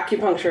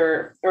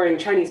acupuncture or in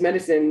Chinese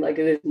medicine, like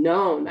it is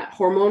known that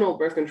hormonal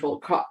birth control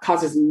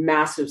causes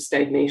massive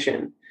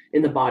stagnation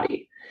in the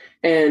body.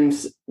 And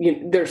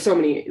there's so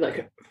many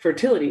like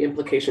fertility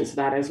implications to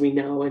that, as we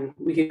know, and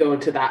we could go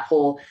into that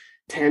whole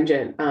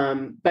tangent.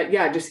 But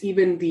yeah, just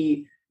even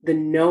the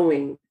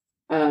knowing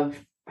of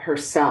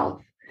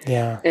herself,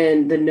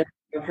 and the knowing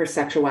of her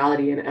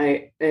sexuality,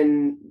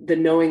 and the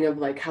knowing of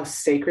like how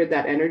sacred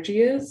that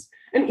energy is.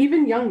 And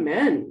even young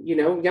men,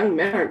 young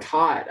men aren't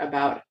taught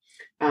about,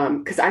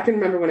 because I can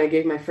remember when I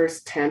gave my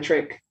first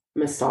tantric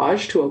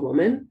massage to a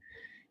woman,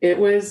 it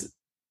was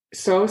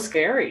so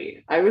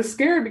scary. I was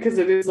scared because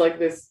it is like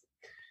this,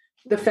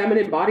 the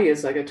feminine body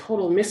is like a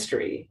total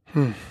mystery.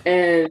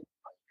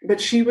 But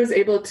she was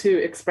able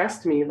to express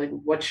to me like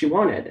what she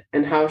wanted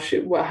and how she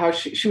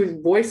was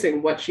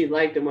voicing what she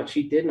liked and what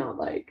she did not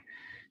like.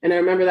 And I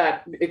remember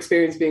that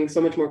experience being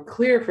so much more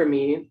clear for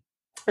me.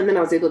 And then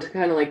I was able to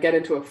kind of like get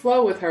into a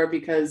flow with her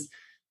because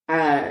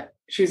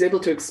she was able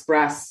to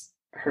express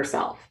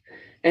herself.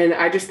 And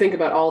I just think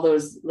about all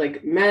those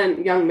like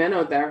young men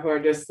out there who are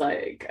just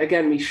like,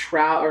 again, we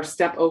shroud or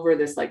step over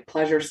this like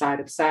pleasure side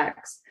of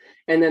sex.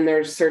 And then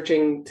they're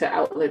searching to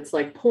outlets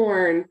like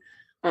porn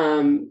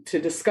to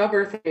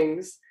discover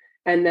things.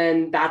 And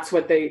then that's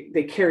what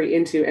they carry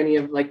into any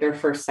of like their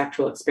first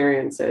sexual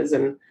experiences.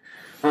 And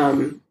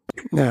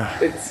it's,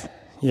 right.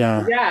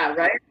 Yeah.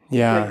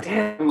 Like,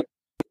 damn,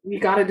 we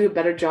got to do a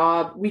better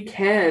job. We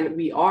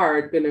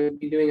are going to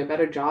be doing a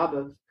better job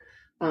of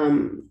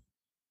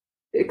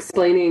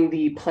explaining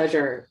the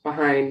pleasure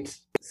behind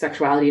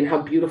sexuality and how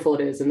beautiful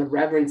it is and the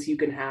reverence you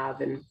can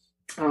have. And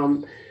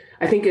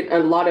I think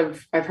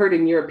I've heard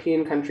in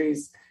European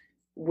countries,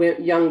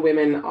 young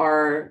women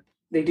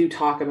they do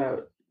talk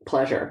about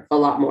pleasure a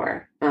lot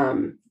more.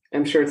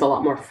 I'm sure it's a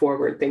lot more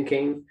forward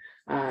thinking,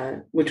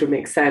 which would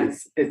make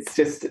sense. It's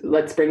just,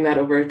 let's bring that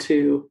over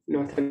to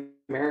North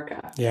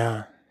America.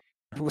 Yeah.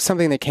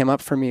 Something that came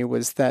up for me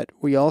was that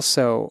we all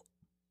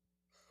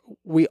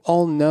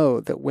know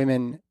that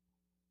women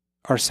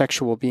are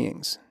sexual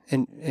beings.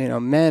 And,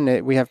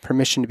 men, we have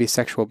permission to be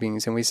sexual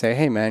beings. And we say,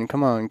 hey, man,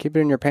 come on, keep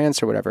it in your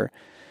pants or whatever.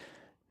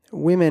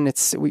 Women,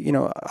 it's,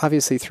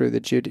 obviously through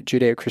the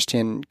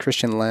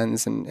Judeo-Christian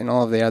lens and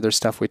all of the other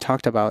stuff we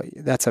talked about,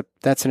 that's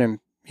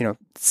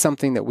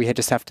something that we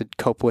just have to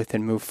cope with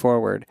and move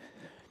forward.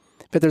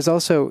 But there's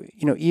also,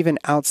 even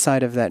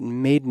outside of that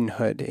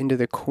maidenhood into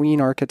the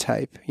queen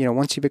archetype,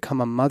 once you become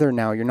a mother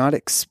now, you're not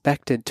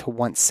expected to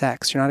want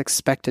sex. You're not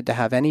expected to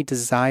have any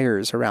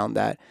desires around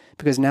that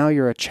because now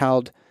you're a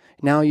child.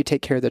 Now you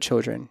take care of the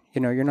children.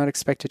 You're not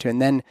expected to.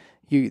 And then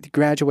you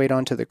graduate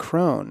onto the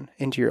crone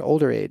into your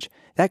older age.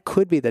 That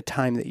could be the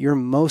time that you're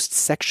most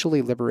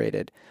sexually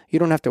liberated. You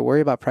don't have to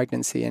worry about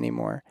pregnancy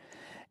anymore.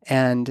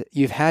 And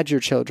you've had your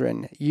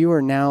children. You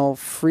are now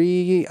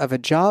free of a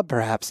job,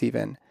 perhaps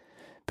even.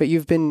 But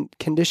you've been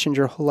conditioned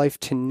your whole life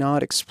to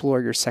not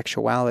explore your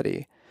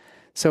sexuality.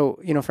 So,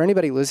 for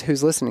anybody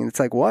who's listening, it's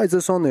like, why is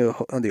this on the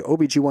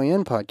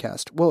OBGYN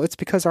podcast? Well, it's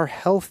because our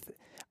health,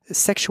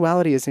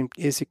 sexuality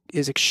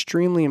is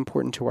extremely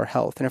important to our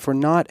health. And if we're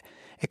not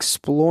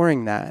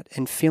exploring that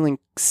and feeling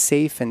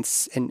safe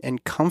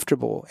and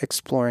comfortable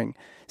exploring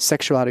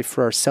sexuality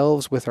for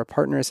ourselves, with our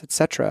partners,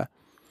 etc.,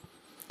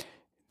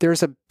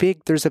 there's a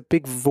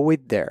big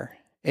void there.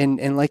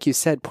 And like you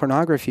said,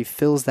 pornography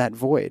fills that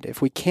void.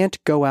 If we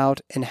can't go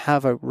out and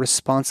have a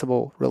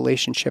responsible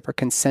relationship or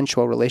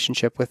consensual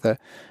relationship with a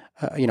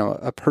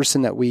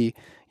person that we,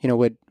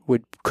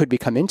 could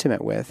become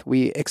intimate with,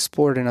 we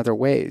explore it in other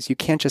ways. You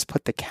can't just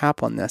put the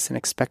cap on this and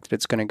expect that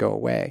it's going to go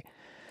away.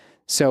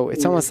 So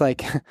it's almost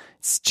like,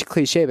 it's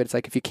cliche, but it's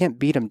like, if you can't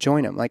beat them,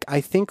 join them. Like, I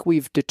think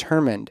we've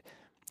determined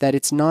that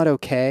it's not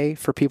okay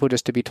for people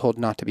just to be told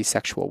not to be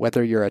sexual,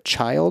 whether you're a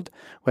child,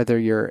 whether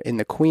you're in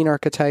the queen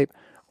archetype,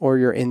 or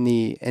you're in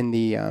the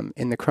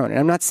crone. And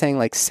I'm not saying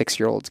like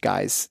 6-year-olds,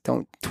 guys,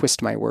 don't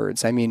twist my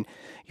words. I mean,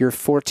 you're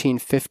 14,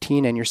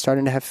 15, and you're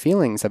starting to have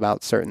feelings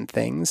about certain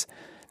things,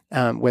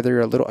 whether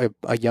you're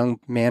a young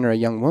man or a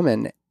young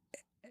woman,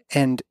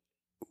 and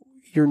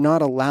you're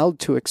not allowed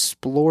to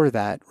explore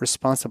that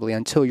responsibly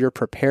until you're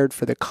prepared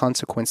for the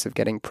consequence of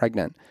getting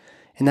pregnant.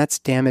 And that's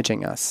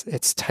damaging us.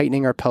 It's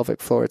tightening our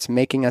pelvic floor. It's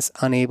making us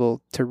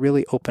unable to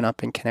really open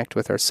up and connect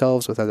with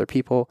ourselves, with other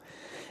people.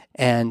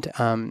 And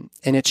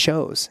it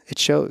shows. It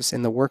shows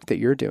in the work that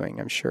you're doing,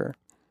 I'm sure.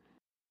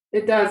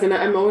 It does. And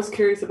I'm always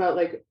curious about,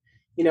 like,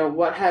 you know,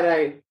 what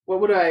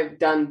would I have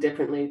done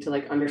differently to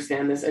like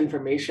understand this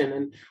information?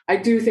 And I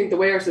do think the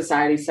way our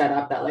society's set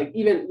up, that like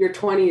even your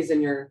 20s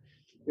and your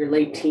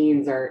late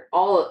teens are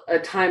all a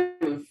time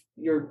of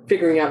you're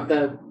figuring out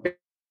the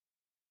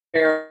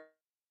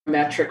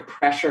barometric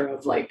pressure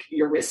of like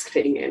your risk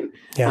taking and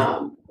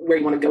where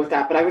you want to go with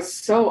that. But I was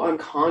so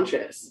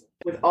unconscious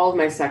with all of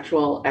my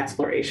sexual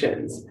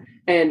explorations,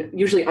 and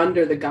usually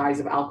under the guise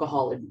of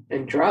alcohol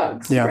and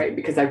drugs, right?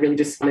 Because I really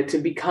just wanted to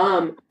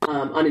become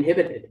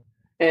uninhibited.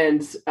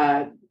 And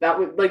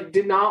that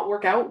did not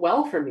work out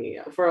well for me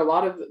for a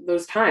lot of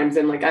those times.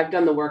 And like, I've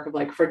done the work of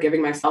like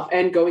forgiving myself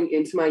and going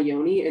into my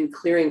yoni and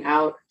clearing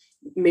out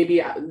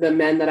maybe the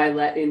men that I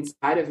let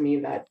inside of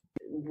me that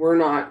were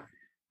not,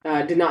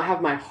 did not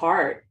have my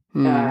heart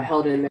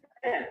held in their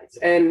hands.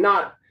 And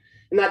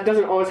that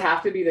doesn't always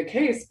have to be the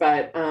case,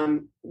 but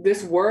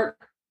this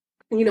work,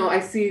 you know,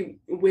 I see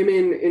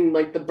women in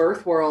like the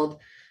birth world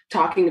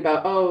talking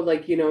about, oh,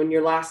 like, you know, in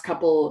your last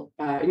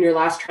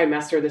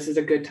trimester, this is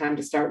a good time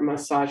to start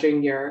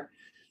massaging your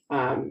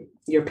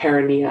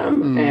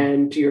perineum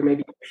and your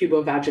maybe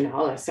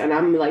pubovaginalis. And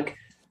I'm like,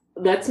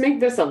 let's make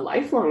this a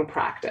lifelong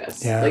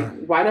practice.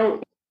 Like, why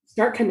don't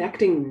start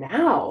connecting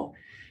now?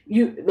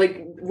 You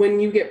like when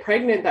you get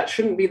pregnant, that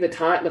shouldn't be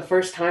the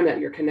first time that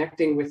you're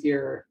connecting with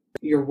your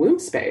womb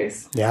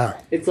space.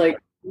 It's like,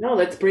 no,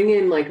 let's bring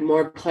in like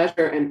more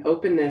pleasure and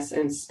openness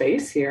and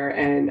space here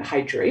and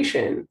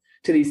hydration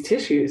to these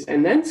tissues,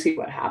 and then see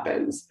what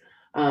happens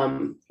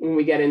when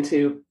we get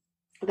into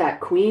that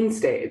queen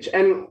stage.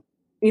 And,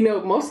 you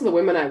know, most of the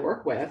women I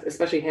work with,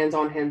 especially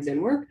hands-on,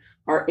 hands-in work,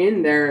 are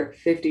in their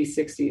 50s,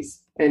 60s,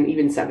 and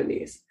even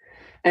 70s.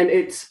 And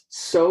it's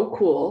so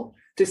cool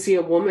to see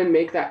a woman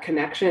make that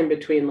connection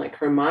between like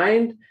her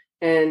mind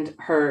and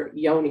her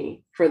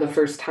yoni for the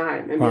first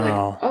time and be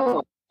like,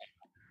 oh,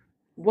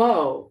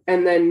 whoa.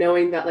 And then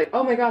knowing that like,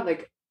 oh my God,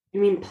 like, you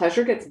mean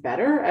pleasure gets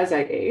better as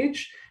I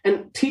age?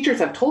 And teachers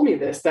have told me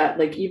this, that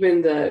like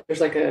even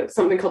there's like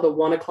something called the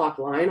 1 o'clock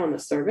line on the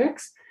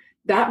cervix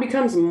that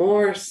becomes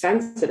more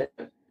sensitive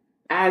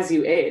as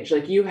you age.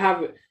 Like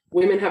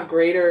women have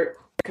greater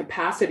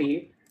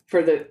capacity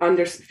for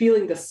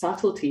feeling the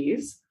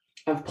subtleties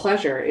of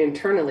pleasure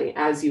internally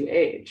as you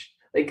age.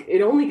 Like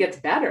it only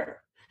gets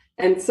better.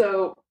 And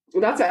so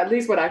that's at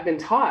least what I've been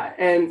taught.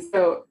 And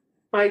so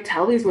I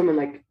tell these women,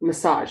 like,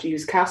 massage,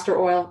 use castor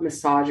oil,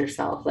 massage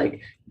yourself,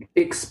 like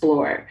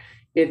explore.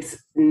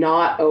 It's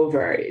not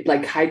over.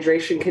 Like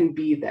hydration can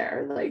be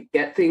there, like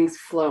get things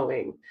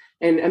flowing.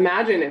 And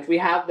imagine if we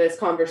have this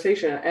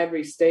conversation at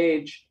every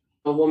stage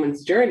of a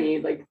woman's journey,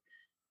 like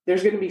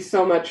there's going to be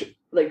so much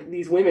like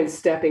these women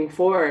stepping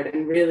forward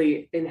and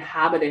really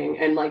inhabiting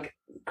and like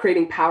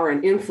creating power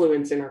and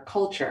influence in our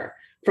culture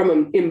from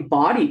an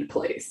embodied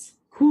place.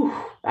 Whew,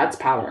 that's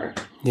power.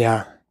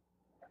 Yeah.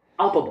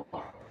 Palpable.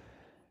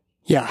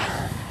 Yeah.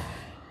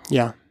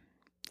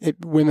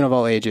 Women of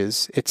all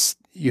ages,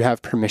 you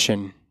have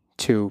permission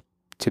to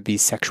be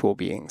sexual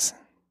beings.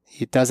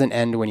 It doesn't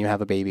end when you have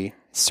a baby. It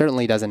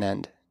certainly doesn't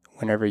end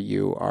whenever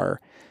you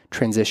are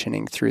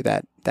transitioning through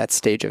that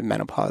stage of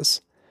menopause.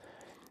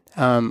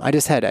 I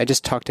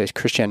just talked to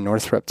Christiane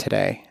Northrup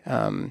today.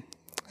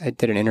 I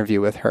did an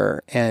interview with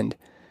her, and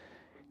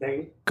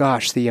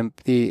gosh, the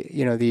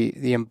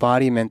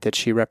embodiment that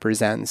she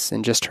represents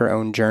and just her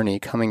own journey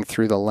coming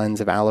through the lens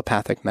of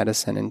allopathic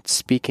medicine and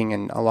speaking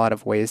in a lot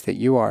of ways that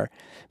you are,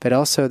 but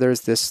also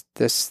there's this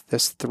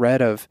thread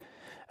of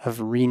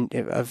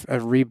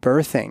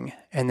rebirthing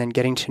and then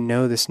getting to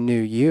know this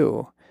new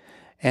you.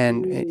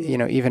 And you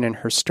know, even in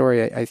her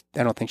story, I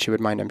don't think she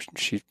would mind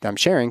I'm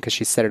sharing because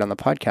she said it on the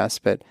podcast,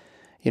 but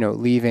you know,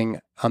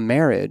 leaving a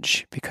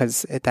marriage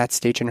because at that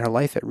stage in her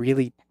life, it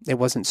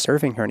wasn't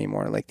serving her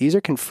anymore. Like these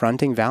are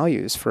confronting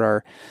values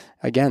for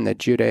the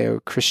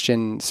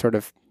Judeo-Christian sort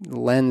of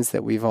lens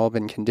that we've all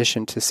been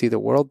conditioned to see the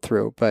world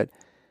through. But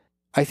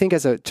I think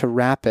to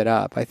wrap it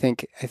up, I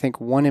think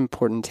one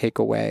important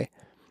takeaway,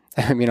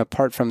 I mean,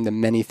 apart from the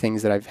many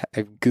things that I've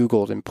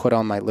Googled and put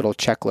on my little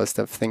checklist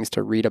of things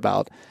to read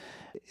about,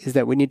 is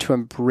that we need to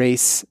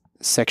embrace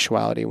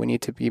sexuality. We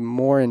need to be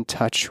more in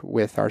touch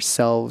with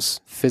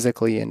ourselves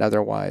physically and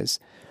otherwise.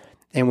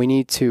 And we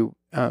need to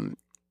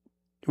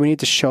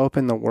show up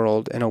in the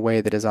world in a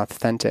way that is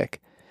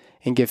authentic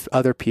and give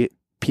other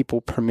people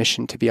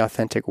permission to be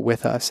authentic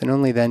with us. And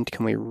only then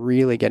can we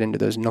really get into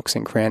those nooks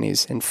and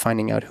crannies and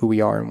finding out who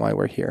we are and why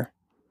we're here.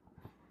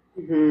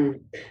 Mm-hmm.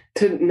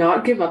 To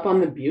not give up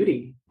on the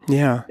beauty.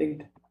 Yeah.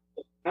 Like,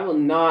 I will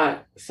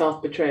not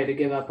self-betray to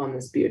give up on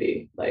this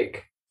beauty.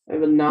 Like, I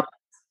will not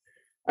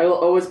I will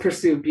always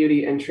pursue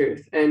beauty and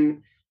truth.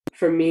 And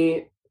for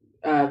me,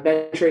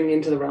 venturing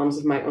into the realms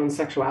of my own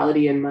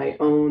sexuality and my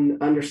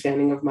own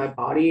understanding of my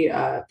body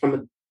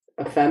from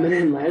a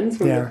feminine lens,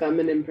 from the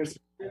feminine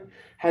perspective,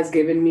 has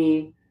given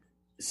me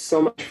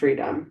so much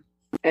freedom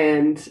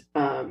and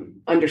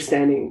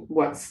understanding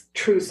what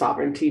true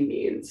sovereignty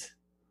means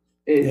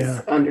is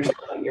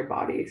understanding your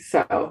body.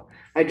 So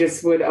I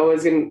just would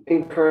always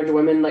encourage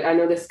women, like, I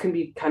know this can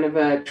be kind of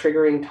a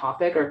triggering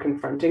topic or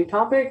confronting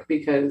topic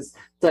because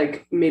it's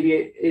like maybe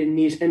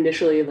it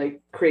initially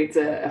like creates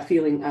a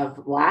feeling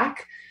of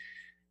lack,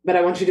 but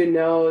I want you to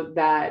know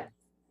that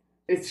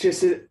it's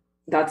just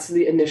that's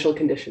the initial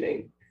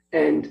conditioning,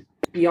 and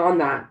beyond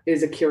that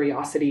is a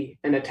curiosity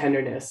and a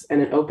tenderness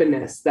and an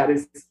openness that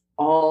is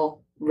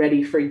all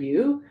ready for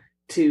you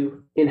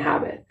to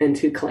inhabit and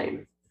to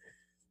claim.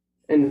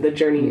 And the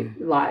journey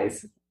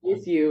lies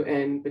with you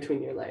and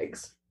between your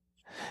legs.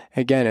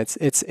 Again,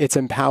 it's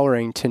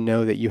empowering to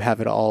know that you have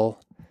it all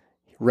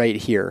right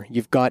here.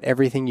 You've got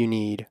everything you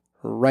need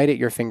right at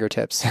your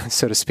fingertips,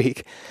 so to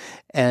speak.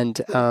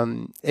 And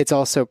it's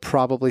also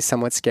probably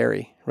somewhat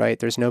scary, right?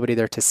 There's nobody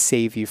there to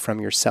save you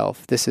from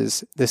yourself. This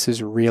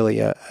is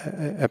really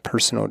a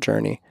personal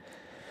journey.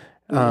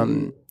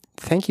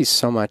 Thank you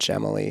so much,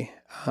 Emily.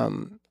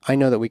 I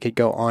know that we could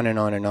go on and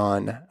on and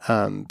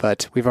on,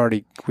 but we've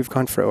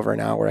gone for over an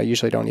hour. I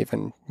usually don't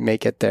even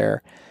make it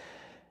there.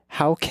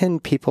 How can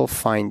people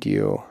find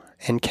you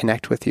and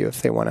connect with you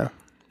if they want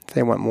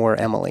more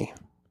Emily?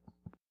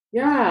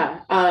 Yeah.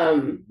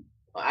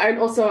 I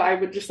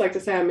would just like to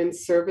say I'm in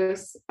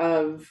service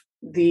of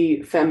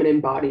the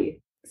feminine body.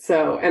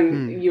 So,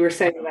 and you were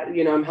saying that,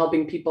 I'm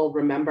helping people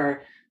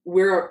remember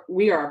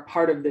we are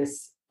part of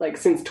this. Like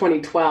since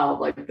 2012,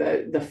 like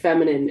the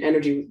feminine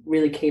energy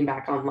really came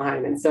back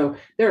online. And so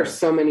there are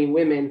so many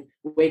women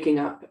waking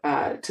up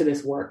to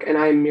this work, and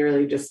I'm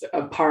merely just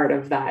a part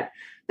of that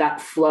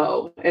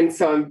flow. And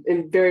so I'm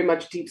in very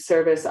much deep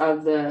service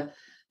of the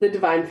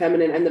divine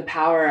feminine and the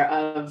power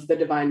of the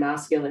divine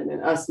masculine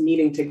and us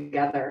meeting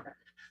together.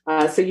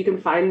 So you can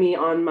find me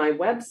on my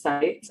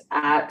website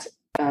at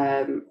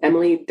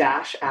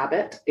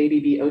Emily-Abbott,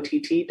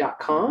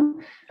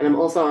 ABBOTT.com. And I'm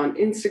also on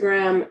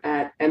Instagram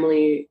at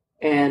Emily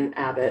and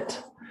Abbott,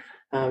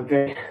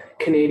 very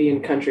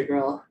Canadian country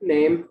girl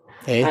name.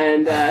 Hey.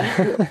 And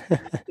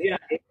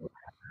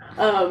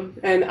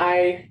and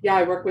I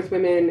work with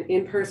women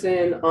in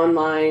person,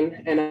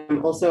 online, and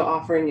I'm also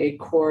offering a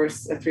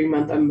course, a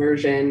 3-month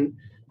immersion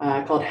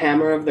called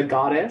Hammer of the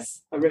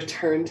Goddess, a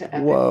return to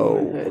epic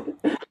womanhood.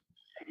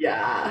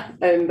 Yeah,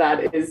 and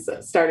that is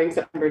starting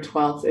September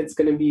 12th. It's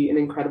going to be an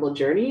incredible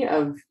journey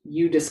of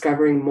you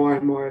discovering more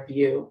and more of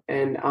you,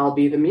 and I'll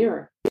be the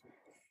mirror.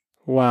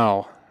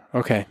 Wow.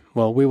 Okay.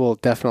 Well, we will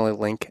definitely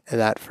link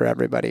that for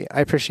everybody.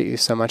 I appreciate you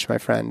so much, my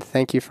friend.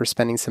 Thank you for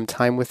spending some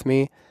time with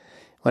me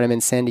when I'm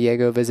in San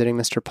Diego visiting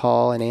Mr.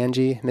 Paul and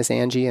Angie, Miss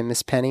Angie and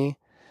Miss Penny.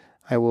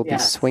 I will be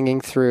swinging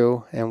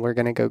through, and we're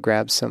going to go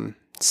grab some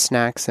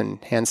snacks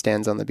and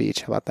handstands on the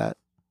beach. How about that?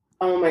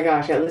 Oh my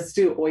gosh. Yeah. Let's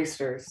do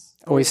oysters.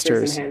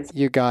 Oysters.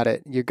 You got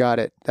it. You got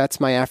it. That's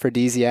my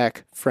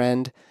aphrodisiac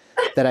friend.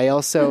 That I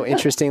also,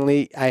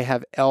 interestingly, I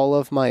have all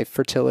of my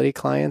fertility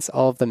clients,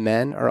 all of the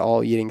men are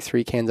all eating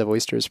 3 cans of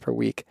oysters per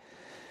week.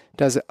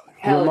 Does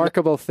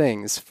remarkable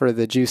things for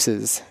the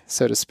juices,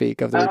 so to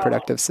speak, of the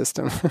reproductive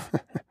system.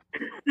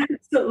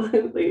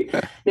 Absolutely.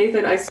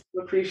 Nathan, I so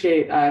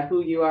appreciate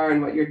who you are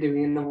and what you're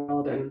doing in the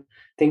world. And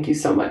thank you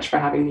so much for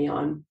having me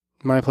on.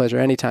 My pleasure.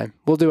 Anytime.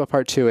 We'll do a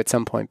part 2 at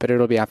some point, but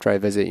it'll be after I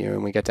visit you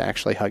and we get to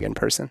actually hug in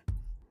person.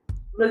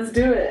 Let's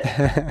do it.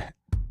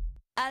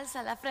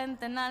 Alza la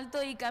frente en alto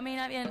y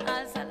camina bien,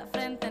 alza la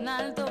frente en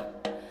alto.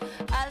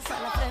 Alza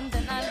la frente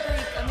en alto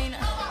y camina,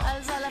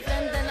 alza la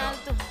frente en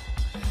alto.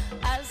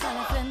 Alza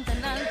la frente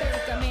en alto y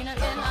camina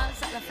bien,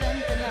 alza la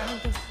frente en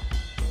alto.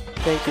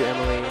 Thank you,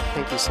 Emily.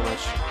 Thank you so much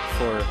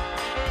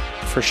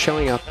for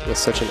showing up with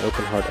such an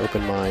open heart,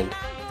 open mind,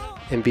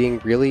 and being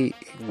really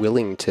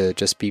willing to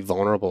just be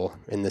vulnerable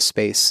in this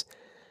space.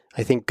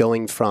 I think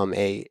going from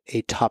a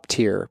top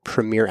tier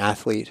premier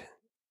athlete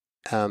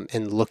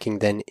and looking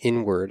then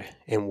inward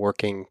and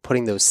working,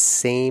 putting those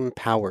same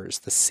powers,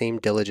 the same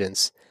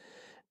diligence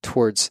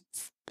towards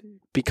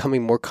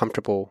becoming more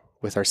comfortable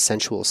with our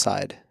sensual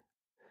side,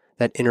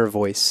 that inner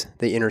voice,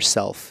 the inner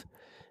self,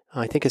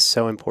 I think is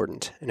so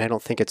important. And I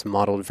don't think it's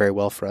modeled very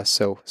well for us.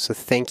 So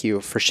thank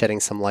you for shedding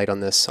some light on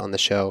this on the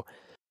show.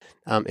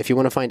 If you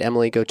want to find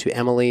Emily, go to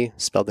Emily,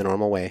 spelled the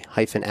normal way,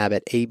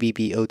 -Abbott,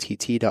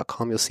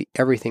 ABBOTT.com. You'll see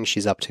everything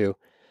she's up to.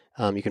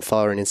 You can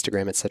follow her on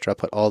Instagram, etc. I'll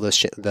put all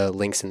the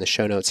links in the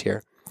show notes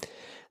here.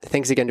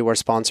 Thanks again to our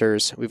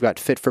sponsors. We've got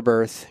Fit for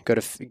Birth. Go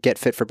to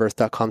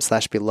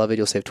getfitforbirth.com/beloved.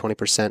 You'll save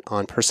 20%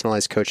 on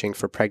personalized coaching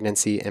for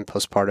pregnancy and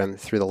postpartum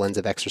through the lens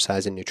of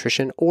exercise and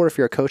nutrition. Or if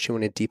you're a coach and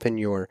want to deepen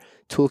your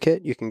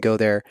toolkit, you can go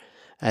there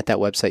at that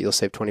website. You'll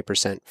save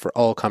 20% for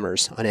all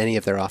comers on any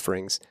of their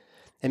offerings.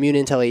 Immune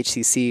Intel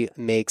HCC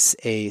makes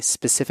a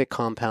specific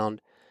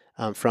compound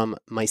from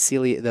the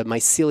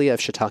mycelia of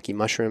shiitake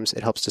mushrooms.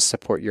 It helps to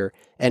support your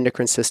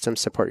endocrine system,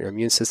 support your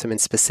immune system,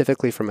 and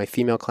specifically for my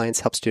female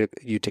clients, helps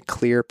you to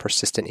clear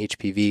persistent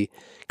HPV.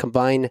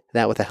 Combine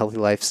that with a healthy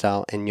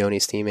lifestyle and yoni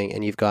steaming,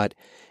 and you've got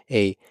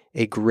a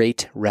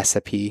great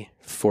recipe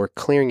for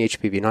clearing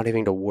HPV, not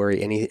having to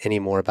worry any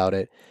more about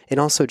it, and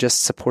also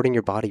just supporting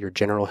your body, your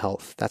general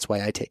health. That's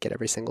why I take it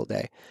every single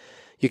day.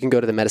 You can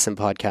go to the Medicine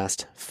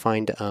Podcast,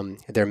 find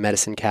their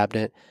medicine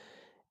cabinet,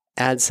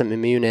 add some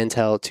immune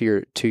intel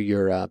to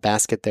your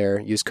basket there,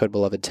 use code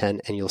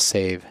BELOVED10, and you'll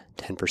save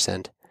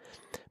 10%.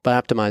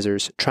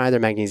 Bioptimizers, try their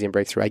Magnesium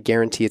Breakthrough. I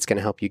guarantee it's going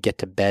to help you get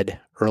to bed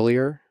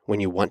earlier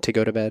when you want to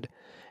go to bed,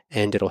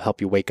 and it'll help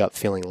you wake up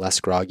feeling less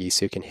groggy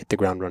so you can hit the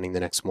ground running the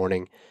next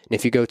morning. And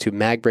if you go to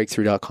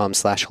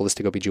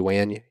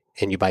magbreakthrough.com/holisticobgyn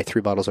and you buy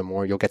 3 bottles or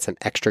more, you'll get some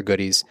extra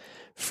goodies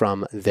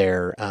from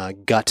their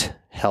gut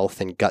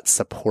health and gut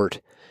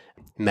support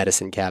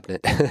medicine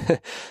cabinet.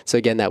 So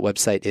again, that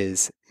website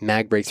is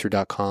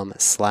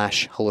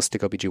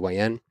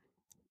magbreakthrough.com/holisticobgyn.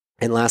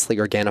 And lastly,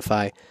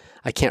 Organifi.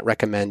 I can't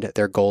recommend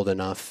their gold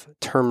enough.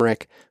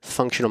 Turmeric,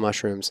 functional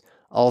mushrooms,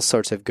 all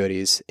sorts of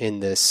goodies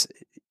in this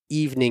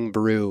evening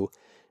brew,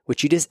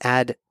 which you just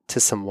add to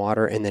some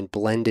water and then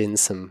blend in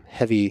some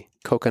heavy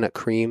coconut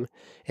cream.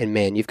 And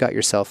man, you've got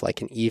yourself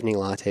like an evening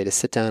latte to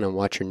sit down and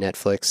watch your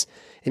Netflix.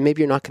 And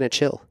maybe you're not going to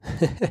chill.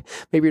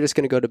 Maybe you're just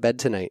going to go to bed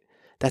tonight.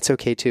 That's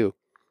okay too.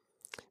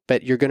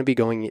 But you're going to be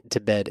going to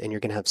bed and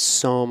you're going to have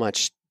so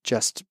much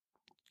just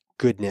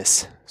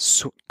goodness,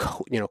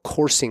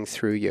 coursing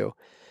through you.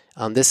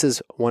 This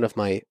is one of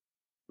my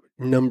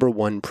number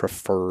one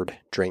preferred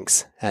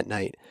drinks at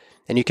night.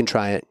 And you can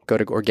try it. Go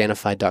to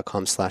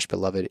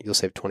Organifi.com/beloved. You'll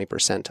save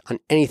 20% on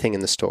anything in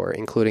the store,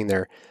 including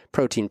their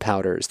protein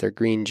powders, their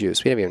green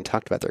juice. We haven't even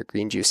talked about their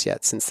green juice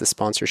yet since the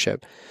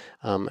sponsorship.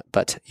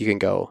 But you can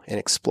go and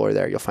explore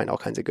there. You'll find all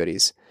kinds of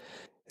goodies.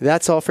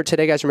 That's all for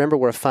today, guys. Remember,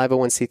 we're a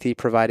 501c3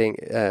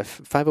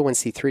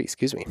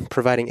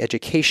 providing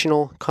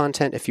educational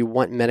content. If you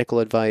want medical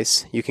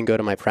advice, you can go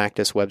to my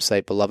practice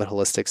website,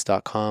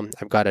 belovedholistics.com.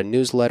 I've got a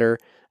newsletter.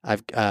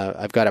 I've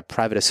got a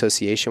private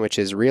association, which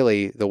is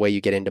really the way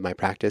you get into my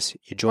practice.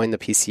 You join the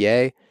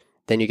PCA,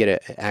 then you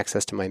get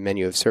access to my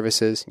menu of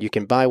services. You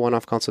can buy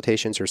one-off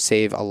consultations or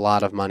save a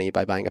lot of money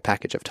by buying a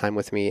package of time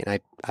with me. And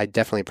I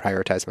definitely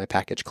prioritize my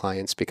package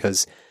clients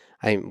because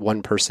I'm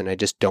one person. I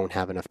just don't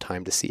have enough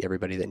time to see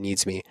everybody that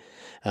needs me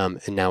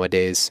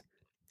nowadays.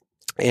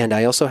 And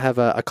I also have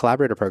a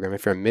collaborator program.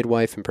 If you're a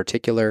midwife in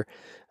particular,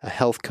 a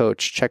health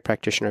coach, check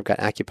practitioner, I've got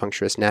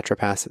acupuncturists,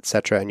 naturopaths,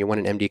 etc., and you want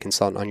an MD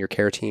consultant on your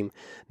care team,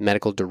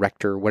 medical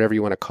director, whatever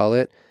you want to call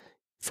it,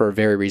 for a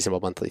very reasonable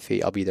monthly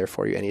fee, I'll be there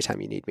for you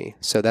anytime you need me.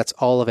 So that's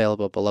all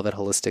available at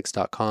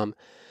belovedholistics.com.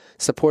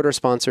 Support our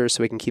sponsors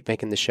so we can keep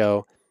making the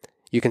show.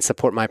 You can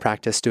support my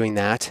practice doing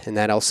that, and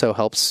that also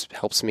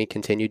helps me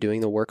continue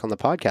doing the work on the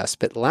podcast.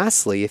 But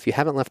lastly, if you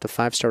haven't left a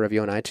 5-star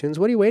review on iTunes,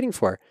 what are you waiting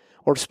for?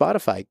 Or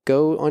Spotify.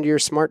 Go onto your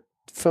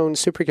smartphone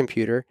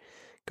supercomputer,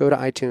 go to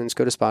iTunes,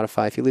 go to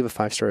Spotify. If you leave a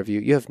 5-star review,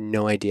 you have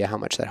no idea how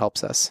much that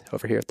helps us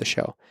over here at the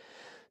show.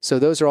 So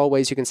those are all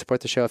ways you can support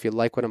the show. If you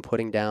like what I'm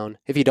putting down,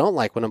 if you don't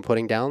like what I'm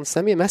putting down,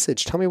 send me a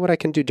message. Tell me what I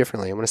can do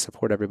differently. I want to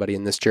support everybody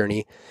in this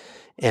journey.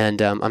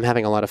 And I'm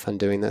having a lot of fun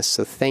doing this.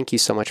 So thank you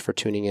so much for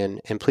tuning in.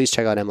 And please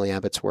check out Emily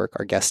Abbott's work,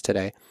 our guest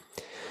today.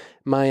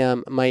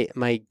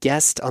 My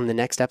guest on the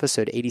next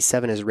episode,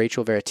 87, is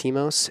Rachel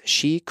Veritimos.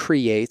 She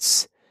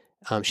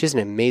has an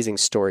amazing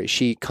story.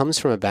 She comes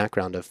from a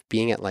background of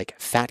being at like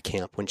fat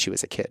camp when she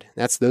was a kid.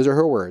 Those are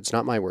her words,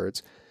 not my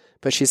words.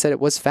 But she said it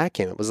was fat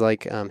camp. It was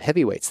like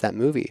Heavyweights, that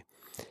movie.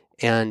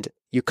 And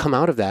you come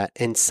out of that,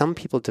 and some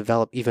people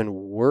develop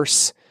even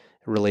worse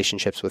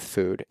relationships with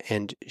food.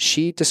 And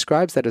she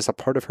describes that as a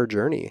part of her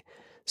journey.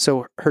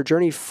 So her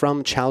journey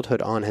from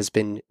childhood on has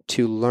been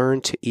to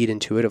learn to eat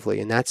intuitively.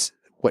 And that's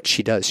what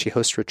she does. She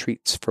hosts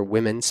retreats for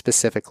women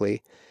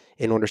specifically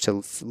in order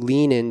to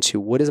lean into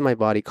what is my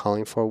body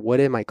calling for? What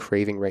am I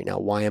craving right now?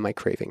 Why am I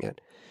craving it?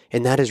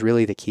 And that is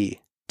really the key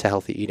to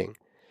healthy eating.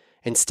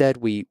 Instead,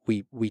 we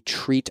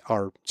treat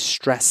our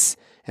stress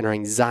and our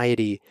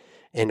anxiety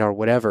and our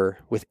whatever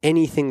with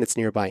anything that's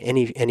nearby,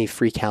 any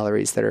free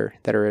calories that are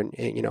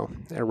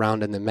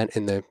around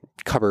in the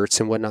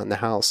cupboards and whatnot in the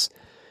house,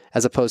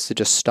 as opposed to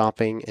just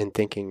stopping and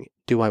thinking,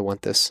 do I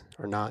want this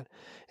or not?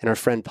 And our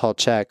friend Paul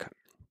Chek,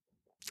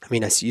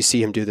 you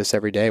see him do this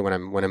every day when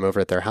I'm over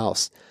at their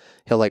house.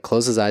 He'll like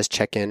close his eyes,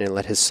 check in, and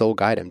let his soul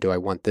guide him. Do I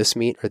want this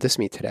meat or this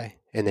meat today?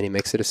 And then he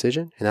makes a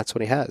decision, and that's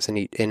what he has, and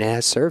it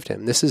has served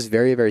him. This is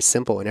very, very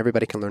simple, and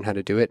everybody can learn how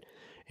to do it.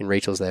 And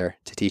Rachel's there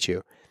to teach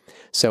you.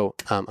 So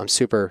I'm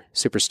super,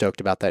 super stoked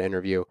about that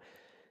interview.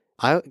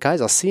 Guys,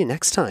 I'll see you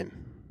next time.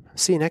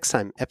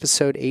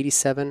 Episode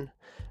 87.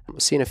 We'll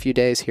see you in a few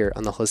days here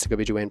on the Holistic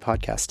OBGYN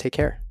podcast. Take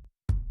care.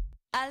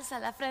 Alza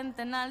la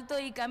frente en alto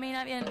y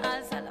camina bien.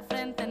 Alza la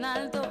frente en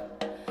alto.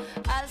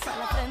 Alza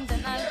la frente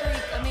en alto y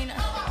camina.